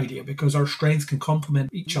a good idea because our strengths can complement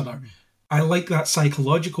each other. I like that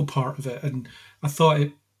psychological part of it, and I thought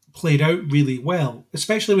it played out really well,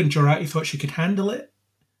 especially when Jurati thought she could handle it,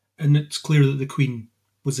 and it's clear that the Queen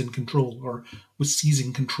was in control, or was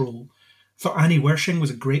seizing control. I thought Annie Wershing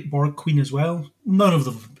was a great Borg Queen as well. None of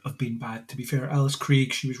them have been bad, to be fair. Alice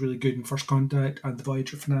Craig, she was really good in First Contact and the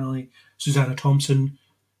Voyager finale. Susanna Thompson,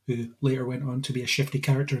 who later went on to be a shifty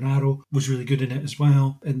character in Arrow, was really good in it as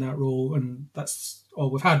well, in that role, and that's all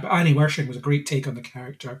we've had. But Annie Wershing was a great take on the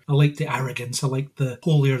character. I liked the arrogance, I liked the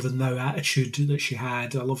holier-than-thou attitude that she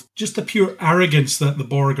had. I love just the pure arrogance that the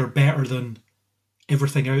Borg are better than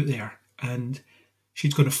everything out there, and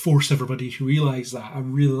she's going to force everybody to realise that. I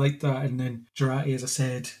really liked that. And then Jurati, as I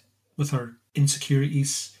said, with her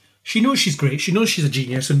insecurities, she knows she's great, she knows she's a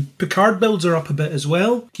genius, and Picard builds her up a bit as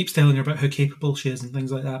well, keeps telling her about how capable she is and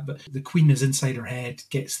things like that, but the Queen is inside her head,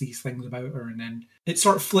 gets these things about her, and then it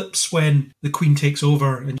sort of flips when the Queen takes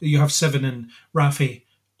over, and you have Sivan and Raffi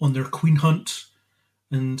on their Queen hunt,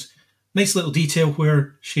 and nice little detail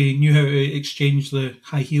where she knew how to exchange the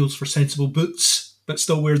high heels for sensible boots, but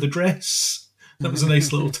still wear the dress. That was a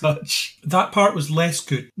nice little touch. That part was less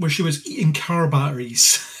good, where she was eating car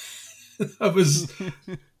batteries. That was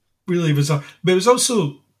really bizarre. But it was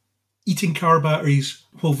also eating car batteries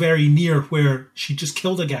while very near where she just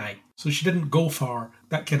killed a guy. So she didn't go far,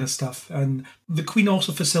 that kind of stuff. And the Queen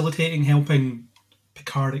also facilitating, helping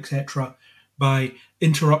Picard, etc., by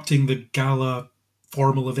interrupting the gala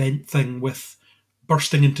formal event thing with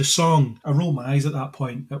bursting into song. I rolled my eyes at that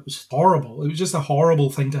point. It was horrible. It was just a horrible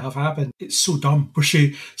thing to have happen. It's so dumb, where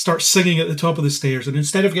she starts singing at the top of the stairs, and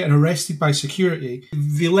instead of getting arrested by security,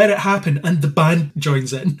 they let it happen and the band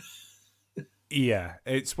joins in. Yeah,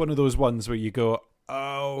 it's one of those ones where you go,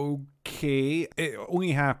 okay. It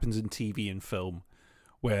only happens in TV and film,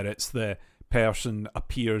 where it's the person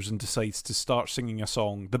appears and decides to start singing a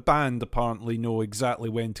song. The band apparently know exactly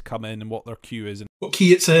when to come in and what their cue is, and what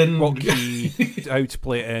key it's in, what key, how to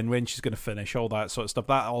play it in, when she's going to finish, all that sort of stuff.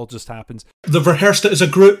 That all just happens. They've rehearsed it as a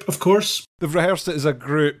group, of course. They've rehearsed it as a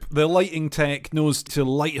group. The lighting tech knows to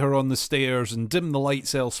light her on the stairs and dim the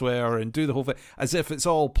lights elsewhere and do the whole thing as if it's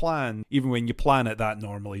all planned. Even when you plan it, that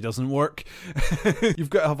normally doesn't work. You've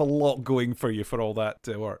got to have a lot going for you for all that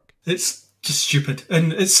to work. It's just stupid.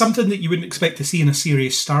 And it's something that you wouldn't expect to see in a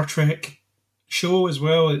serious Star Trek show as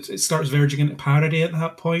well. It starts verging into parody at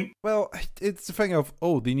that point. Well, it's the thing of,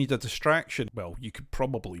 they need a distraction. Well, you could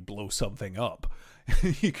probably blow something up.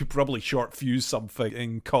 You could probably short fuse something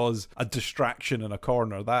and cause a distraction in a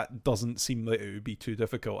corner. That doesn't seem like it would be too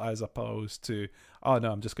difficult, as opposed to, oh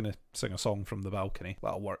no, I'm just going to sing a song from the balcony.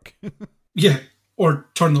 That'll work. Yeah, or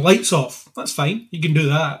turn the lights off. That's fine. You can do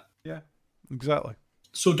that. Yeah, exactly.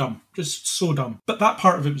 So dumb. Just so dumb. But that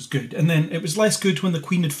part of it was good. And then it was less good when the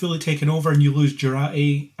Queen had fully taken over and you lose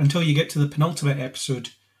Jurati until you get to the penultimate episode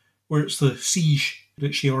where it's the siege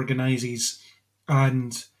that she organises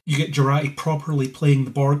and you get Jurati properly playing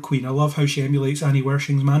the Borg Queen. I love how she emulates Annie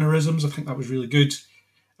Wershing's mannerisms. I think that was really good.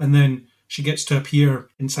 And then she gets to appear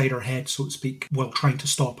inside her head, so to speak, while trying to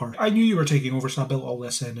stop her. I knew you were taking over, so I built all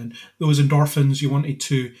this in. And those endorphins you wanted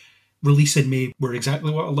to release in me were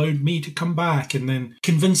exactly what allowed me to come back, and then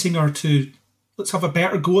convincing her to, let's have a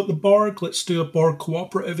better go at the Borg, let's do a Borg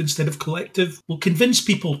cooperative instead of collective. We'll convince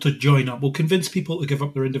people to join up, we'll convince people to give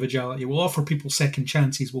up their individuality, we'll offer people second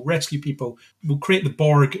chances, we'll rescue people, we'll create the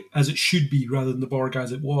Borg as it should be rather than the Borg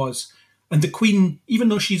as it was. And the Queen, even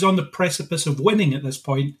though she's on the precipice of winning at this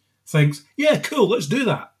point, thinks, yeah, cool, let's do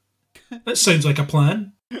that. That sounds like a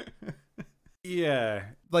plan. Yeah,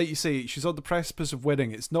 like you say, she's on the precipice of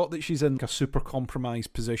winning. It's not that she's in a super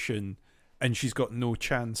compromised position and she's got no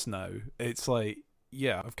chance now. It's like,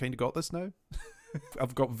 yeah, I've kind of got this now.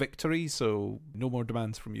 I've got victory, so no more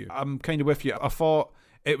demands from you. I'm kind of with you. I thought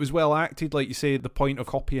it was well acted, like you say, the point of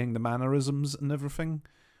copying the mannerisms and everything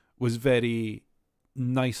was very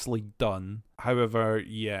nicely done. However,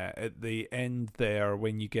 yeah, at the end there,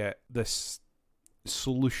 when you get this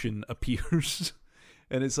solution appears...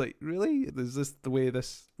 And it's like, really? Is this the way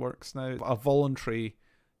this works now? A voluntary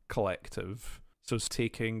collective. So it's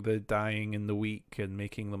taking the dying and the weak and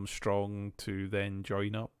making them strong to then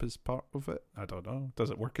join up as part of it? I don't know. Does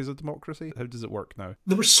it work as a democracy? How does it work now?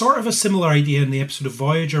 There was sort of a similar idea in the episode of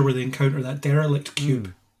Voyager where they encounter that derelict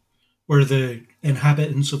cube. Where the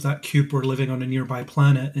inhabitants of that cube were living on a nearby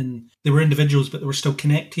planet and they were individuals but they were still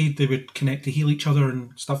connected. They would connect to heal each other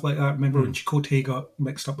and stuff like that. Remember when Chakotay got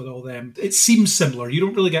mixed up with all them? It seems similar. You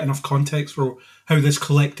don't really get enough context for how this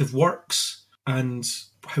collective works and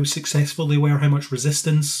how successful they were, how much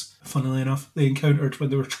resistance, funnily enough, they encountered when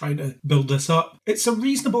they were trying to build this up. It's a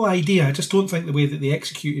reasonable idea. I just don't think the way that they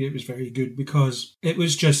executed it was very good because it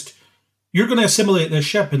was just, you're going to assimilate this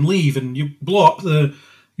ship and leave and you blow up the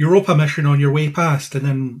Europa mission on your way past, and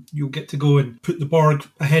then you'll get to go and put the Borg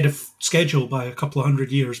ahead of schedule by a couple of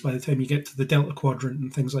 100 years by the time you get to the Delta Quadrant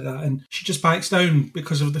and things like that. And she just backs down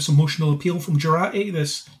because of this emotional appeal from Jurati,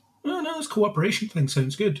 this cooperation thing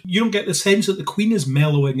sounds good. You don't get the sense that the Queen is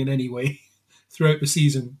mellowing in any way throughout the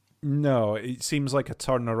season. No, it seems like a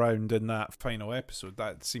turnaround in that final episode.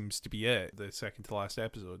 That seems to be it, the second to last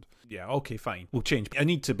episode. Yeah, okay, fine. We'll change. I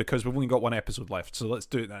need to, because we've only got one episode left, so let's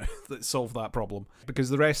do it now. Let's solve that problem.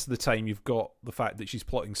 Because the rest of the time you've got the fact that she's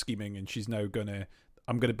plotting, scheming, and she's now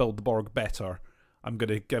I'm going to build the Borg better. I'm going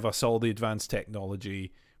to give us all the advanced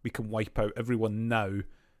technology. We can wipe out everyone now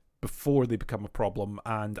before they become a problem,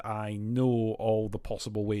 and I know all the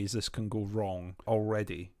possible ways this can go wrong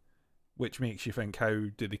already. Which makes you think, how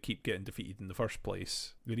do they keep getting defeated in the first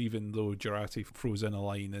place? And even though Jurati throws in a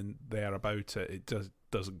line and there about it, it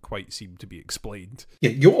doesn't quite seem to be explained.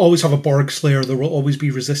 Yeah, you'll always have a Borg Slayer. There will always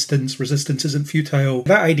be resistance. Resistance isn't futile.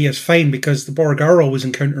 That idea is fine because the Borg are always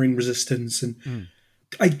encountering resistance. And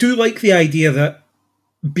I do like the idea that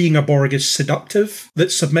being a Borg is seductive,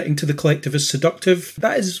 that submitting to the collective is seductive.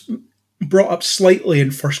 That is brought up slightly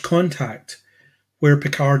in First Contact, where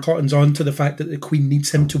Picard cottons on to the fact that the Queen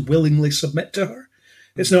needs him to willingly submit to her.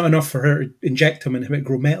 It's not enough for her to inject him and have it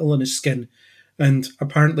grow metal in his skin. And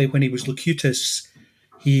apparently when he was Locutus,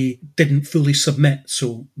 he didn't fully submit,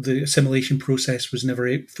 so the assimilation process was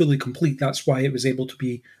never fully complete. That's why it was able to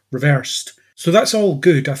be reversed. So that's all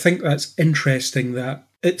good. I think that's interesting that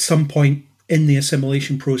at some point in the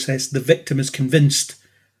assimilation process, the victim is convinced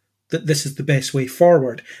that this is the best way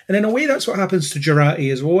forward. And in a way, that's what happens to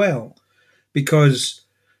Jurati as well. Because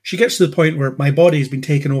she gets to the point where my body has been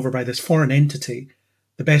taken over by this foreign entity.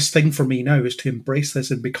 The best thing for me now is to embrace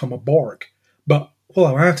this and become a Borg. But while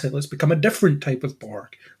I'm at it, let's become a different type of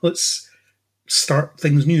Borg. Let's start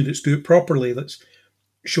things new. Let's do it properly. Let's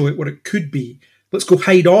show it what it could be. Let's go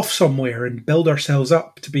hide off somewhere and build ourselves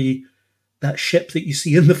up to be that ship that you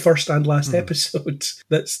see in the first and last episode.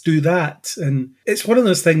 Let's do that. And it's one of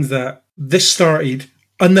those things that this started,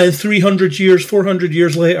 and then 300 years, 400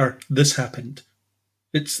 years later, this happened.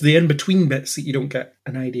 It's the in-between bits that you don't get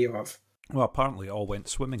an idea of. Well, apparently it all went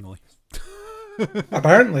swimmingly.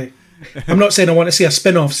 Apparently. I'm not saying I want to see a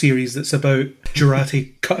spin-off series that's about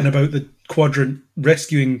Jurati cutting about the quadrant,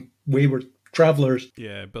 rescuing wayward travellers.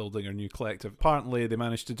 Yeah, building a new collective. Apparently they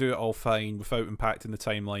managed to do it all fine without impacting the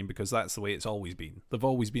timeline, because that's the way it's always been. They've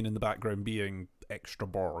always been in the background being extra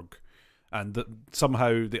Borg. And that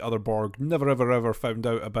somehow the other Borg never, ever found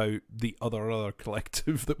out about the other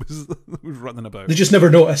collective that was running about. They just never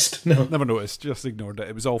noticed. No, never noticed. Just ignored it.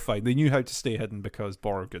 It was all fine. They knew how to stay hidden because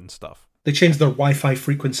Borg and stuff. They changed their Wi-Fi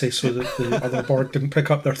frequency so that the other Borg didn't pick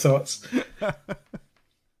up their thoughts.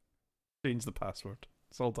 Change the password.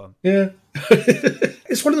 It's all done. Yeah.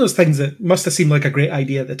 It's one of those things that must have seemed like a great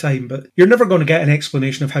idea at the time, but you're never going to get an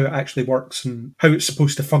explanation of how it actually works and how it's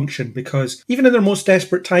supposed to function, because even in their most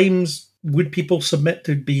desperate times, would people submit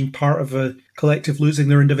to being part of a collective losing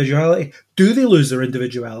their individuality? Do they lose their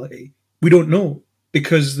individuality? We don't know,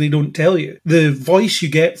 because they don't tell you. The voice you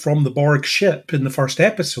get from the Borg ship in the first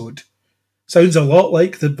episode sounds a lot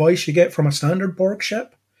like the voice you get from a standard Borg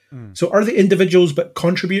ship. So are they individuals but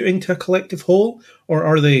contributing to a collective whole? Or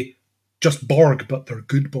are they just Borg but they're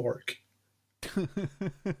good Borg?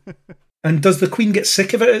 And does the Queen get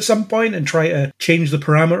sick of it at some point and try to change the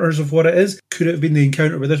parameters of what it is? Could it have been the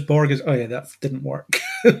encounter with this Borg is, oh yeah, that didn't work.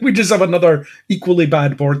 We just have another equally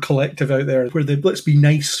bad Borg collective out there where the let's be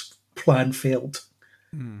nice plan failed.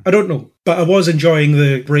 I don't know. But I was enjoying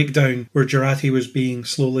the breakdown where Jurati was being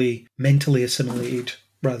slowly mentally assimilated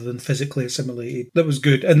rather than physically assimilated. That was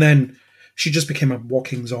good. And then she just became a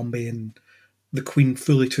walking zombie and the Queen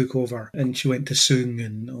fully took over and she went to Soong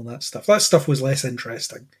and all that stuff. That stuff was less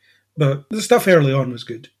interesting. But the stuff early on was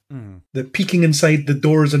good. The peeking inside the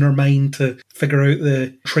doors in her mind to figure out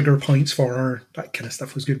the trigger points for her, that kind of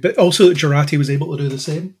stuff was good. But also that Jurati was able to do the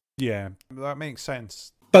same. Yeah, that makes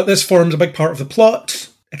sense. But this forms a big part of the plot.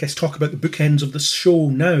 I guess talk about the bookends of the show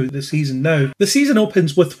now, the season now. The season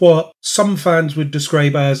opens with what some fans would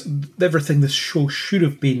describe as everything this show should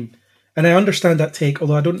have been. And I understand that take,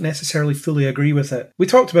 although I don't necessarily fully agree with it. We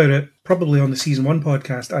talked about it probably on the Season 1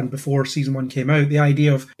 podcast and before Season 1 came out, the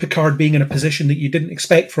idea of Picard being in a position that you didn't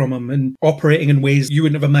expect from him and operating in ways you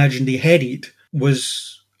wouldn't have imagined he headed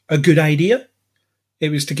was a good idea. It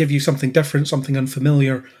was to give you something different, something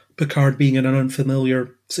unfamiliar, Picard being in an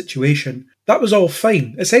unfamiliar situation. That was all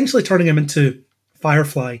fine. Essentially turning him into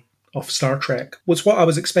Firefly off Star Trek was what I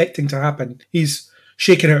was expecting to happen. He's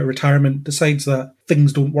shaken out of retirement, decides that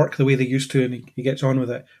things don't work the way they used to, and he gets on with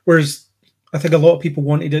it. Whereas I think a lot of people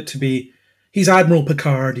wanted it to be, he's Admiral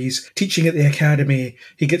Picard, he's teaching at the academy,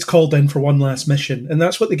 he gets called in for one last mission, and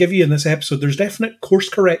that's what they give you in this episode. There's definite course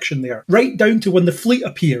correction there, right down to when the fleet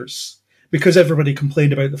appears. Because everybody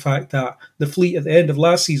complained about the fact that the fleet at the end of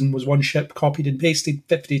last season was one ship copied and pasted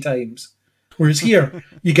 50 times. Whereas here,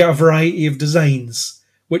 you get a variety of designs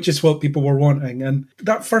which is what people were wanting. And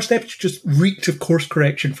that first episode just reeked of course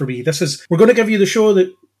correction for me. We're going to give you the show that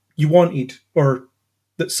you wanted, or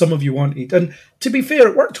that some of you wanted. And to be fair,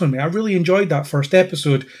 it worked on me. I really enjoyed that first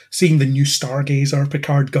episode, seeing the new Stargazer,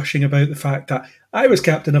 Picard gushing about the fact that I was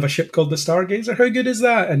captain of a ship called the Stargazer. How good is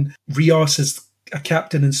that? And Rios is a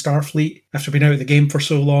captain in Starfleet. After being out of the game for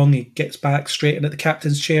so long, he gets back straight into the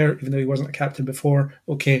captain's chair, even though he wasn't a captain before.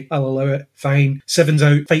 Okay, I'll allow it. Fine. Seven's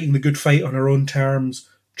out fighting the good fight on her own terms.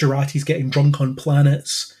 Jurati's getting drunk on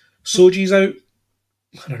planets. Soji's out.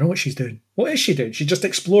 I don't know what she's doing. What is she doing? She's just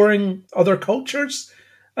exploring other cultures?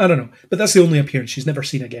 I don't know. But that's the only appearance. She's never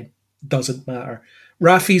seen again. Doesn't matter.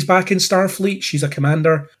 Raffi's back in Starfleet. She's a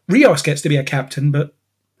commander. Rios gets to be a captain, but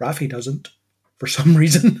Raffi doesn't. For some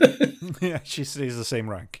reason. Yeah, she stays the same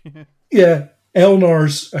rank. Yeah.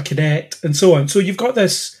 Eleanor's a cadet, and so on. So you've got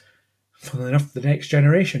this, funnily enough, the next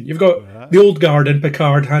generation. You've got the old guard in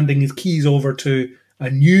Picard handing his keys over to a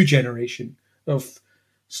new generation of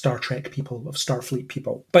Star Trek people, of Starfleet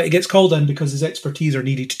people. But he gets called in because his expertise are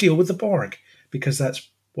needed to deal with the Borg, because that's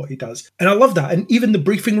what he does. And I love that. And even the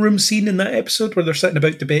briefing room scene in that episode where they're sitting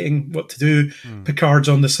about debating what to do, Picard's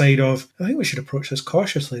on the side of, I think we should approach this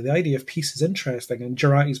cautiously. The idea of peace is interesting. And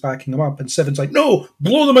Jurati's backing him up. And Seven's like, no,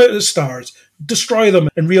 blow them out of the stars. Destroy them.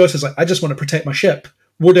 And Rios is like, I just want to protect my ship.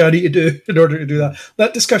 What do I need to do in order to do that?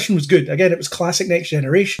 That discussion was good. Again, it was classic Next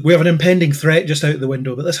Generation. We have an impending threat just out the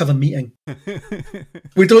window, but let's have a meeting.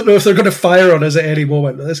 We don't know if they're going to fire on us at any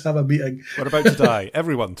moment, but let's have a meeting. We're about to die.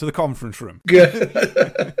 Everyone, to the conference room.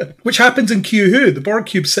 Which happens in Q Who. The Borg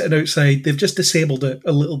cube's sitting outside. They've just disabled it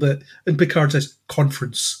a little bit. And Picard says,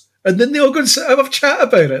 conference. And then they all go and have a chat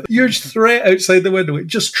about it. Huge threat outside the window. It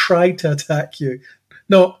just tried to attack you.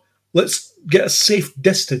 No, let's get a safe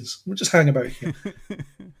distance. We'll just hang about here.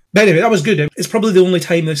 But anyway, that was good. It's probably the only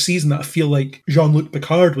time this season that I feel like Jean-Luc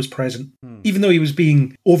Picard was present. Even though he was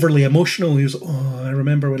being overly emotional, he was like, oh, I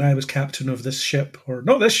remember when I was captain of this ship, or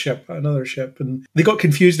not this ship, another ship. And they got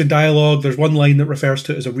confused in dialogue. There's one line that refers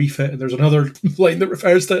to it as a refit, and there's another line that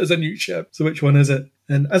refers to it as a new ship. So which one is it?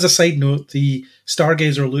 And as a side note, the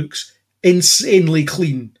Stargazer looks insanely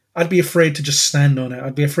clean. I'd be afraid to just stand on it.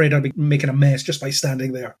 I'd be afraid I'd be making a mess just by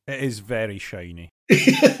standing there. It is very shiny.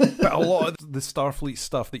 But a lot of the Starfleet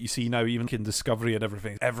stuff that you see now, even in Discovery and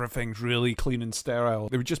everything, everything's really clean and sterile.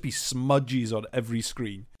 There would just be smudges on every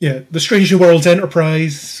screen. Yeah, the Strange New Worlds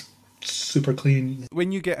Enterprise, super clean.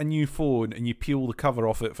 When you get a new phone and you peel the cover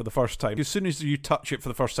off it for the first time, as soon as you touch it for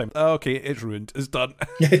the first time, okay, it's ruined, it's done.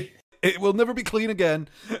 It will never be clean again.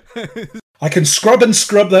 I can scrub and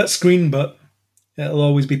scrub that screen, but it'll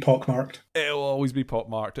always be pockmarked. It'll always be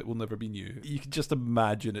pockmarked. It will never be new. You can just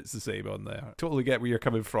imagine it's the same on there. Totally get where you're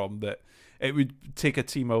coming from, that it would take a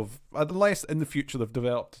team of, unless in the future they've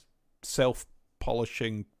developed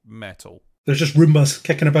self-polishing metal. There's just Roombas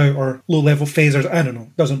kicking about, or low-level phasers. I don't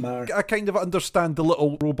know. Doesn't matter. I kind of understand the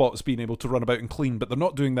little robots being able to run about and clean, but they're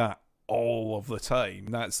not doing that all of the time.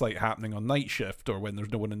 That's like happening on night shift or when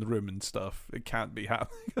there's no one in the room and stuff. It can't be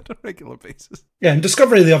happening on a regular basis. Yeah, in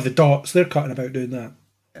Discovery they have the dots. They're cutting about doing that.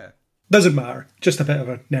 Yeah. Doesn't matter. Just a bit of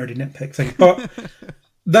a nerdy nitpick thing. But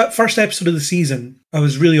that first episode of the season, I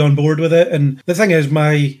was really on board with it. And the thing is,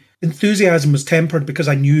 my enthusiasm was tempered because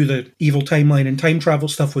I knew that evil timeline and time travel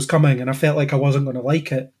stuff was coming, and I felt like I wasn't going to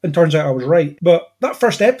like it. And turns out I was right. But that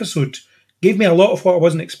first episode gave me a lot of what I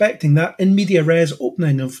wasn't expecting. That in media res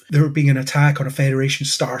opening of there being an attack on a Federation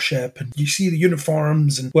starship, and you see the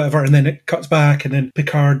uniforms and whatever, and then it cuts back, and then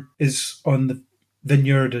Picard is on the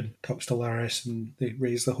vineyard and talks to Laris, and they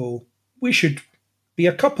raise the whole, we should be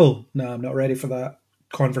a couple. No, I'm not ready for that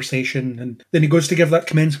conversation. And then he goes to give that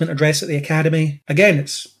commencement address at the Academy. Again,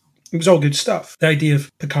 it was all good stuff. The idea of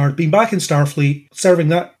Picard being back in Starfleet, serving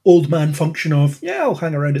that old man function of, yeah, I'll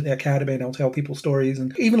hang around at the Academy and I'll tell people stories.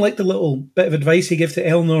 And even like the little bit of advice he gives to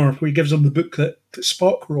Eleanor, where he gives him the book that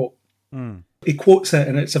Spock wrote. He quotes it,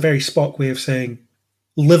 and it's a very Spock way of saying,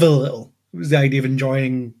 live a little. It was the idea of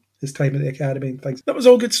enjoying his time at the Academy and things. That was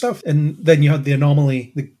all good stuff. And then you had the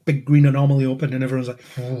anomaly, the big green anomaly open, and everyone's like,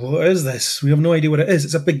 oh, what is this? We have no idea what it is.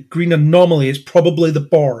 It's a big green anomaly. It's probably the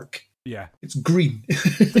Borg. Yeah. It's green.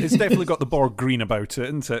 It's definitely got the Borg green about it,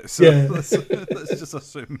 isn't it? So yeah. let's just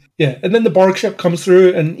assume. Yeah, and then the Borg ship comes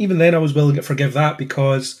through, and even then I was willing to forgive that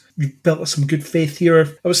because you've built up some good faith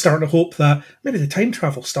here. I was starting to hope that maybe the time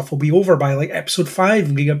travel stuff will be over by like episode 5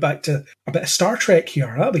 and we get back to a bit of Star Trek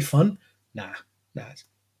here. That'll be fun. Nah, it's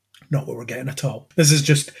not what we're getting at all. This is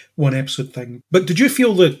just one episode thing. But did you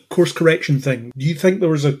feel the course correction thing? Do you think there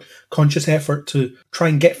was a conscious effort to try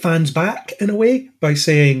and get fans back in a way by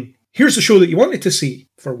saying, here's the show that you wanted to see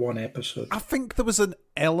for one episode? I think there was an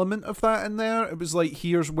element of that in there. It was like,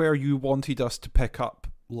 here's where you wanted us to pick up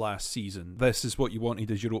last season. This is what you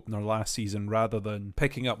wanted as your opener last season, rather than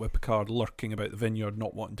picking up with Picard lurking about the vineyard,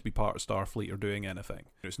 not wanting to be part of Starfleet or doing anything.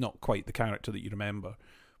 It's not quite the character that you remember.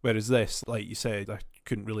 Whereas this, like you said, I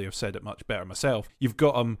couldn't really have said it much better myself. You've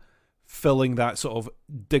got him filling that sort of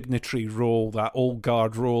dignitary role, that old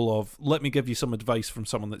guard role of, let me give you some advice from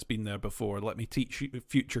someone that's been there before, let me teach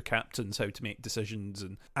future captains how to make decisions,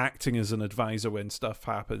 and acting as an advisor when stuff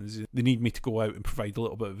happens. They need me to go out and provide a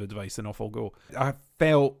little bit of advice, and off I'll go. I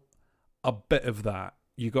felt a bit of that.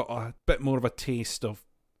 You got a bit more of a taste of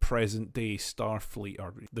present day Starfleet,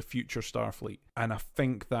 or the future Starfleet, and I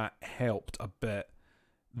think that helped a bit.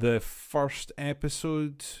 The first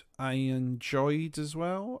episode I enjoyed as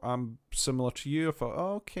well. I'm similar to you. I thought,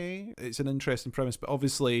 oh, okay, it's an interesting premise, but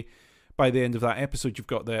obviously by the end of that episode you've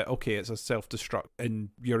got it's a self-destruct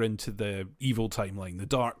and you're into the evil timeline, the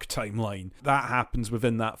dark timeline. That happens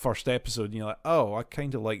within that first episode and you're like, oh, I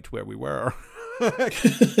kind of liked where we were.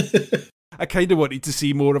 I kind of wanted to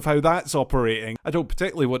see more of how that's operating. I don't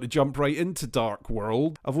particularly want to jump right into Dark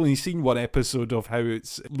World. I've only seen one episode of how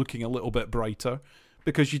it's looking a little bit brighter,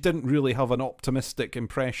 because you didn't really have an optimistic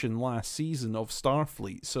impression last season of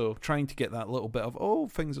Starfleet, so trying to get that little bit of, oh,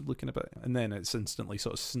 things are looking a bit, and then it's instantly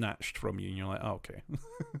sort of snatched from you, and you're like, oh, okay.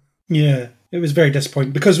 Yeah, it was very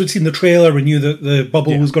disappointing, because we'd seen the trailer, we knew that the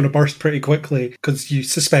bubble was going to burst pretty quickly, because you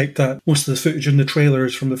suspect that most of the footage in the trailer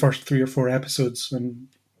is from the first 3 or 4 episodes, and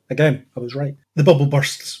again, I was right. The bubble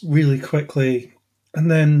bursts really quickly, and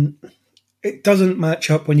then it doesn't match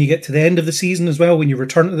up when you get to the end of the season as well, when you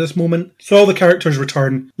return to this moment. So all the characters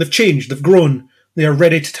return. They've changed. They've grown. They are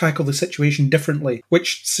ready to tackle the situation differently,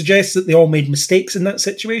 which suggests that they all made mistakes in that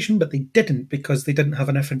situation, but they didn't, because they didn't have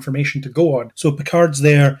enough information to go on. So Picard's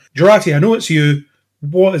there. Jurati, I know it's you.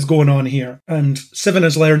 What is going on here? And Seven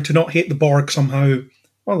has learned to not hate the Borg somehow.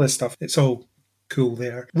 All this stuff. It's all cool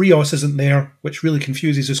there. Rios isn't there, which really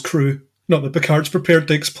confuses his crew. Not that Picard's prepared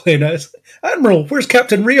to explain it. Admiral, where's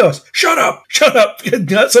Captain Rios? Shut up! Shut up!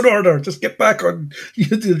 That's an order. Just get back on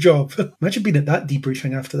the job. Imagine being at that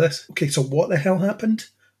debriefing after this. Okay, so what the hell happened?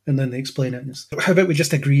 And then they explain it. How about we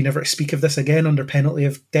just agree never to speak of this again under penalty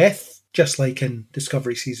of death? Just like in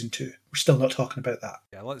Discovery Season 2. We're still not talking about that.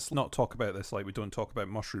 Yeah, let's not talk about this like we don't talk about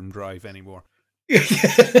Mushroom Drive anymore.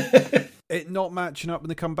 It not matching up when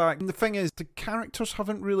they come back. And the thing is, the characters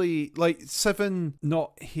haven't really, like, Seven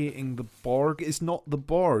not hating the Borg is not the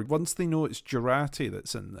Borg. Once they know it's Jurati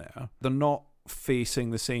that's in there, they're not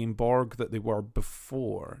facing the same Borg that they were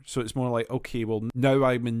before. So it's more like, okay, well, now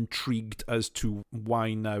I'm intrigued as to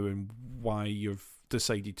why now and why you've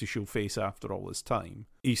decided to show face after all this time.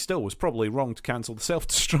 He still was probably wrong to cancel the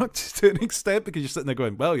self-destruct to an extent, because you're sitting there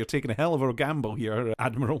going, well, you're taking a hell of a gamble here,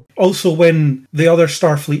 Admiral. Also, when the other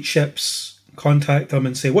Starfleet ships contact them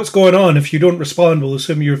and say, what's going on? If you don't respond, we'll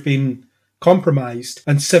assume you've been compromised.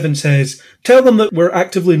 And Seven says, tell them that we're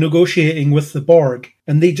actively negotiating with the Borg.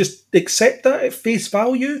 And they just accept that at face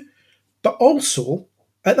value. But also,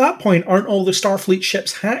 at that point, aren't all the Starfleet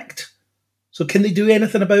ships hacked? So can they do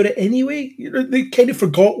anything about it anyway? They kind of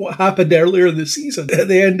forgot what happened earlier in the season at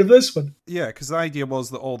the end of this one. Yeah, because the idea was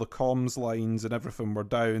that all the comms lines and everything were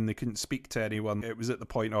down. They couldn't speak to anyone. It was at the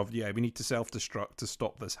point of, yeah, we need to self-destruct to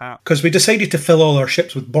stop this happening. Because we decided to fill all our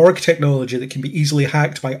ships with Borg technology that can be easily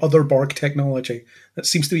hacked by other Borg technology. That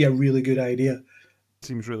seems to be a really good idea.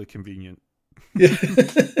 Seems really convenient. Yeah.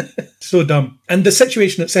 So dumb. And the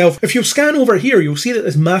situation itself, if you scan over here, you'll see that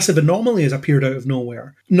this massive anomaly has appeared out of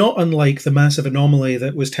nowhere. Not unlike the massive anomaly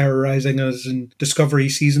that was terrorising us in Discovery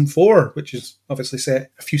Season 4, which is obviously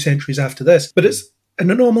set a few centuries after this. But it's an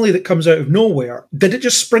anomaly that comes out of nowhere. Did it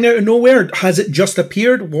just spring out of nowhere? Has it just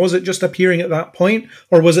appeared? Was it just appearing at that point?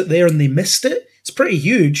 Or was it there and they missed it? It's pretty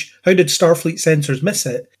huge. How did Starfleet sensors miss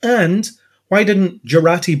it? And why didn't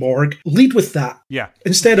Jurati Borg lead with that? Yeah.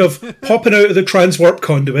 Instead of popping out of the transwarp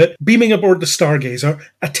conduit, beaming aboard the Stargazer,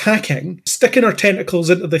 attacking, sticking her tentacles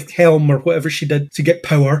into the helm or whatever she did to get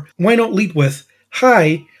power, why not lead with,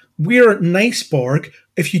 hi, we're nice Borg.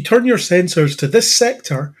 If you turn your sensors to this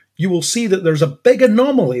sector, you will see that there's a big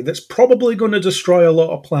anomaly that's probably going to destroy a lot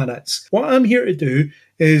of planets. What I'm here to do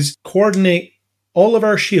is coordinate all of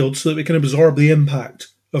our shields so that we can absorb the impact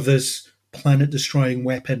of this planet-destroying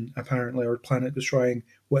weapon, apparently, or planet-destroying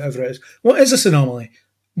whatever it is. What is this anomaly?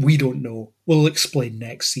 We don't know. We'll explain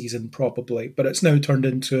next season, probably, but it's now turned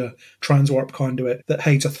into a transwarp conduit that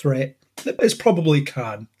hides a threat. It's probably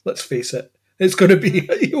Khan, let's face it. It's going to be,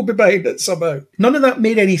 he'll be behind it somehow. None of that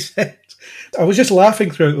made any sense. I was just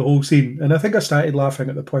laughing throughout the whole scene, and I think I started laughing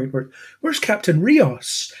at the point where, where's Captain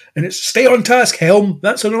Rios? And it's, stay on task, Helm,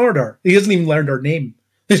 that's an order. He hasn't even learned her name.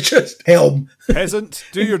 It's just helm. Peasant,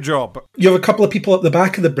 do your job. You have a couple of people at the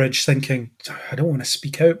back of the bridge thinking, I don't want to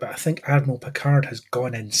speak out, but I think Admiral Picard has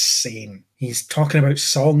gone insane. He's talking about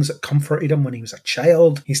songs that comforted him when he was a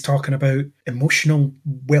child. He's talking about emotional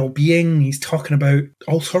well-being. He's talking about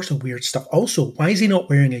all sorts of weird stuff. Also, why is he not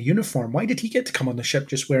wearing a uniform? Why did he get to come on the ship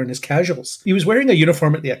just wearing his casuals? He was wearing a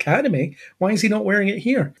uniform at the Academy. Why is he not wearing it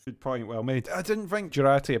here? Good point, well made. I didn't think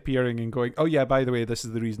Jurati appearing and going, oh yeah, by the way, this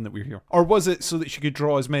is the reason that we're here. Or was it so that she could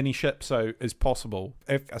draw as many ships out as possible?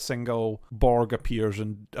 If a single Borg appears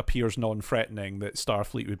and appears non-threatening, that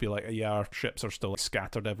Starfleet would be like, yeah, our ships are still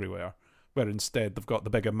scattered everywhere. Where instead they've got the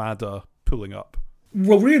big Armada pulling up.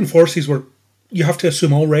 Well, reinforces were, you have to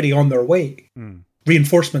assume, already on their way.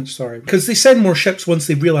 Reinforcements, sorry. Because they send more ships once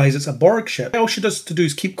they realise it's a Borg ship. All she does to do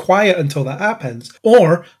is keep quiet until that happens.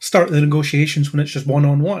 Or start the negotiations when it's just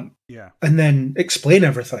one-on-one. Yeah. And then explain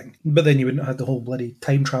everything. But then you wouldn't have the whole bloody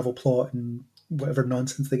time travel plot and whatever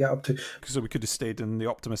nonsense they get up to. Because we could have stayed in the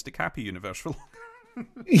optimistic happy universe for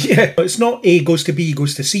Yeah, it's not A goes to B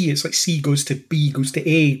goes to C. It's like C goes to B goes to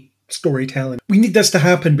A storytelling. We need this to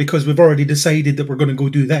happen because we've already decided that we're going to go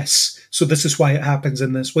do this. So this is why it happens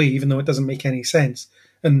in this way, even though it doesn't make any sense.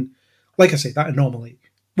 And like I say, that anomaly.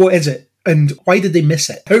 What is it? And why did they miss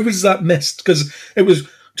it? How was that missed? Because it was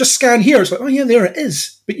just scan here. It's like, oh yeah, there it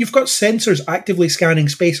is. But you've got sensors actively scanning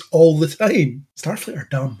space all the time. Starfleet are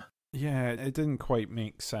dumb. Yeah, it didn't quite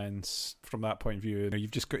make sense from that point of view.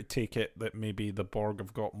 You've just got to take it that maybe the Borg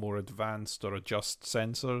have got more advanced or adjust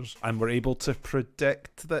sensors and were able to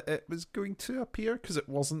predict that it was going to appear because it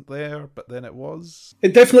wasn't there, but then it was.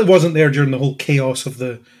 It definitely wasn't there during the whole chaos of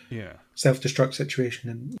the Yeah. self-destruct situation.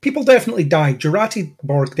 And people definitely died. Jurati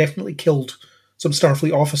Borg definitely killed some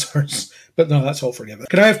Starfleet officers. But no, that's all forgiven.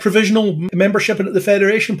 Can I have provisional membership in the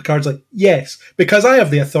Federation? Picard's like, yes, because I have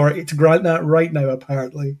the authority to grant that right now,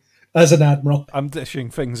 apparently. As an admiral. I'm dishing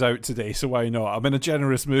things out today, so why not? I'm in a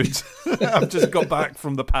generous mood. I've just got back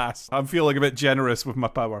from the past. I'm feeling a bit generous with my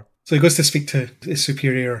power. So he goes to speak to his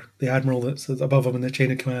superior, the admiral that's above him in the chain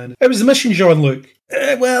of command. It was the mission, Jean-Luc.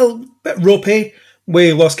 Well, bit ropey.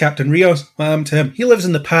 We lost Captain Rios. What happened to him? He lives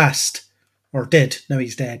in the past. Or did. Now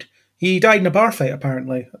he's dead. He died in a bar fight,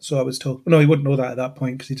 apparently. So I was told. No, he wouldn't know that at that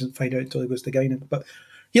point because he didn't find out until he goes to Guinan. But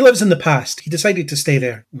he lives in the past. He decided to stay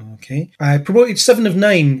there. Okay. I promoted 7 of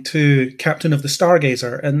 9 to Captain of the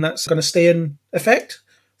Stargazer, and that's going to stay in effect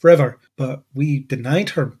forever. But we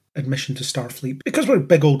denied her admission to Starfleet because we're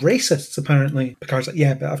big old racists, apparently. Picard's like,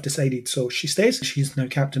 yeah, but I've decided. So she stays. She's now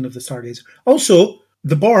Captain of the Stargazer. Also,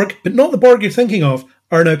 the Borg, but not the Borg you're thinking of,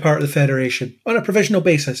 are now part of the Federation on a provisional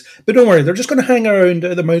basis. But don't worry, they're just going to hang around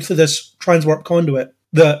at the mouth of this transwarp conduit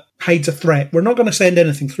that hides a threat. We're not going to send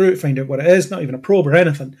anything through to find out what it is, not even a probe or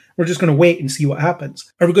anything. We're just going to wait and see what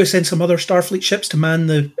happens. Are we going to send some other Starfleet ships to man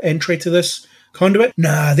the entry to this conduit?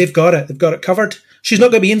 Nah, they've got it. They've got it covered. She's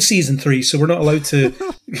not going to be in season 3, so we're not allowed to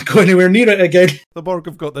go anywhere near it again. The Borg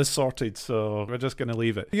have got this sorted, so we're just going to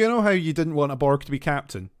leave it. You know how you didn't want a Borg to be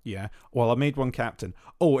captain? Yeah. Well, I made one captain.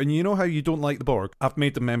 Oh, and you know how you don't like the Borg? I've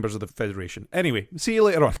made them members of the Federation. Anyway, see you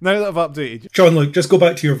later on. Now that I've updated you. Jean-Luc, just go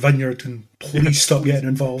back to your vineyard and please stop getting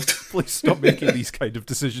involved. Please stop making these kind of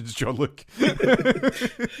decisions, Jean-Luc.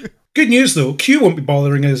 Good news, though. Q won't be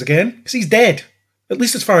bothering us again, because he's dead. At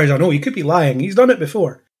least as far as I know. He could be lying. He's done it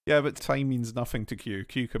before. Yeah, but time means nothing to Q.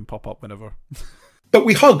 Q can pop up whenever. But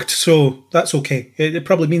we hugged, so that's okay. It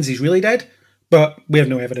probably means he's really dead, but we have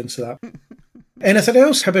no evidence of that. Anything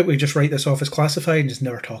else? How about we just write this off as classified and just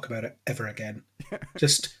never talk about it ever again?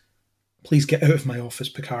 Just, please get out of my office,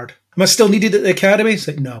 Picard. Am I still needed at the Academy? It's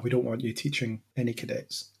like, no, we don't want you teaching any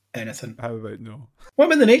cadets anything. How about no? What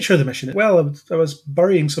about the nature of the mission? Well, I was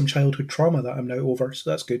burying some childhood trauma that I'm now over, so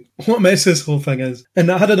that's good. What a mess this whole thing is.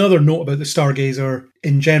 And I had another note about the Stargazer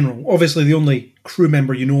in general. Obviously, the only crew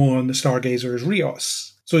member you know on the Stargazer is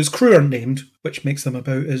Rios. So his crew aren't named, which makes them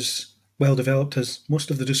about as well developed as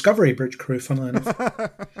most of the Discovery Bridge crew, funnily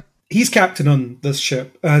enough. He's captain on this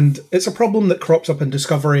ship, and it's a problem that crops up in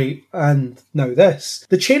Discovery and now this.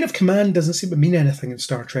 The chain of command doesn't seem to mean anything in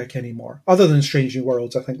Star Trek anymore. Other than Strange New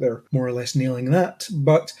Worlds, I think they're more or less nailing that.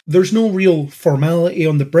 But there's no real formality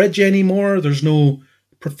on the bridge anymore. There's no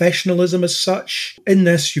professionalism as such. In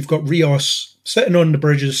this, you've got Rios sitting on the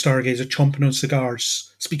bridge of the Stargazer, chomping on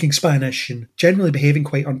cigars, speaking Spanish, and generally behaving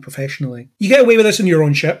quite unprofessionally. You get away with this in your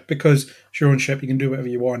own ship, because it's your own ship, you can do whatever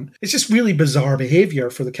you want. It's just really bizarre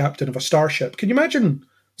behaviour for the captain of a starship. Can you imagine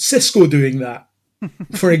Cisco doing that,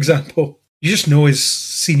 for example? You just know his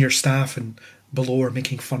senior staff and below are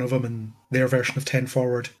making fun of him and their version of 10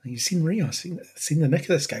 Forward. And you've seen Rios, seen the nick of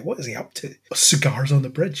this guy. What is he up to? Cigars on the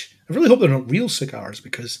bridge. I really hope they're not real cigars,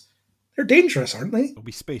 because They're dangerous, aren't they? It'll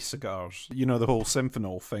be space cigars. You know, the whole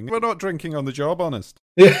symphanol thing. We're not drinking on the job, honest.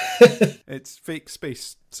 Yeah. It's fake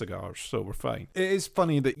space cigars, so we're fine. It is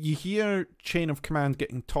funny that you hear Chain of Command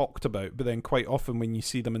getting talked about, but then quite often when you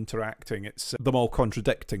see them interacting, it's them all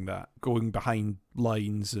contradicting that, going behind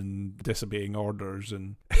lines and disobeying orders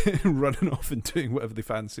and running off and doing whatever they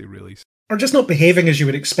fancy, really. Or just not behaving as you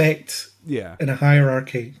would expect Yeah. in a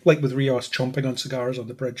hierarchy, like with Rios chomping on cigars on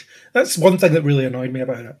the bridge. That's one thing that really annoyed me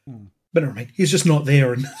about it. But never mind, he's just not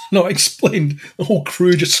there and not explained. The whole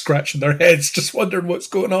crew just scratching their heads, just wondering what's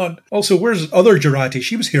going on. Also, where's other Jurati?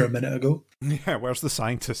 She was here a minute ago. Yeah, where's the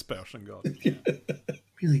scientist person gone?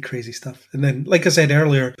 Really crazy stuff. And then, like I said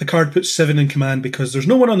earlier, Picard puts Seven in command because there's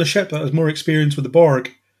no one on the ship that has more experience with the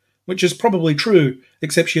Borg, which is probably true,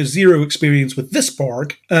 except she has zero experience with this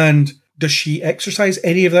Borg. And does she exercise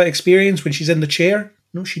any of that experience when she's in the chair?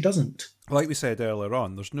 No, she doesn't. Like we said earlier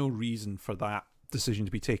on, there's no reason for that decision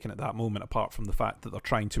to be taken at that moment, apart from the fact that they're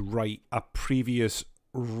trying to right a previous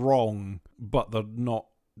wrong, but they're not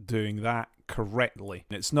doing that correctly.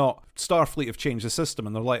 It's not Starfleet have changed the system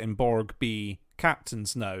and they're letting Borg be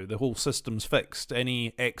captains now. The whole system's fixed.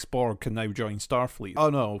 Any ex-Borg can now join Starfleet. Oh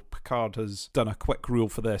no, Picard has done a quick rule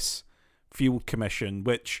for this field commission,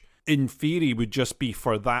 which in theory would just be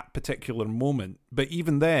for that particular moment. But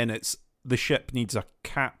even then, it's the ship needs a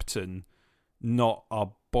captain, not a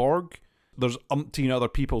Borg. There's umpteen other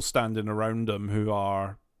people standing around them who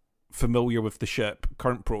are familiar with the ship,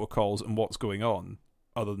 current protocols, and what's going on,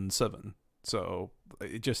 other than Seven. So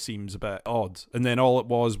it just seems a bit odd. And then all it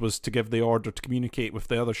was to give the order to communicate with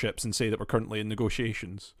the other ships and say that we're currently in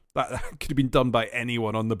negotiations. That could have been done by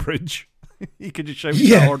anyone on the bridge. He could just shout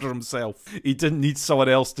that order himself. He didn't need someone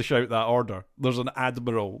else to shout that order. There's an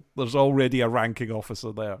admiral. There's already a ranking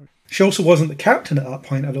officer there. She also wasn't the captain at that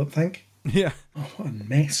point, I don't think. Yeah. Oh, what a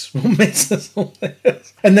mess. What a mess this all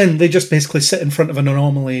is. And then they just basically sit in front of an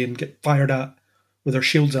anomaly and get fired at with their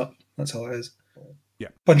shields up. That's all it is. Yeah.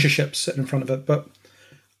 Bunch of ships sitting in front of it. But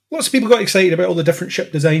lots of people got excited about all the different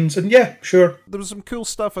ship designs. And yeah, sure. There was some cool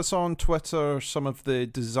stuff I saw on Twitter. Some of the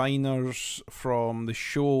designers from the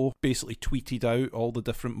show basically tweeted out all the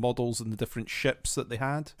different models and the different ships that they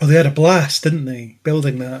had. Oh, they had a blast, didn't they?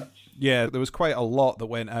 Building that. Yeah, there was quite a lot that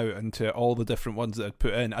went out into all the different ones that I'd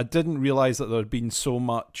put in. I didn't realise that there had been so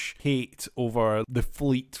much hate over the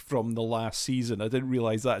fleet from the last season. I didn't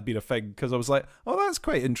realise that had been a thing, because I was like, oh, that's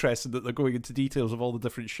quite interesting that they're going into details of all the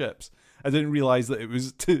different ships. I didn't realise that it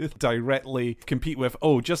was to directly compete with,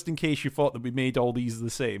 oh, just in case you thought that we made all these the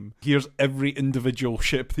same, here's every individual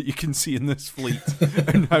ship that you can see in this fleet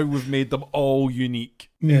and how we've made them all unique.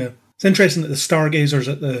 Yeah. It's interesting that the Stargazer's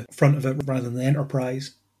at the front of it rather than the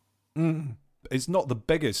Enterprise. It's not the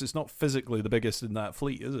biggest. It's not physically the biggest in that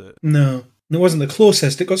fleet, is it? No. It wasn't the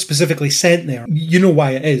closest. It got specifically sent there. You know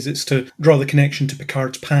why it is. It's to draw the connection to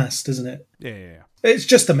Picard's past, isn't it? Yeah. It's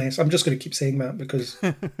just a mess. I'm just going to keep saying that because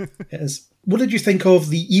it is. What did you think of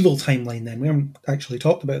the evil timeline then? We haven't actually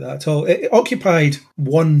talked about that at all. It occupied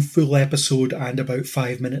one full episode and about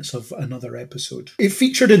 5 minutes of another episode. It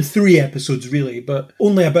featured in 3 episodes, really, but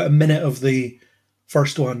only about a minute of the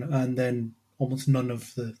first one and then almost none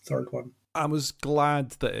of the third one. I was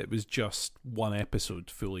glad that it was just one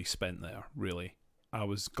episode fully spent there, really. I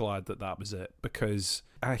was glad that that was it, because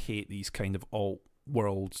I hate these kind of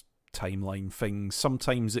alt-world timeline things.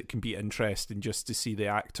 Sometimes it can be interesting just to see the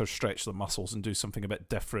actors stretch their muscles and do something a bit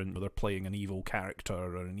different, where they're playing an evil character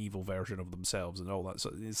or an evil version of themselves and all that.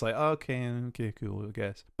 So it's like, okay, cool, I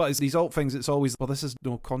guess. But it's these alt things, it's always, well, this is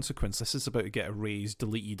no consequence. This is about to get erased,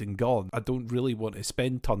 deleted, and gone. I don't really want to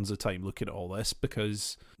spend tons of time looking at all this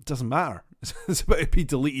because it doesn't matter. It's about to be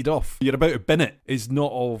deleted off. You're about to bin it. It's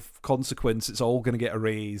not of consequence. It's all going to get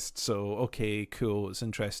erased. So, okay, cool. It's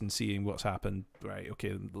interesting seeing what's happened. Right,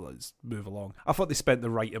 okay, let's move along. I thought they spent the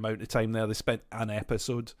right amount of time there. They spent an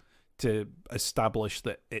episode to establish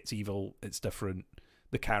that it's evil, it's different.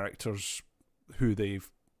 The characters who they've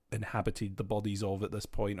inhabited the bodies of at this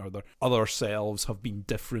point, or their other selves, have been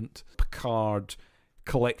different. Picard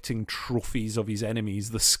collecting trophies of his enemies,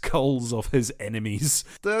 the skulls of his enemies.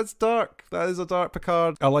 That's dark. That is a dark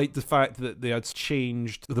Picard. I like the fact that they had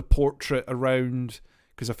changed the portrait around,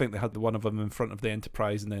 because I think they had one of them in front of the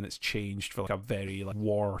Enterprise, and then it's changed for like a very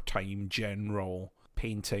wartime general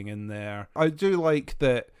painting in there. I do like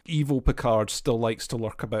that evil Picard still likes to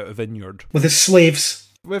lurk about a vineyard. With his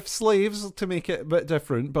slaves. With slaves to make it a bit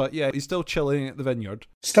different, but yeah, he's still chilling at the vineyard.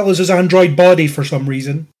 Still has his android body for some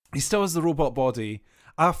reason. He still has the robot body.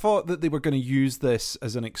 I thought that they were going to use this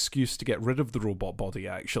as an excuse to get rid of the robot body,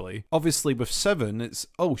 actually. Obviously, with Seven, it's,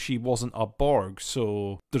 oh, she wasn't a Borg,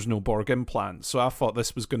 so there's no Borg implant. So I thought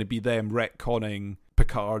this was going to be them retconning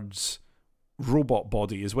Picard's robot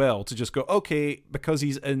body as well, to just go, okay, because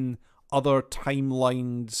he's in other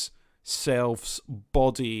timelines' self's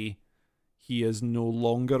body, he is no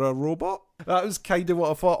longer a robot. That was kind of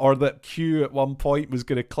what I thought. Or that Q at one point was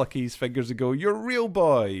going to click his fingers and go, "You're a real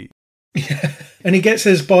boy." Yeah. And he gets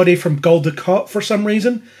his body from Gul Dukat for some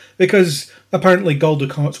reason, because apparently Gul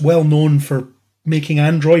Dukat's well known for making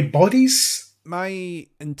android bodies. My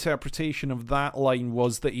interpretation of that line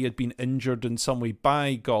was that he had been injured in some way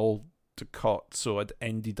by Gul Dukat, so it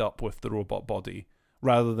ended up with the robot body,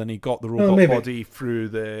 rather than he got the robot body through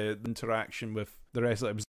the interaction with the rest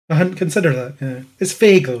of it. I hadn't considered that. Yeah. It's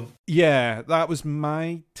vague, though. Yeah, that was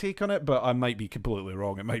my take on it, but I might be completely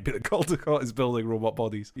wrong. It might be that Gul Dukat is building robot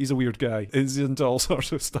bodies. He's a weird guy. He's into all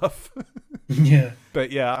sorts of stuff. Yeah.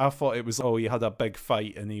 But yeah, I thought it was, he had a big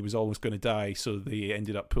fight and he was almost going to die, so they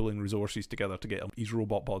ended up pulling resources together to get him his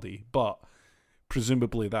robot body. But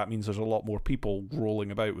presumably that means there's a lot more people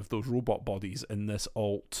rolling about with those robot bodies in this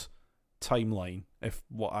alt timeline, if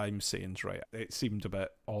what I'm saying is right. It seemed a bit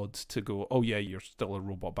odd to go, oh yeah, you're still a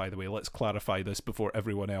robot, by the way. Let's clarify this before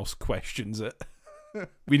everyone else questions it.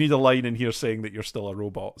 We need a line in here saying that you're still a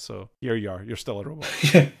robot, so here you are, you're still a robot.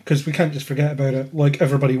 Yeah, because we can't just forget about it like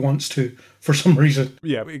everybody wants to for some reason.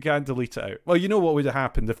 Yeah, but you can't delete it out. Well, you know what would have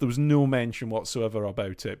happened if there was no mention whatsoever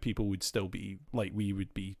about it? People would still be, like, we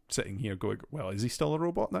would be sitting here going, well, is he still a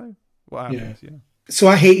robot now? What happens? Yeah. So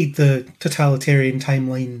I hated the totalitarian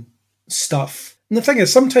timeline stuff. And the thing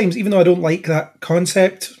is, sometimes, even though I don't like that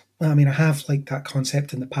concept, I mean, I have liked that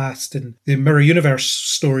concept in the past in the Mirror Universe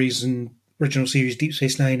stories and original series Deep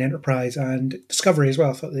Space Nine, Enterprise, and Discovery as well.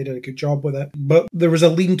 I thought they did a good job with it. But there was a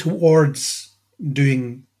lean towards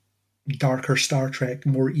doing darker Star Trek,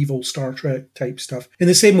 more evil Star Trek type stuff. In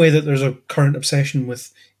the same way that there's a current obsession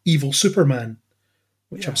with evil Superman,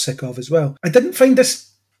 which I'm sick of as well. I didn't find this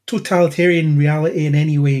totalitarian reality in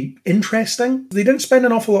any way interesting. They didn't spend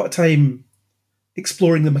an awful lot of time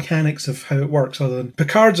exploring the mechanics of how it works, other than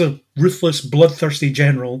Picard's a ruthless, bloodthirsty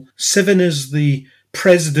general. Sivan is the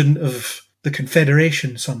president of the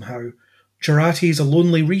Confederation somehow. Jurati's a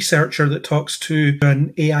lonely researcher that talks to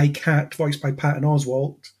an AI cat voiced by Patton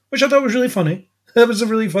Oswalt, which I thought was really funny. That was a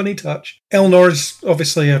really funny touch. Elnor's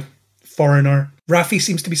obviously a foreigner. Raffi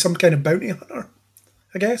seems to be some kind of bounty hunter,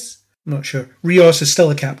 I guess. I'm not sure. Rios is still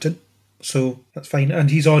a captain, so that's fine. And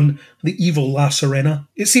he's on the evil La Serena.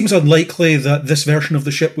 It seems unlikely that this version of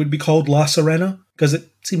the ship would be called La Serena, because it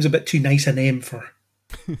seems a bit too nice a name for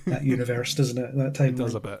that universe, doesn't it? That time. It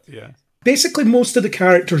does a bit, yeah. Basically, most of the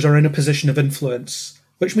characters are in a position of influence,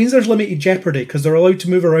 which means there's limited jeopardy because they're allowed to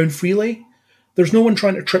move around freely. There's no one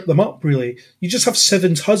trying to trip them up, really. You just have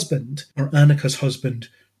Sivan's husband, or Annika's husband,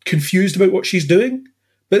 confused about what she's doing.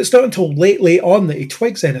 But it's not until late on that he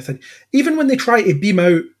twigs anything. Even when they try to beam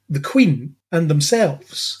out the Queen and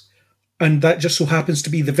themselves, and that just so happens to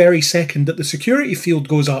be the very second that the security field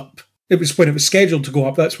goes up. It was when it was scheduled to go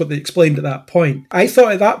up. That's what they explained at that point. I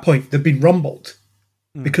thought at that point they'd been rumbled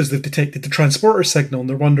because they've detected the transporter signal and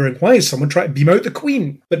they're wondering, why is someone trying to beam out the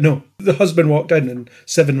Queen? But no, the husband walked in and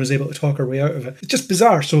Sivan was able to talk her way out of it. It's just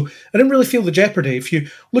bizarre. So I didn't really feel the jeopardy. If you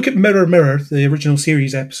look at Mirror Mirror, the original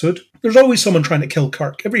series episode, there's always someone trying to kill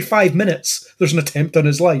Kirk. Every 5 minutes, there's an attempt on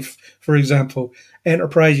his life, for example.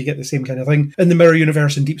 Enterprise, you get the same kind of thing. In the Mirror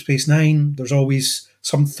Universe in Deep Space Nine, there's always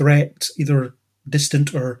some threat, either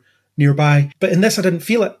distant or nearby. But in this, I didn't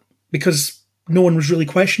feel it because no one was really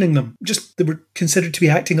questioning them. Just they were considered to be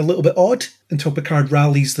acting a little bit odd until Picard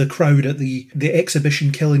rallies the crowd at the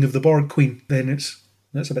exhibition killing of the Borg Queen. Then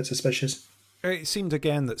that's a bit suspicious. It seemed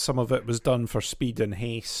again that some of it was done for speed and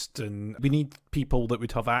haste, and we need people that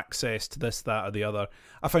would have access to this, that, or the other.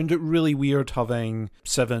 I found it really weird having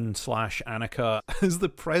Sivan/Annika as the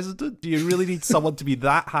president. Do you really need someone to be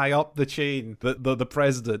that high up the chain, the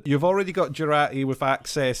president? You've already got Jurati with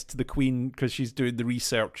access to the Queen because she's doing the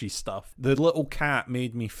researchy stuff. The little cat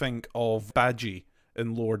made me think of Badgie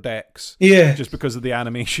in Lower Decks. Yeah. Just because of the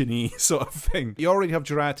animation-y sort of thing. You already have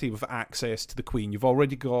Jurati with access to the Queen. You've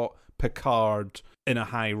already got Picard in a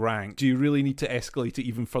high rank. Do you really need to escalate it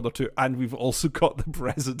even further to, and we've also got the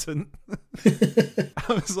president?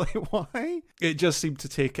 I was like, why? It just seemed to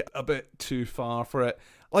take it a bit too far for it.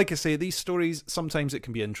 Like I say, these stories, sometimes it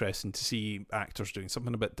can be interesting to see actors doing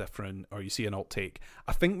something a bit different, or you see an alt take.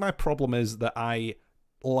 I think my problem is that I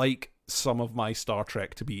like some of my Star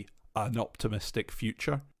Trek to be an optimistic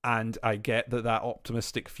future, and I get that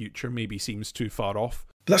optimistic future maybe seems too far off.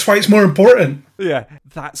 But that's why it's more important. Yeah,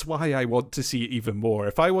 that's why I want to see it even more.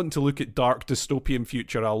 If I want to look at dark dystopian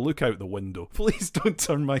future, I'll look out the window. Please don't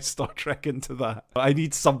turn my Star Trek into that. I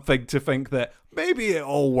need something to think that maybe it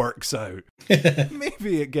all works out.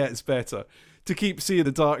 Maybe it gets better. to keep seeing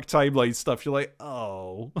the dark timeline stuff, you're like,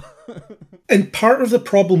 oh. And part of the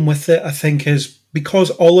problem with it, I think, is because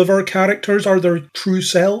all of our characters are their true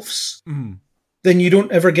selves, then you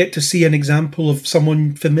don't ever get to see an example of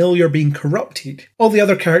someone familiar being corrupted. All the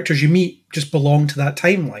other characters you meet just belong to that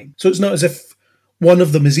timeline. So it's not as if one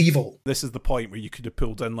of them is evil. This is the point where you could have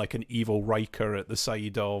pulled in like an evil Riker at the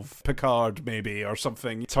side of Picard, maybe, or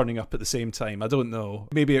something, turning up at the same time. I don't know.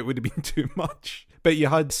 Maybe it would have been too much. But you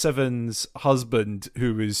had Seven's husband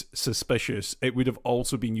who was suspicious. It would have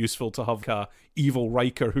also been useful to have a evil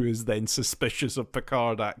Riker who is then suspicious of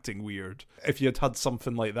Picard acting weird. If you had had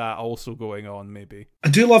something like that also going on, maybe. I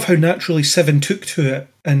do love how naturally Seven took to it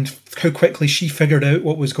and how quickly she figured out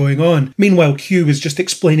what was going on. Meanwhile, Q was just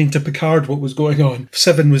explaining to Picard what was going on.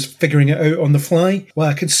 Seven was figuring it out on the fly. Well,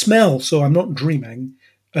 I can smell, so I'm not dreaming.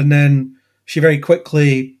 And then she very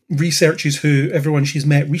quickly researches who everyone she's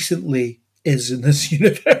met recently is in this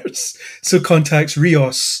universe. So contacts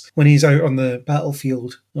Rios when he's out on the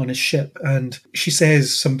battlefield on his ship. And she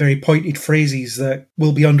says some very pointed phrases that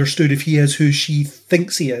will be understood if he is who she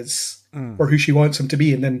thinks he is or who she wants him to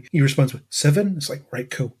be. And then he responds with, Seven? It's like, right,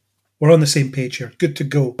 cool. We're on the same page here. Good to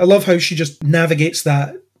go. I love how she just navigates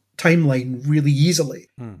that timeline really easily.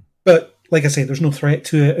 But like I say, there's no threat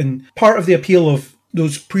to it. And part of the appeal of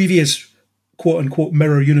those previous quote-unquote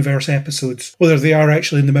mirror universe episodes, whether they are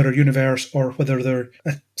actually in the mirror universe or whether they're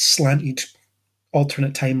a slanted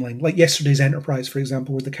alternate timeline, like yesterday's Enterprise, for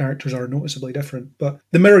example, where the characters are noticeably different. But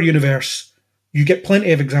the mirror universe, you get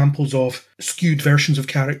plenty of examples of skewed versions of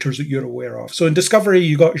characters that you're aware of. So in Discovery,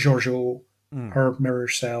 you got Giorgio, her mirror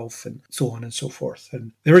self, and so on and so forth.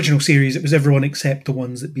 And the original series, it was everyone except the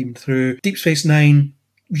ones that beamed through. Deep Space Nine,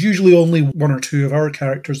 usually only one or two of our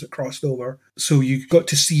characters that crossed over. So you got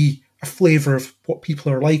to see a flavour of what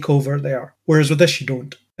people are like over there. Whereas with this, you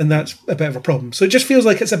don't. And that's a bit of a problem. So it just feels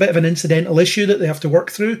like it's a bit of an incidental issue that they have to work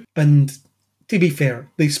through. And to be fair,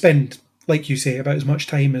 they spend, like you say, about as much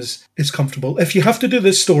time as is comfortable. If you have to do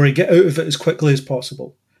this story, get out of it as quickly as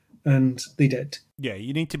possible. And they did. Yeah,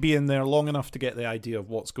 you need to be in there long enough to get the idea of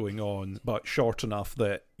what's going on, but short enough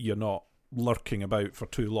that you're not lurking about for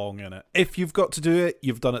too long in it. If you've got to do it,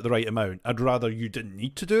 you've done it the right amount. I'd rather you didn't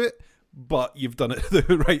need to do it, but you've done it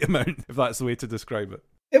the right amount, if that's the way to describe it.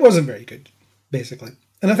 It wasn't very good, basically.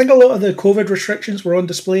 And I think a lot of the COVID restrictions were on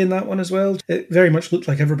display in that one as well. It very much looked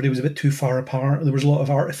like everybody was a bit too far apart. There was a lot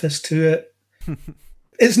of artifice to it.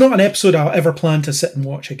 It's not an episode I'll ever plan to sit and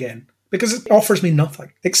watch again, because it offers me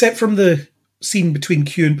nothing, except from the scene between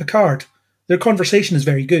Q and Picard. Their conversation is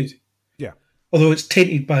very good. Yeah. Although it's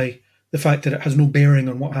tainted by the fact that it has no bearing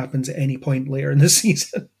on what happens at any point later in the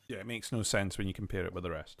season. Yeah, it makes no sense when you compare it with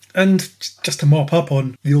the rest. And just to mop up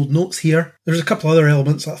on the old notes here, there's a couple other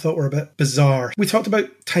elements that I thought were a bit bizarre. We talked about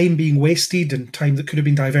time being wasted and time that could have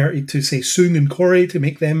been diverted to, say, Soong and Corey to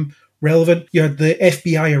make them relevant. You had the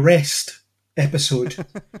FBI arrest episode,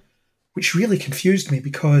 which really confused me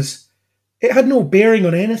because it had no bearing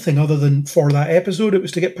on anything other than for that episode. It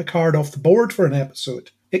was to get Picard off the board for an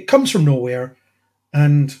episode. It comes from nowhere,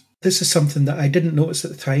 and this is something that I didn't notice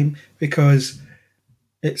at the time because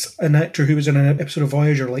it's an actor who was in an episode of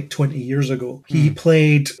Voyager like 20 years ago. He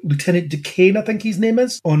played Lieutenant Duquesne, I think his name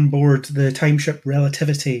is, on board the timeship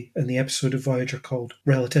Relativity in the episode of Voyager called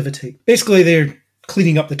Relativity. Basically, they're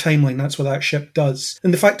cleaning up the timeline. That's what that ship does.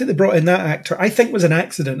 And the fact that they brought in that actor, I think was an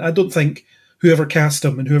accident. I don't think whoever cast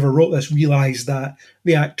him and whoever wrote this realised that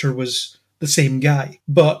the actor was the same guy.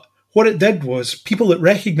 But what it did was, people that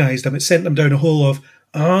recognised him, it sent them down a hole of,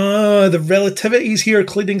 the Relativity's here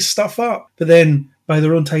cleaning stuff up. But then, by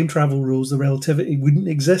their own time travel rules, the Relativity wouldn't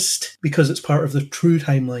exist because it's part of the true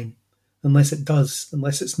timeline. Unless it does.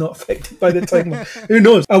 Unless it's not affected by the timeline. Who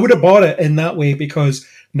knows? I would have bought it in that way because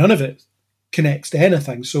none of it connects to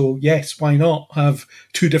anything. So yes, why not have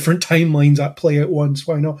two different timelines at play at once?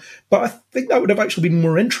 Why not? But I think that would have actually been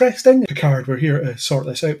more interesting. Picard, we're here to sort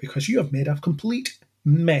this out because you have made a complete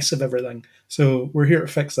mess of everything. So we're here to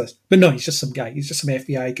fix this. But no, he's just some guy. He's just some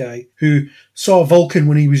FBI guy who saw Vulcan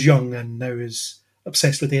when he was young and now is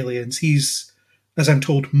obsessed with aliens. He's, as I'm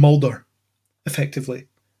told, Mulder, effectively.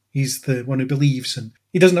 He's the one who believes, and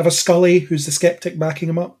he doesn't have a Scully who's the skeptic backing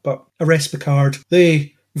him up, but arrest Picard.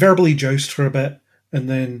 They verbally joust for a bit, and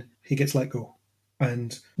then he gets let go.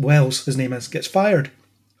 And Wells, his name is, gets fired.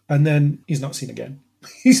 And then he's not seen again.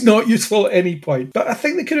 He's not useful at any point. But I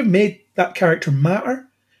think they could have made that character matter,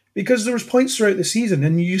 because there was points throughout the season,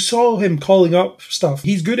 and you saw him calling up stuff.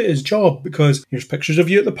 He's good at his job, because here's pictures of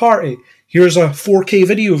you at the party. Here's a 4K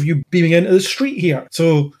video of you beaming into the street here.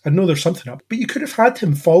 So I know there's something up. But you could have had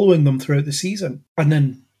him following them throughout the season, and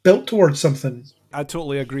then built towards something I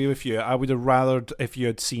totally agree with you. I would have rathered if you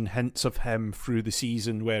had seen hints of him through the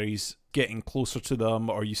season where he's getting closer to them,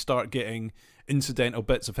 or you start getting incidental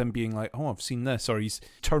bits of him being like, oh, I've seen this, or he's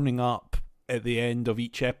turning up at the end of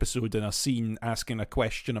each episode in a scene asking a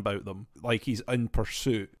question about them, like he's in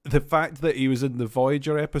pursuit. The fact that he was in the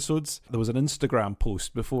Voyager episodes, there was an Instagram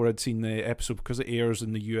post before I'd seen the episode because it airs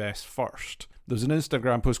in the US first. There's an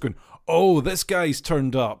Instagram post going, oh, this guy's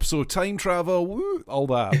turned up, so time travel, woo, all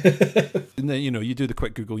that. And then, you do the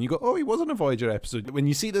quick Google and you go, oh, he was in a Voyager episode. When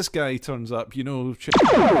you see this guy turns up,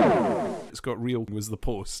 it's got real was the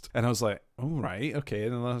post. And I was like, oh, right, okay.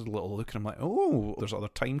 And then I had a little look and I'm like, oh, there's other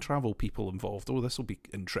time travel people involved. Oh, this will be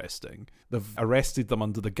interesting. They've arrested them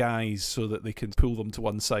under the guise so that they can pull them to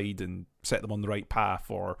one side and set them on the right path,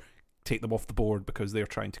 or take them off the board because they're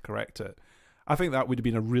trying to correct it. I think that would have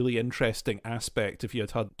been a really interesting aspect if you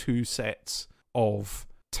had had two sets of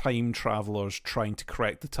time travelers trying to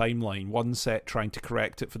correct the timeline. One set trying to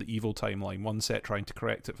correct it for the evil timeline, one set trying to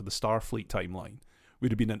correct it for the Starfleet timeline.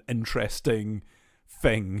 Would have been an interesting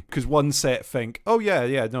thing, because one set think, oh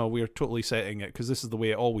yeah, no, we're totally setting it because this is the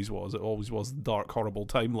way it always was. It always was the dark, horrible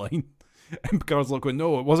timeline. And Picard's like going,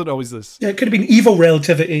 no, it wasn't always this. Yeah, it could have been evil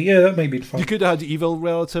relativity. Yeah, that might be fun. You could have had evil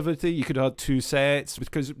relativity. You could have had two sets,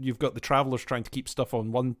 because you've got the travelers trying to keep stuff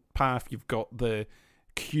on one path. You've got the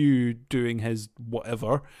Q doing his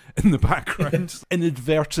whatever in the background.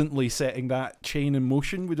 Inadvertently setting that chain in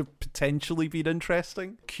motion would have potentially been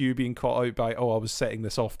interesting. Q being caught out by, oh, I was setting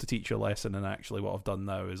this off to teach you a lesson, and actually what I've done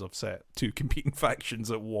now is I've set two competing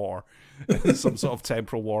factions at war. Some sort of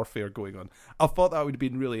temporal warfare going on. I thought that would have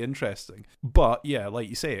been really interesting. But yeah, like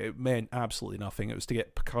you say, it meant absolutely nothing. It was to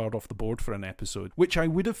get Picard off the board for an episode, which I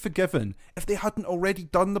would have forgiven if they hadn't already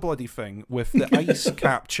done the bloody thing with the ice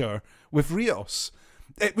capture with Rios.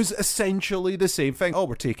 It was essentially the same thing. Oh,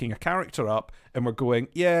 we're taking a character up and we're going,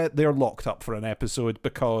 yeah, they're locked up for an episode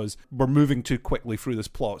because we're moving too quickly through this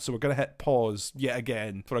plot. So we're going to hit pause yet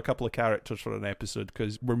again for a couple of characters for an episode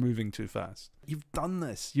because we're moving too fast. You've done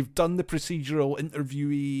this. You've done the procedural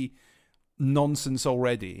interviewee nonsense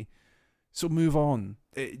already. So move on.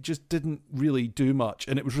 It just didn't really do much,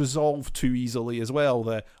 and it was resolved too easily as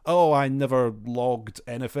well. I never logged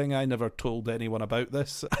anything, I never told anyone about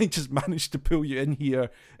this. I just managed to pull you in here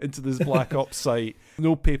into this Black Ops site.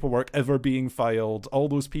 No paperwork ever being filed. All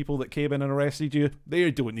those people that came in and arrested you,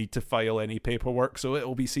 they don't need to file any paperwork, so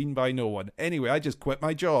it'll be seen by no one. Anyway, I just quit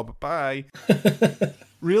my job. Bye.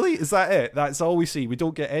 Really? Is that it? That's all we see? We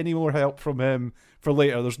don't get any more help from him for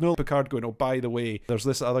later. There's no Picard going, oh, by the way, there's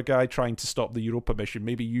this other guy trying to stop the Europa mission.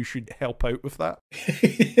 Maybe you should help out with that.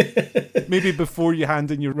 Maybe before you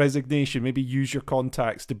hand in your resignation, maybe use your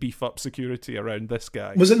contacts to beef up security around this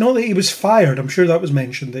guy. Was it not that he was fired? I'm sure that was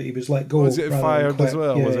mentioned, that he was let go. Was it fired as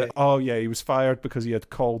well? Yeah. Was it? Oh yeah, he was fired because he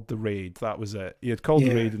had called the raid. That was it. He had called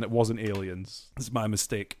the raid and it wasn't aliens. It's my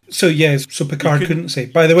mistake. So yes, so Picard couldn't say,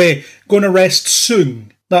 by the way, go and arrest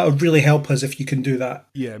Soong. That would really help us if you can do that.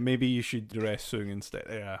 Yeah, maybe you should arrest Soong instead.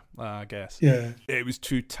 Yeah, I guess. Yeah. It was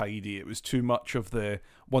too tidy. It was too much of the,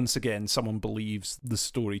 once again, someone believes the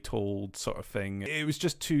story told sort of thing. It was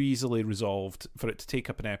just too easily resolved for it to take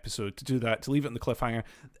up an episode, to do that, to leave it in the cliffhanger.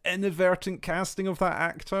 Inadvertent casting of that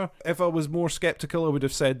actor. If I was more skeptical, I would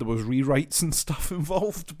have said there was rewrites and stuff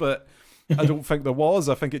involved, but I don't think there was.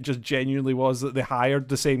 I think it just genuinely was that they hired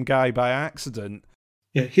the same guy by accident.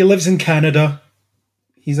 Yeah, he lives in Canada.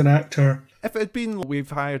 He's an actor. If it had been, we've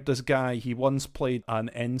hired this guy, he once played an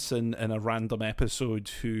ensign in a random episode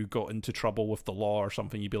who got into trouble with the law or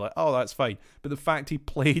something, you'd be like, oh, that's fine. But the fact he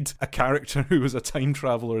played a character who was a time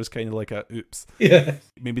traveller is kind of like a, oops. Yeah.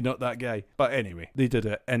 Maybe not that guy. But anyway, they did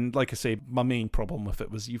it. And like I say, my main problem with it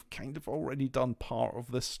was you've kind of already done part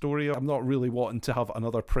of this story. I'm not really wanting to have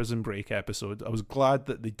another Prison Break episode. I was glad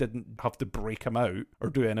that they didn't have to break him out or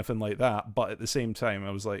do anything like that. But at the same time, I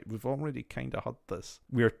was like, we've already kind of had this.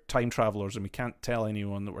 We're time travellers and we can't tell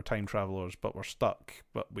anyone that we're time travellers, but we're stuck.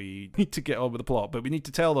 But we need to get on with the plot. But we need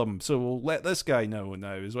to tell them. So we'll let this guy know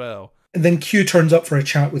now as well. And then Q turns up for a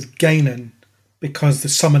chat with Guinan because the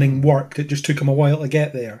summoning worked. It just took him a while to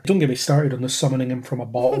get there. Don't get me started on the summoning him from a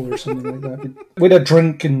bottle or something like that. We had a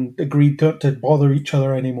drink and agreed not to bother each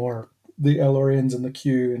other anymore. The Elorians and the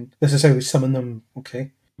Q, and this is how we summon them.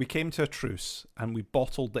 Okay. We came to a truce and we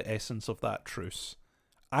bottled the essence of that truce.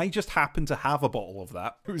 I just happen to have a bottle of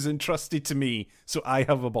that. It was entrusted to me, so I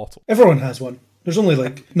have a bottle. Everyone has one. There's only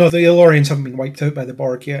no, the Elorians haven't been wiped out by the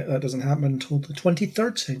Borg yet. That doesn't happen until the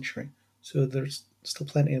 23rd century. So there's still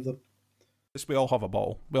plenty of them. We all have a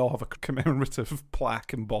bottle. We all have a commemorative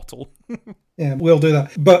plaque and bottle. Yeah, we'll do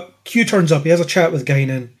that. But Q turns up, he has a chat with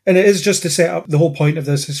Guinan, and it is just to set up, the whole point of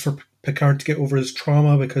this is for Picard to get over his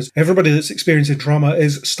trauma, because everybody that's experiencing trauma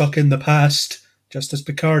is stuck in the past, just as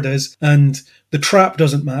Picard is, and the trap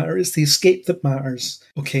doesn't matter, it's the escape that matters.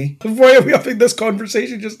 Okay, why are we having this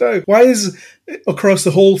conversation just now? Why is, across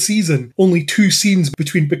the whole season, only 2 scenes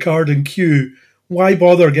between Picard and Q? Why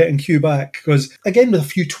bother getting Q back? Because, again, with a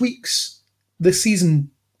few tweaks, this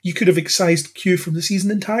season, you could have excised Q from the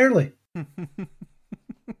season entirely. Okay.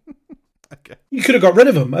 You could have got rid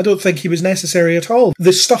of him. I don't think he was necessary at all.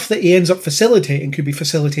 The stuff that he ends up facilitating could be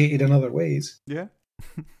facilitated in other ways. Yeah.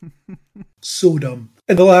 So dumb.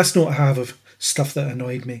 And the last note I have of stuff that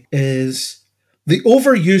annoyed me is the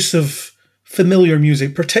overuse of familiar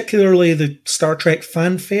music, particularly the Star Trek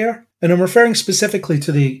fanfare. And I'm referring specifically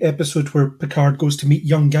to the episode where Picard goes to meet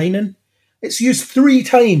young Guinan. It's used 3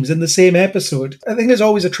 times in the same episode. I think it's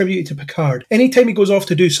always attributed to Picard. Anytime he goes off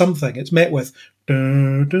to do something, it's met with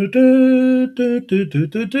Come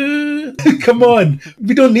on,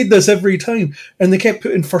 we don't need this every time. And they kept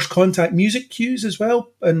putting First Contact music cues as well.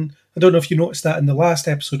 And I don't know if you noticed that in the last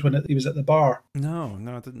episode when he was at the bar. No,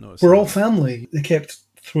 I didn't notice. We're all family. They kept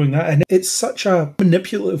throwing that in. It's such a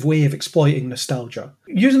manipulative way of exploiting nostalgia.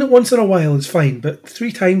 Using it once in a while is fine, but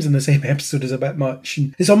 3 times in the same episode is a bit much.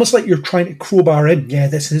 And it's almost like you're trying to crowbar in, yeah,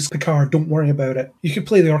 this is Picard, don't worry about it. You could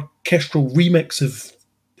play the orchestral remix of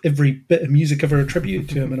every bit of music ever attributed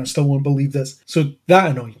to him, and I still won't believe this. So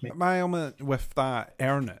that annoyed me. My element with that,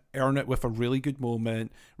 earn it with a really good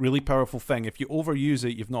moment, really powerful thing. If you overuse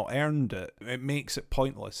it, you've not earned it. It makes it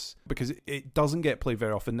pointless, because it doesn't get played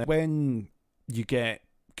very often. When you get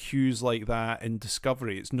cues like that in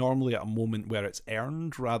Discovery, it's normally at a moment where it's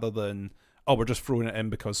earned, rather than, oh, we're just throwing it in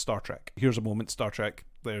because Star Trek. Here's a moment, Star Trek.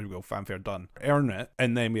 There we go, fanfare done. Earn it,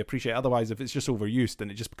 and then we appreciate it. Otherwise, if it's just overused,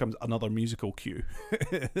 then it just becomes another musical cue.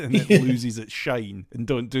 And it loses its shine. And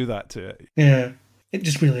don't do that to it. Yeah. It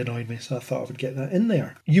just really annoyed me, so I thought I would get that in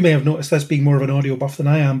there. You may have noticed this being more of an audio buff than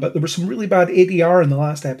I am, but there was some really bad ADR in the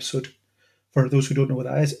last episode. For those who don't know what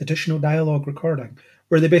that is, additional dialogue recording,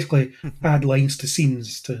 where they basically add lines to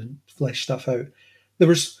scenes to flesh stuff out. There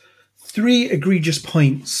was 3 egregious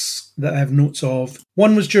points that I have notes of.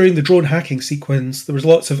 One was during the drone hacking sequence. There was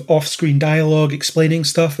lots of off-screen dialogue explaining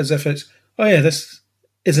stuff as if it's, oh yeah, this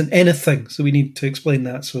isn't anything, so we need to explain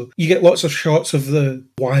that. So you get lots of shots of the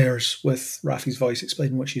wires with Raffi's voice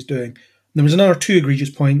explaining what she's doing. And there was another 2 egregious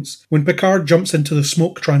points. When Picard jumps into the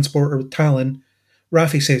smoke transporter with Talon,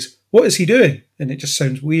 Raffi says, what is he doing? And it just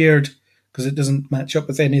sounds weird because it doesn't match up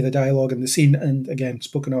with any of the dialogue in the scene, and again,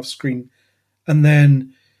 spoken off screen. And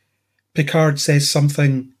then Picard says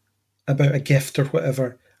something about a gift or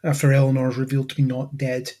whatever after Eleanor's revealed to be not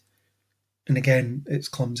dead. And again, it's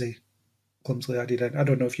clumsily added in. I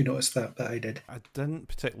don't know if you noticed that, but I did. I didn't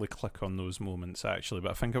particularly click on those moments, actually,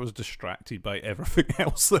 but I think I was distracted by everything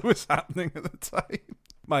else that was happening at the time.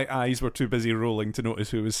 My eyes were too busy rolling to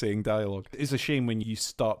notice who was saying dialogue. It's a shame when you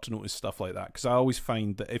start to notice stuff like that, because I always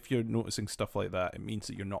find that if you're noticing stuff like that, it means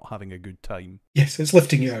that you're not having a good time. Yes, it's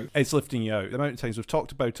lifting you out. It's lifting you out. The amount of times we've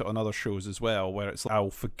talked about it on other shows as well, where it's like, I'll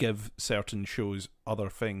forgive certain shows other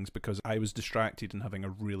things because I was distracted and having a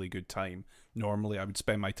really good time. Normally I would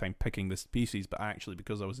spend my time picking the pieces, but actually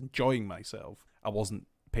because I was enjoying myself, I wasn't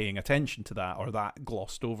paying attention to that, or that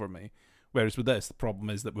glossed over me. Whereas with this, the problem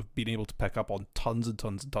is that we've been able to pick up on tons and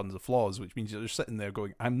tons and tons of flaws, which means you're sitting there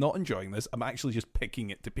going, I'm not enjoying this, I'm actually just picking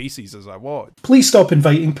it to pieces as I watch. Please stop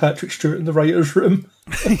inviting Patrick Stewart in the writer's room.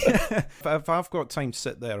 If I've got time to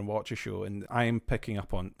sit there and watch a show and I'm picking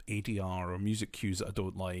up on ADR or music cues that I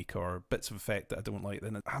don't like or bits of effect that I don't like,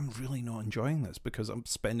 then I'm really not enjoying this because I'm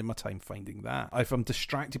spending my time finding that. If I'm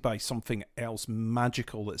distracted by something else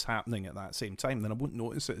magical that's happening at that same time, then I won't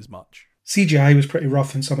notice it as much. CGI was pretty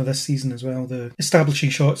rough in some of this season as well. The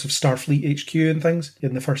establishing shots of Starfleet HQ and things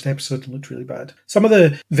in the first episode looked really bad. Some of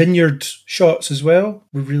the vineyard shots as well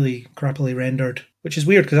were really crappily rendered, which is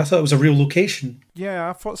weird because I thought it was a real location.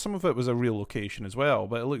 Yeah, I thought some of it was a real location as well,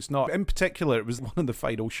 but it looks not. In particular, it was one of the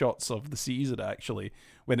final shots of the season, actually,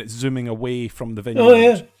 when it's zooming away from the vineyard. Oh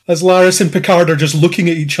yeah, as Laris and Picard are just looking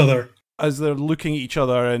at each other. As they're looking at each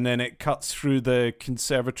other, and then it cuts through the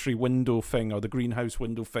conservatory window thing, or the greenhouse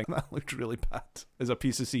window thing. That looked really bad as a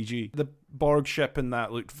piece of CG. The Borg ship in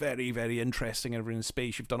that looked very, very interesting over in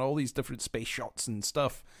space. You've done all these different space shots and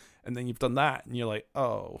stuff, and then you've done that, and you're like,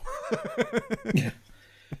 oh. Yeah.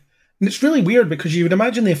 And it's really weird because you would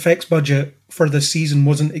imagine the effects budget for this season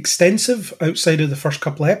wasn't extensive outside of the first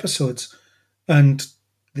couple of episodes. And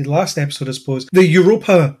the last episode, I suppose, the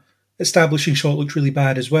Europa establishing shot looked really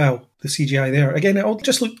bad as well, the CGI there. Again, it all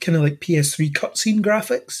just looked kind of like PS3 cutscene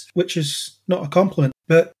graphics, which is not a compliment.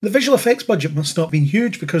 But the visual effects budget must not have been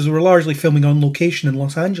huge because they were largely filming on location in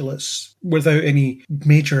Los Angeles without any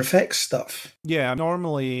major effects stuff. Yeah,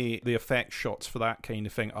 normally the effect shots for that kind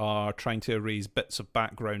of thing are trying to erase bits of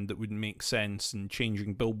background that wouldn't make sense and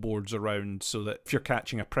changing billboards around so that if you're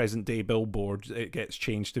catching a present-day billboard, it gets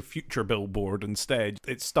changed to future billboard instead.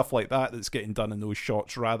 It's stuff like that that's getting done in those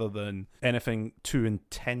shots rather than anything too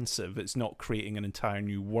intensive. It's not creating an entire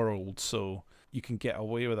new world, so you can get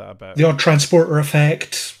away with that a bit. The odd transporter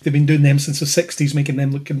effect, they've been doing them since the 60s, making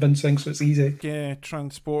them look convincing, so it's easy. Yeah,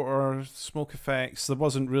 transporter, smoke effects. There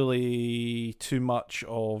wasn't really too much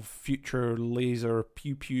of future laser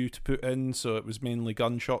pew-pew to put in, so it was mainly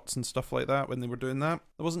gunshots and stuff like that when they were doing that.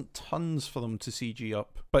 There wasn't tons for them to CG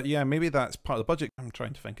up. But yeah, maybe that's part of the budget. I'm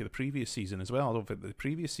trying to think of the previous season as well. I don't think the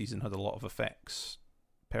previous season had a lot of effects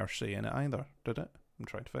per se in it either, did it? I'm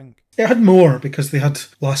trying to think. It had more because they had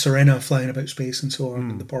La Serena flying about space and so on,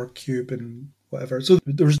 and the Borg cube and whatever. So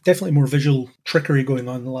there was definitely more visual trickery going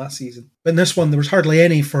on in the last season. But in this one, there was hardly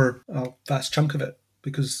any for a vast chunk of it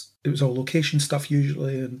because it was all location stuff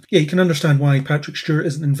usually. And yeah, you can understand why Patrick Stewart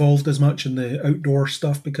isn't involved as much in the outdoor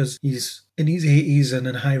stuff because he's in his 80s and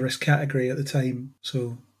in a high-risk category at the time.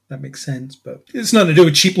 So that makes sense, but it's nothing to do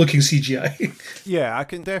with cheap-looking CGI. Yeah, I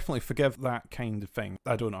can definitely forgive that kind of thing.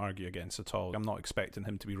 I don't argue against it at all. I'm not expecting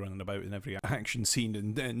him to be running about in every action scene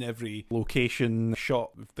and in every location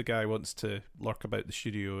shot. If the guy wants to lurk about the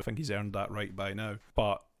studio, I think he's earned that right by now.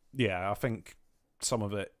 But yeah, I think some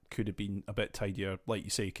of it could have been a bit tidier, like you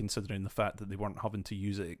say, considering the fact that they weren't having to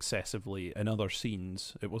use it excessively in other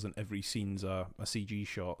scenes. It wasn't every scene's a CG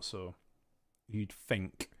shot, so you'd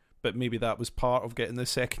think. But maybe that was part of getting the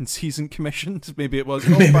second season commissioned. Maybe it was,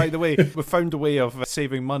 oh, by the way, we found a way of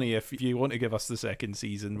saving money. If you want to give us the second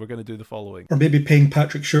season, we're going to do the following. Or maybe paying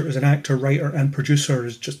Patrick Stewart as an actor, writer, and producer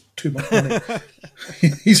is just too much money.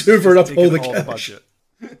 He's hoovered up all the cash.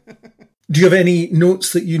 Do you have any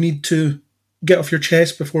notes that you need to get off your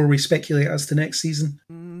chest before we speculate as to next season?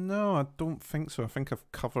 No, I don't think so. I think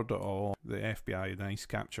I've covered it all. The FBI nice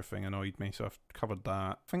capture thing annoyed me, so I've covered that.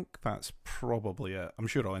 I think that's probably it. I'm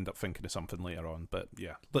sure I'll end up thinking of something later on, but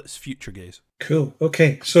yeah, let's future gaze. Cool.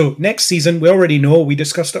 Okay, so next season, we already know, we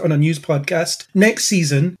discussed it on a news podcast. Next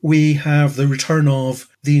season, we have the return of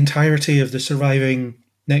the entirety of the surviving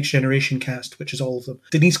Next Generation cast, which is all of them.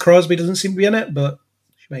 Denise Crosby doesn't seem to be in it, but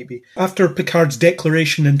she might be. After Picard's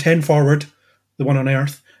declaration in 10 Forward, the one on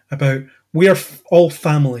Earth, about we are all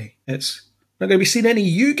family. It's not going to be seeing any of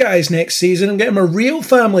you guys next season. I'm getting my real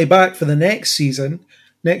family back for the next season.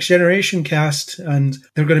 Next Generation cast, and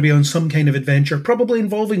they're going to be on some kind of adventure, probably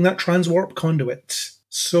involving that transwarp conduit.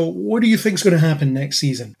 So what do you think's going to happen next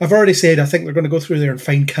season? I've already said I think they're going to go through there and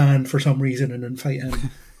find Khan for some reason and then fight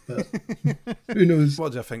him. But who knows?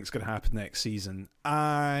 What do I think is going to happen next season?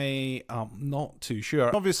 I am not too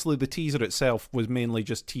sure. Obviously, the teaser itself was mainly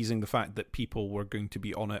just teasing the fact that people were going to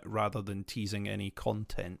be on it rather than teasing any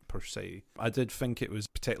content per se. I did think it was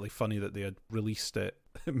particularly funny that they had released it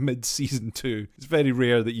mid-season 2. It's very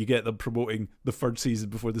rare that you get them promoting the third season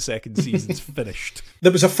before the second season's finished.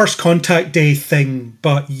 There was a first contact day thing,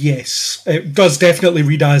 but yes, it does definitely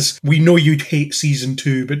read as, we know you'd hate season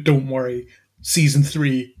 2, but don't worry, season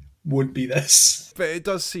 3 won't be this. But it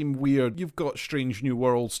does seem weird. You've got Strange New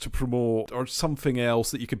Worlds to promote or something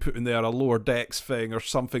else that you could put in there, a Lower Decks thing or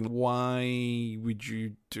something. Why would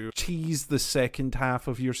you tease the second half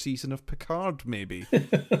of your season of Picard, maybe?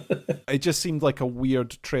 It just seemed like a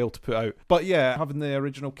weird trail to put out. But yeah, having the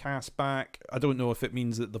original cast back, I don't know if it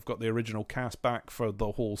means that they've got the original cast back for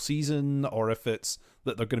the whole season or if it's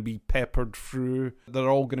that they're going to be peppered through. They're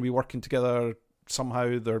all going to be working together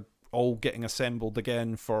somehow. They're all getting assembled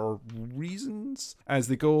again for reasons as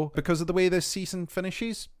they go. Because of the way this season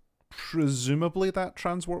finishes, presumably that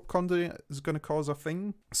transwarp conduit is going to cause a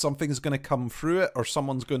thing. Something's going to come through it or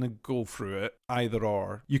someone's going to go through it, either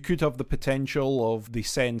or. You could have the potential of they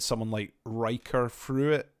send someone like Riker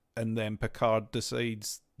through it and then Picard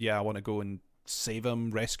decides, yeah, I want to go and save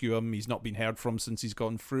him, rescue him. He's not been heard from since he's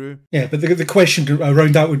gone through. Yeah, but the question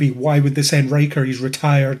around that would be, why would they send Riker? He's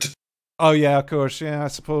retired. Oh, yeah, of course. Yeah, I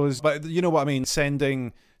suppose. But you know what I mean?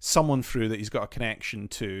 Sending someone through that he's got a connection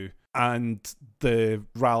to and the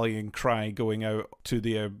rallying cry going out to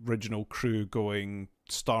the original crew going,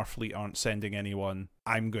 Starfleet aren't sending anyone.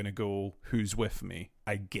 I'm going to go. Who's with me?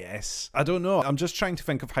 I guess. I don't know. I'm just trying to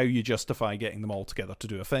think of how you justify getting them all together to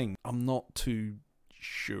do a thing. I'm not too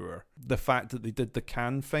sure. The fact that they did the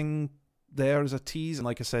Khan thing there as a tease, and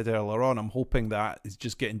like I said earlier on, I'm hoping that is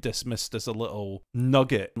just getting dismissed as a little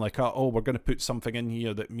nugget, like, oh, we're going to put something in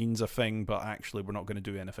here that means a thing, but actually we're not going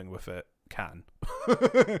to do anything with it.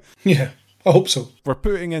 Yeah, I hope so. We're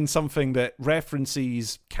putting in something that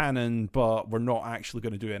references canon, but we're not actually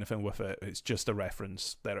going to do anything with it. It's just a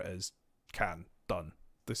reference. There it is. Can. Done.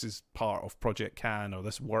 This is part of Project Can, or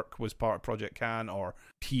this work was part of Project Can, or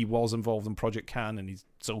he was involved in Project Can and he's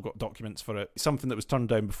still got documents for it. Something that was turned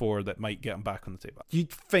down before that might get him back on the table.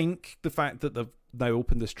 You'd think the fact that they've now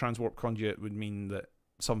opened this transwarp conduit would mean that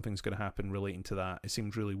something's going to happen relating to that. It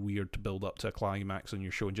seems really weird to build up to a climax on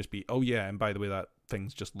your show and just be, oh yeah, and by the way, that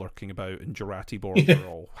thing's just lurking about and Jurati Borg are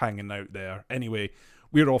all hanging out there. Anyway,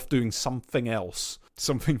 we're off doing something else.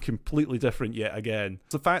 Something completely different yet again.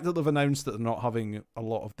 The fact that they've announced that they're not having a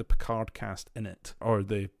lot of the Picard cast in it, or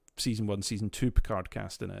the Season 1, Season 2 Picard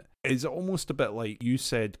cast in it, is almost a bit like you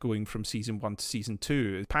said, going from Season 1 to Season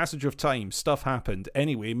 2. Passage of time, stuff happened.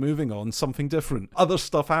 Anyway, moving on, something different. Other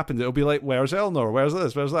stuff happened. It'll be like, where's Elnor? Where's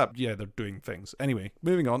this? Where's that? Yeah, they're doing things. Anyway,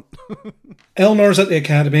 moving on. Elnor's at the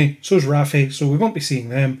Academy, so's Raffi, so we won't be seeing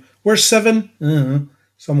them. Where's Seven?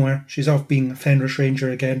 Somewhere. She's off being a Fenris Ranger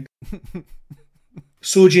again.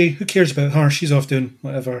 Soji, who cares about her? She's off doing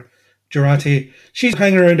whatever. Jurati, she's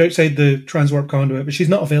hanging around outside the transwarp conduit, but she's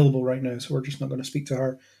not available right now, so we're just not going to speak to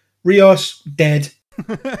her. Rios, dead.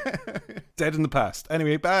 Dead in the past.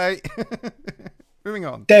 Anyway, bye. Moving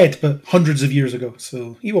on. Dead, but hundreds of years ago,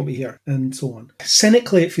 so he won't be here, and so on.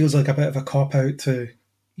 Cynically, it feels like a bit of a cop-out to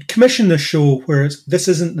commission this show where this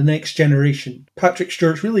isn't the next generation. Patrick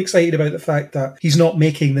Stewart's really excited about the fact that he's not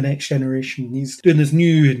making the next generation. He's doing this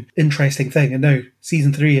new and interesting thing, and now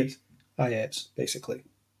season 3 it's basically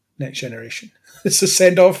next generation. It's a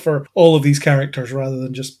send-off for all of these characters rather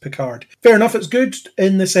than just Picard. Fair enough, it's good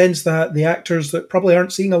in the sense that the actors that probably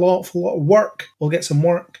aren't seeing a lot of work will get some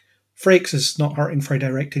work. Frakes is not hurting for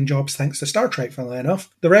directing jobs thanks to Star Trek, funnily enough.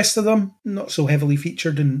 The rest of them, not so heavily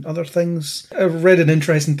featured in other things. I've read an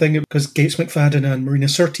interesting thing because Gates McFadden and Marina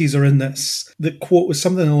Sirtis are in this. The quote was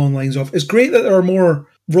something along the lines of, "It's great that there are more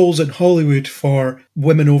roles in Hollywood for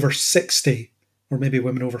women over 60, or maybe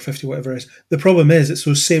women over 50, whatever it is. The problem is it's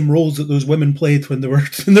those same roles that those women played when they were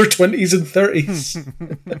in their 20s and 30s.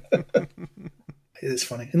 It's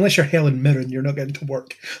funny. Unless you're Helen Mirren, you're not getting to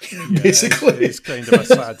work, basically. It's kind of a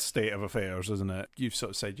sad state of affairs, isn't it? You've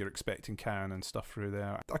sort of said you're expecting Khan and stuff through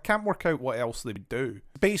there. I can't work out what else they would do.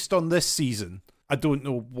 Based on this season, I don't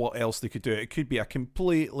know what else they could do. It could be a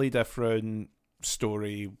completely different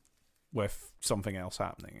story with something else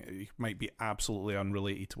happening. It might be absolutely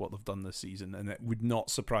unrelated to what they've done this season, and it would not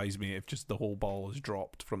surprise me if just the whole ball is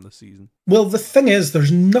dropped from the season. Well, the thing is,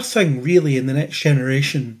 there's nothing really in the Next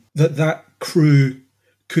Generation that crew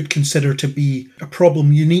could consider to be a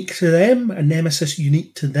problem unique to them, a nemesis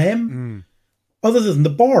unique to them, other than the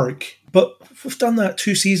Borg. But we've done that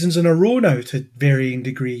 2 seasons in a row now to varying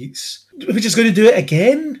degrees. Are we just going to do it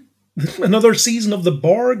again? Another season of the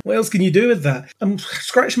Borg? What else can you do with that? I'm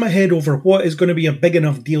scratching my head over what is going to be a big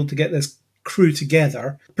enough deal to get this crew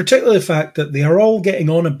together, particularly the fact that they are all getting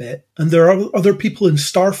on a bit and there are other people in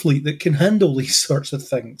Starfleet that can handle these sorts of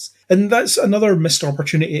things. And that's another missed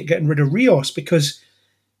opportunity at getting rid of Rios, because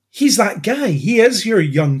he's that guy. He is your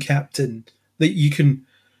young captain that you can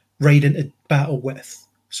ride into battle with,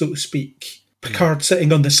 so to speak. Picard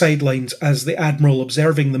sitting on the sidelines as the Admiral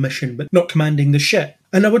observing the mission but not commanding the ship.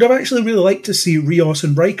 And I would have actually really liked to see Rios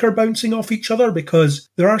and Riker bouncing off each other, because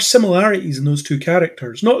there are similarities in those two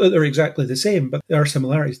characters. Not that they're exactly the same, but there are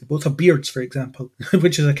similarities. They both have beards, for example,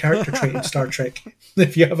 which is a character trait in Star Trek,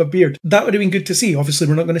 if you have a beard. That would have been good to see. Obviously,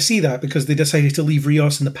 we're not going to see that because they decided to leave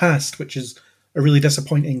Rios in the past, which is a really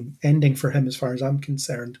disappointing ending for him as far as I'm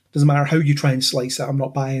concerned. Doesn't matter how you try and slice it, I'm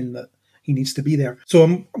not buying that he needs to be there. So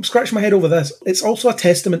I'm scratching my head over this. It's also a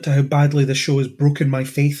testament to how badly this show has broken my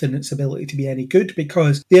faith in its ability to be any good,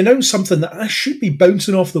 because they announced something that I should be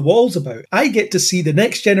bouncing off the walls about. I get to see the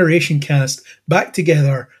Next Generation cast back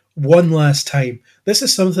together one last time. This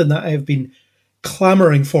is something that I've been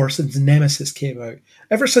clamouring for since Nemesis came out.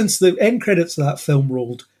 Ever since the end credits of that film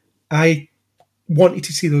rolled, I wanted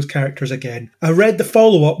to see those characters again. I read the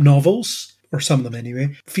follow-up novels, or some of them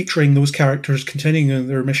anyway, featuring those characters continuing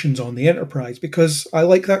their missions on the Enterprise, because I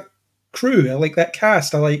like that crew, I like that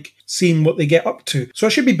cast, I like seeing what they get up to. So I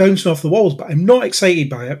should be bouncing off the walls, but I'm not excited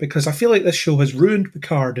by it because I feel like this show has ruined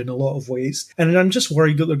Picard in a lot of ways, and I'm just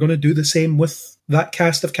worried that they're going to do the same with that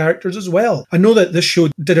cast of characters as well. I know that this show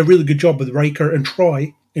did a really good job with Riker and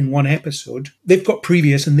Troy in one episode. They've got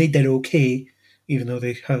previous and they did okay, even though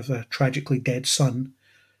they have a tragically dead son.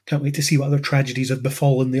 Can't wait to see what other tragedies have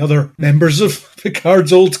befallen the other members of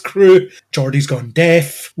Picard's old crew. Geordie's gone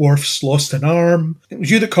deaf. Worf's lost an arm. It was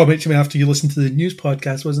you that commented to me after you listened to the news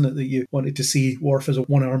podcast, wasn't it, that you wanted to see Worf as a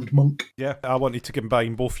one-armed monk? Yeah, I wanted to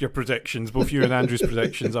combine both your predictions, both you and Andrew's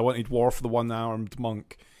predictions. I wanted Worf, the one-armed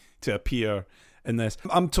monk, to appear in this.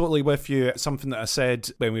 I'm totally with you. Something that I said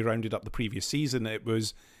when we rounded up the previous season, it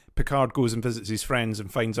was Picard goes and visits his friends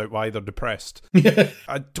and finds out why they're depressed.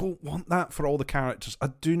 I don't want that for all the characters. I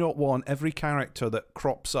do not want every character that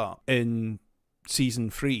crops up in season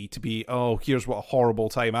 3 to be, oh, here's what a horrible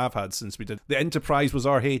time I've had since we did. The Enterprise was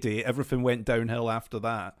our heyday. Everything went downhill after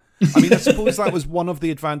that. I mean, I suppose that was one of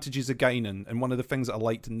the advantages of Guinan, and one of the things that I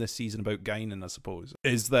liked in this season about Guinan, I suppose,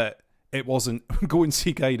 is that it wasn't, go and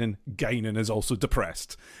see Guinan. Guinan is also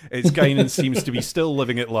depressed. It's Guinan seems to be still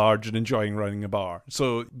living at large and enjoying running a bar.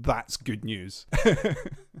 So that's good news.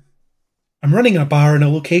 I'm running a bar in a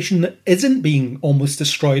location that isn't being almost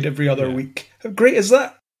destroyed every other week. How great is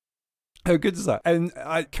that? How good is that? And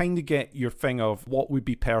I kind of get your thing of what would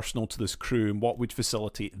be personal to this crew and what would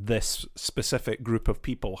facilitate this specific group of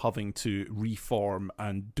people having to reform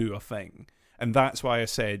and do a thing. And that's why I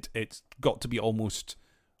said it's got to be almost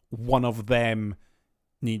one of them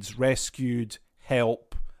needs rescued,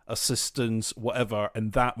 help, assistance, whatever,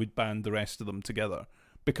 and that would band the rest of them together.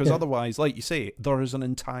 Because otherwise, like you say, there is an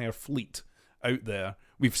entire fleet out there.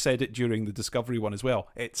 We've said it during the Discovery one as well.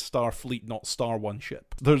 It's Starfleet, not Star One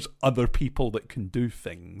ship. There's other people that can do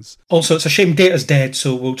things. Also, it's a shame Data's dead,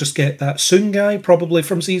 so we'll just get that Soong guy, probably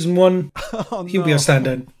from season 1. Oh, He'll be a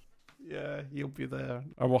stand-in. Yeah, he'll be there.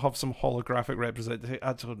 Or we'll have some holographic representation.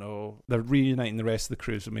 I don't know. They're reuniting the rest of the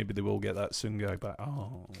crew, so maybe they will get that Soong guy back.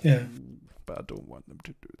 Oh, yeah. But I don't want them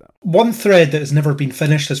to do that. One thread that has never been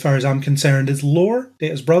finished, as far as I'm concerned, is Lore,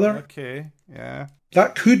 Data's brother. Okay, yeah.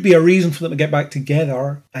 That could be a reason for them to get back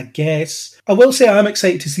together, I guess. I will say I'm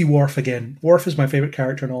excited to see Worf again. Worf is my favourite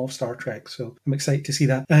character in all of Star Trek, so I'm excited to see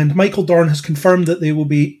that. And Michael Dorn has confirmed that they will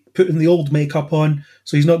be putting the old makeup on,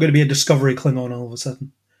 so he's not going to be a Discovery Klingon all of a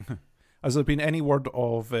sudden. Has there been any word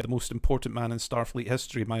of the most important man in Starfleet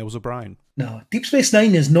history, Miles O'Brien? No, Deep Space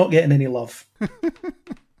Nine is not getting any love.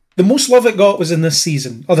 The most love it got was in this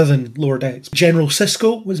season, other than Lower Decks. General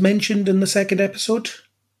Sisko was mentioned in the second episode.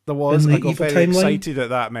 There was. I got very timeline. Excited at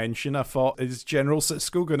that mention. I thought, is General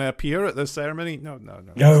Sisko going to appear at this ceremony? No.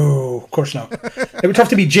 No, of course not. It would have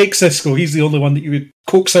to be Jake Sisko. He's the only one that you would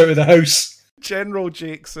coax out of the house. General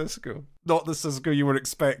Jake Sisko. Not the Sisko you were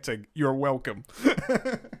expecting. You're welcome.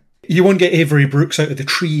 You won't get Avery Brooks out of the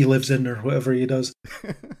tree he lives in or whatever he does.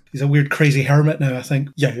 He's a weird, crazy hermit now, I think.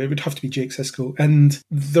 Yeah, it would have to be Jake Sisko. And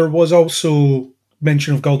there was also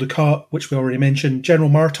mention of Gul Dukat, which we already mentioned.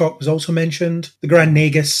 General Martok was also mentioned. The Grand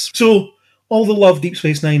Nagus. So all the love Deep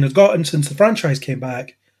Space Nine has gotten since the franchise came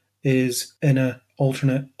back is in an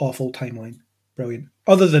alternate, awful timeline. Brilliant.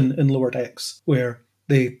 Other than in Lower Decks, where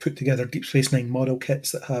they put together Deep Space Nine model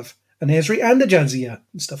kits that have an Ezri and a Jadzia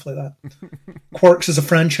and stuff like that. Quarks is a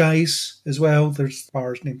franchise as well. There's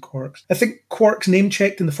bars named Quarks. I think Quarks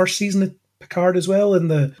name-checked in the first season of Picard as well, in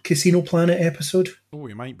the Casino Planet episode. Oh,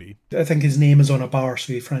 he might be. I think his name is on a bar,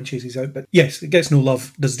 so he franchises out. But yes, it gets no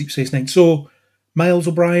love, does Deep Space Nine. So, Miles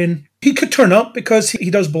O'Brien, he could turn up because he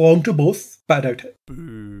does belong to both, but I doubt it.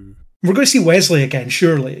 Boo. We're going to see Wesley again,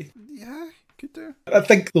 surely. Yeah, could do. I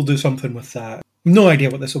think they'll do something with that. No idea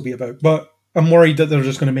what this will be about, but I'm worried that they're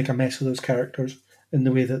just going to make a mess of those characters in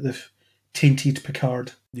the way that they've tainted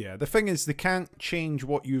Picard. Yeah, the thing is, they can't change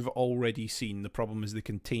what you've already seen. The problem is they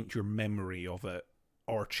can taint your memory of it,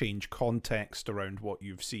 or change context around what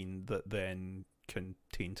you've seen that then can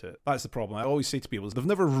taint it. That's the problem. I always say to people, they've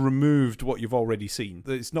never removed what you've already seen.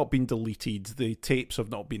 It's not been deleted. The tapes have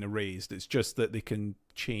not been erased. It's just that they can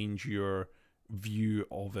change your view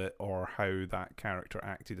of it or how that character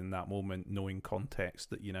acted in that moment, knowing context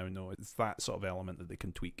that you now know. It's that sort of element that they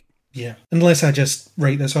can tweak. Yeah, unless I just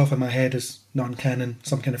write this off in my head as non-canon,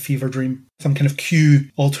 some kind of fever dream, some kind of Q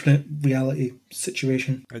alternate reality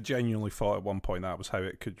situation. I genuinely thought at one point that was how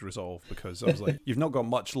it could resolve, because I was like, you've not got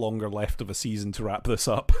much longer left of a season to wrap this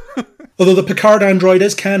up. Although the Picard android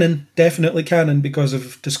is canon, definitely canon, because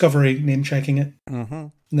of Discovery name-checking it. Mm-hmm.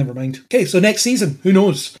 Never mind. Okay, so next season, who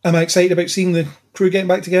knows? Am I excited about seeing the crew getting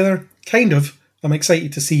back together? Kind of. I'm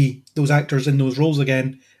excited to see those actors in those roles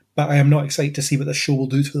again, but I am not excited to see what this show will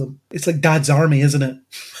do to them. It's like Dad's Army, isn't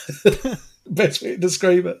it? Best way to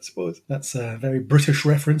describe it, I suppose. That's a very British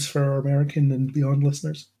reference for our American and beyond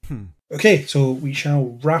listeners. Okay, so we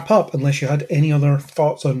shall wrap up, unless you had any other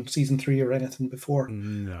thoughts on Season 3 or anything before.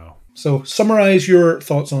 No. So summarise your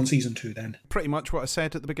thoughts on Season 2 then. Pretty much what I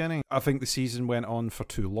said at the beginning. I think the season went on for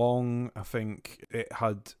too long. I think it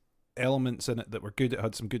had elements in it that were good. It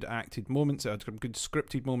had some good acted moments. It had some good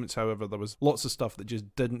scripted moments. However, there was lots of stuff that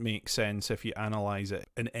just didn't make sense if you analyse it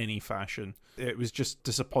in any fashion. It was just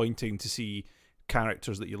disappointing to see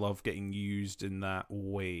characters that you love getting used in that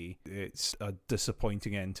way. It's a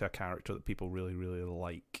disappointing end to a character that people really, really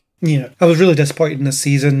like. Yeah, I was really disappointed in this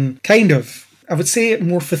season. Kind of. I would say it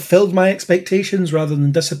more fulfilled my expectations rather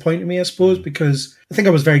than disappointed me, I suppose, because I think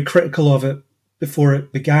I was very critical of it before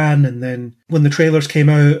it began, and then when the trailers came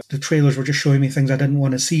out, the trailers were just showing me things I didn't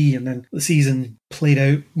want to see, and then the season played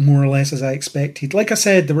out more or less as I expected. Like I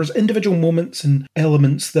said, there was individual moments and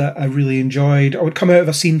elements that I really enjoyed. I would come out of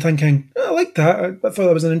a scene thinking, oh, I like that, I thought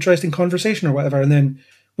that was an interesting conversation or whatever, and then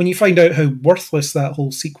when you find out how worthless that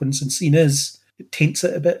whole sequence and scene is, it taints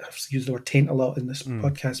it a bit. I've used the word taint a lot in this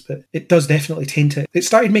podcast, but it does definitely taint it. It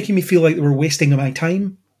started making me feel like they were wasting my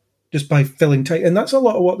time just by filling time, and that's a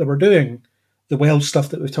lot of what they were doing. The Wells stuff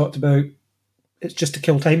that we've talked about, it's just to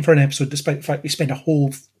kill time for an episode, despite the fact we spend a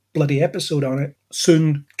whole bloody episode on it.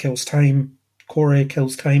 Soon kills time, Corey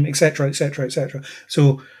kills time, etc., etc., etc.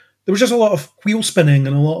 So there was just a lot of wheel spinning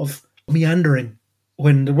and a lot of meandering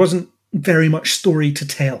when there wasn't very much story to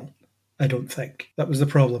tell, I don't think. That was the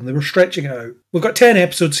problem. They were stretching it out. We've got 10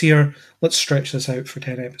 episodes here. Let's stretch this out for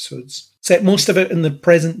 10 episodes. Set most of it in the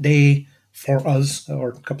present day for us, or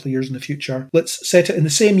a couple of years in the future. Let's set it in the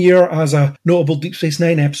same year as a notable Deep Space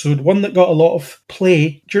Nine episode, one that got a lot of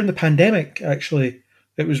play during the pandemic, actually.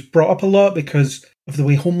 It was brought up a lot because of the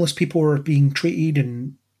way homeless people were being treated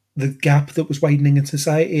and the gap that was widening in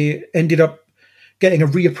society. It ended up getting a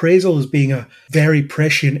reappraisal as being a very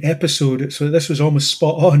prescient episode, so this was almost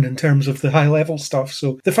spot on in terms of the high-level stuff.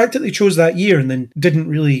 So the fact that they chose that year and then didn't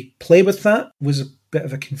really play with that was a bit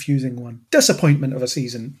of a confusing one. Disappointment of a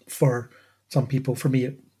season for some people. For me,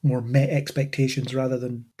 it more met expectations rather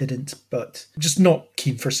than didn't, but just not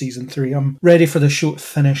keen for season 3. I'm ready for the show to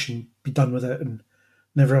finish and be done with it and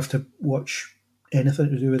never have to watch anything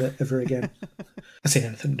to do with it ever again. I say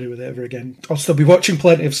anything to do with it ever again. I'll still be watching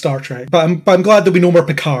plenty of Star Trek, but I'm glad there'll be no more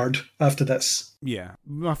Picard after this. Yeah.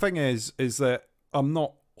 My thing is that I'm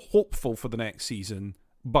not hopeful for the next season,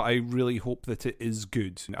 but I really hope that it is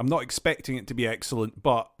good. I'm not expecting it to be excellent,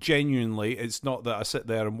 but genuinely, it's not that I sit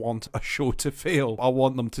there and want a show to fail. I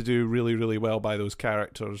want them to do really, really well by those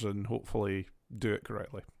characters and hopefully do it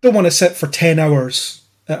correctly. Don't want to sit for 10 hours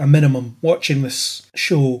at a minimum watching this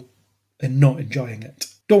show and not enjoying it.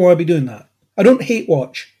 Don't want to be doing that. I don't hate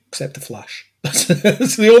watch, except The Flash. That's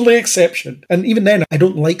the only exception. And even then, I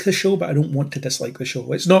don't like the show, but I don't want to dislike the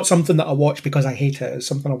show. It's not something that I watch because I hate it. It's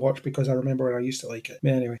something I watch because I remember when I used to like it.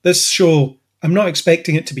 But anyway, this show, I'm not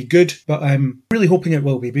expecting it to be good, but I'm really hoping it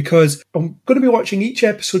will be, because I'm going to be watching each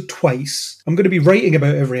episode twice. I'm going to be writing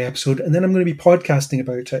about every episode, and then I'm going to be podcasting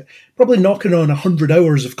about it. Probably knocking on 100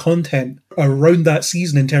 hours of content around that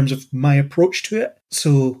season in terms of my approach to it.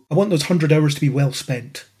 So I want those 100 hours to be well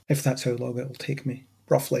spent, if that's how long it'll take me.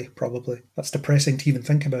 Roughly, probably. That's depressing to even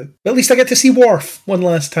think about. But at least I get to see Worf one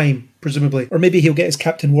last time, presumably. Or maybe he'll get his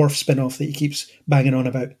Captain Worf spin-off that he keeps banging on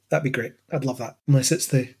about. That'd be great. I'd love that. Unless it's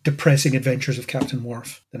the depressing adventures of Captain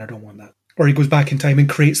Worf, then I don't want that. Or he goes back in time and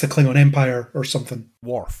creates the Klingon Empire or something.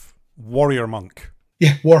 Worf. Warrior Monk.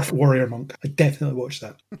 Yeah, Worf, Warrior Monk. I'd definitely watch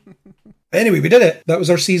that. Anyway, we did it. That was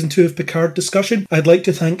our Season 2 of Picard discussion. I'd like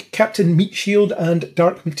to thank Captain Meatshield and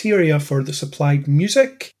Dark Materia for the supplied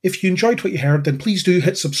music. If you enjoyed what you heard, then please do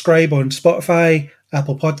hit subscribe on Spotify,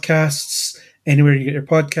 Apple Podcasts, anywhere you get your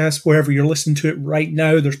podcasts, wherever you're listening to it right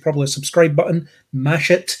now. There's probably a subscribe button. Mash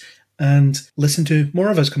it and listen to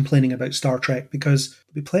more of us complaining about Star Trek, because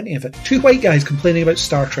there'll be plenty of it. 2 white guys complaining about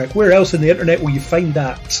Star Trek. Where else on the internet will you find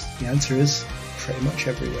that? The answer is pretty much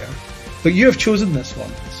everywhere. But you have chosen this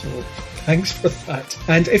one, so thanks for that.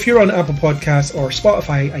 And if you're on Apple Podcasts or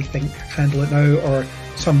Spotify, I think handle it now, or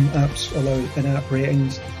some apps allow in-app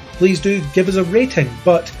ratings, please do give us a rating.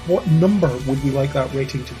 But what number would we like that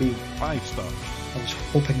rating to be? 5 stars. I was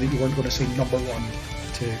hoping that you weren't going to say number 1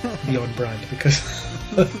 to be on brand, because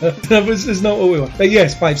that is not what we want. But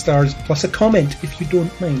yes, 5 stars plus a comment if you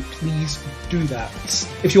don't mind. Please do that.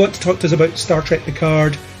 If you want to talk to us about Star Trek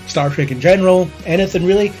Picard, Star Trek in general, anything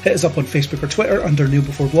really, hit us up on Facebook or Twitter under Kneel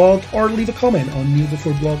Before Blog, or leave a comment on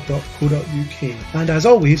kneelbeforeblog.co.uk. And as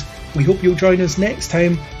always, we hope you'll join us next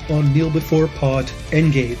time on Kneel Before Pod.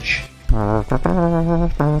 Engage.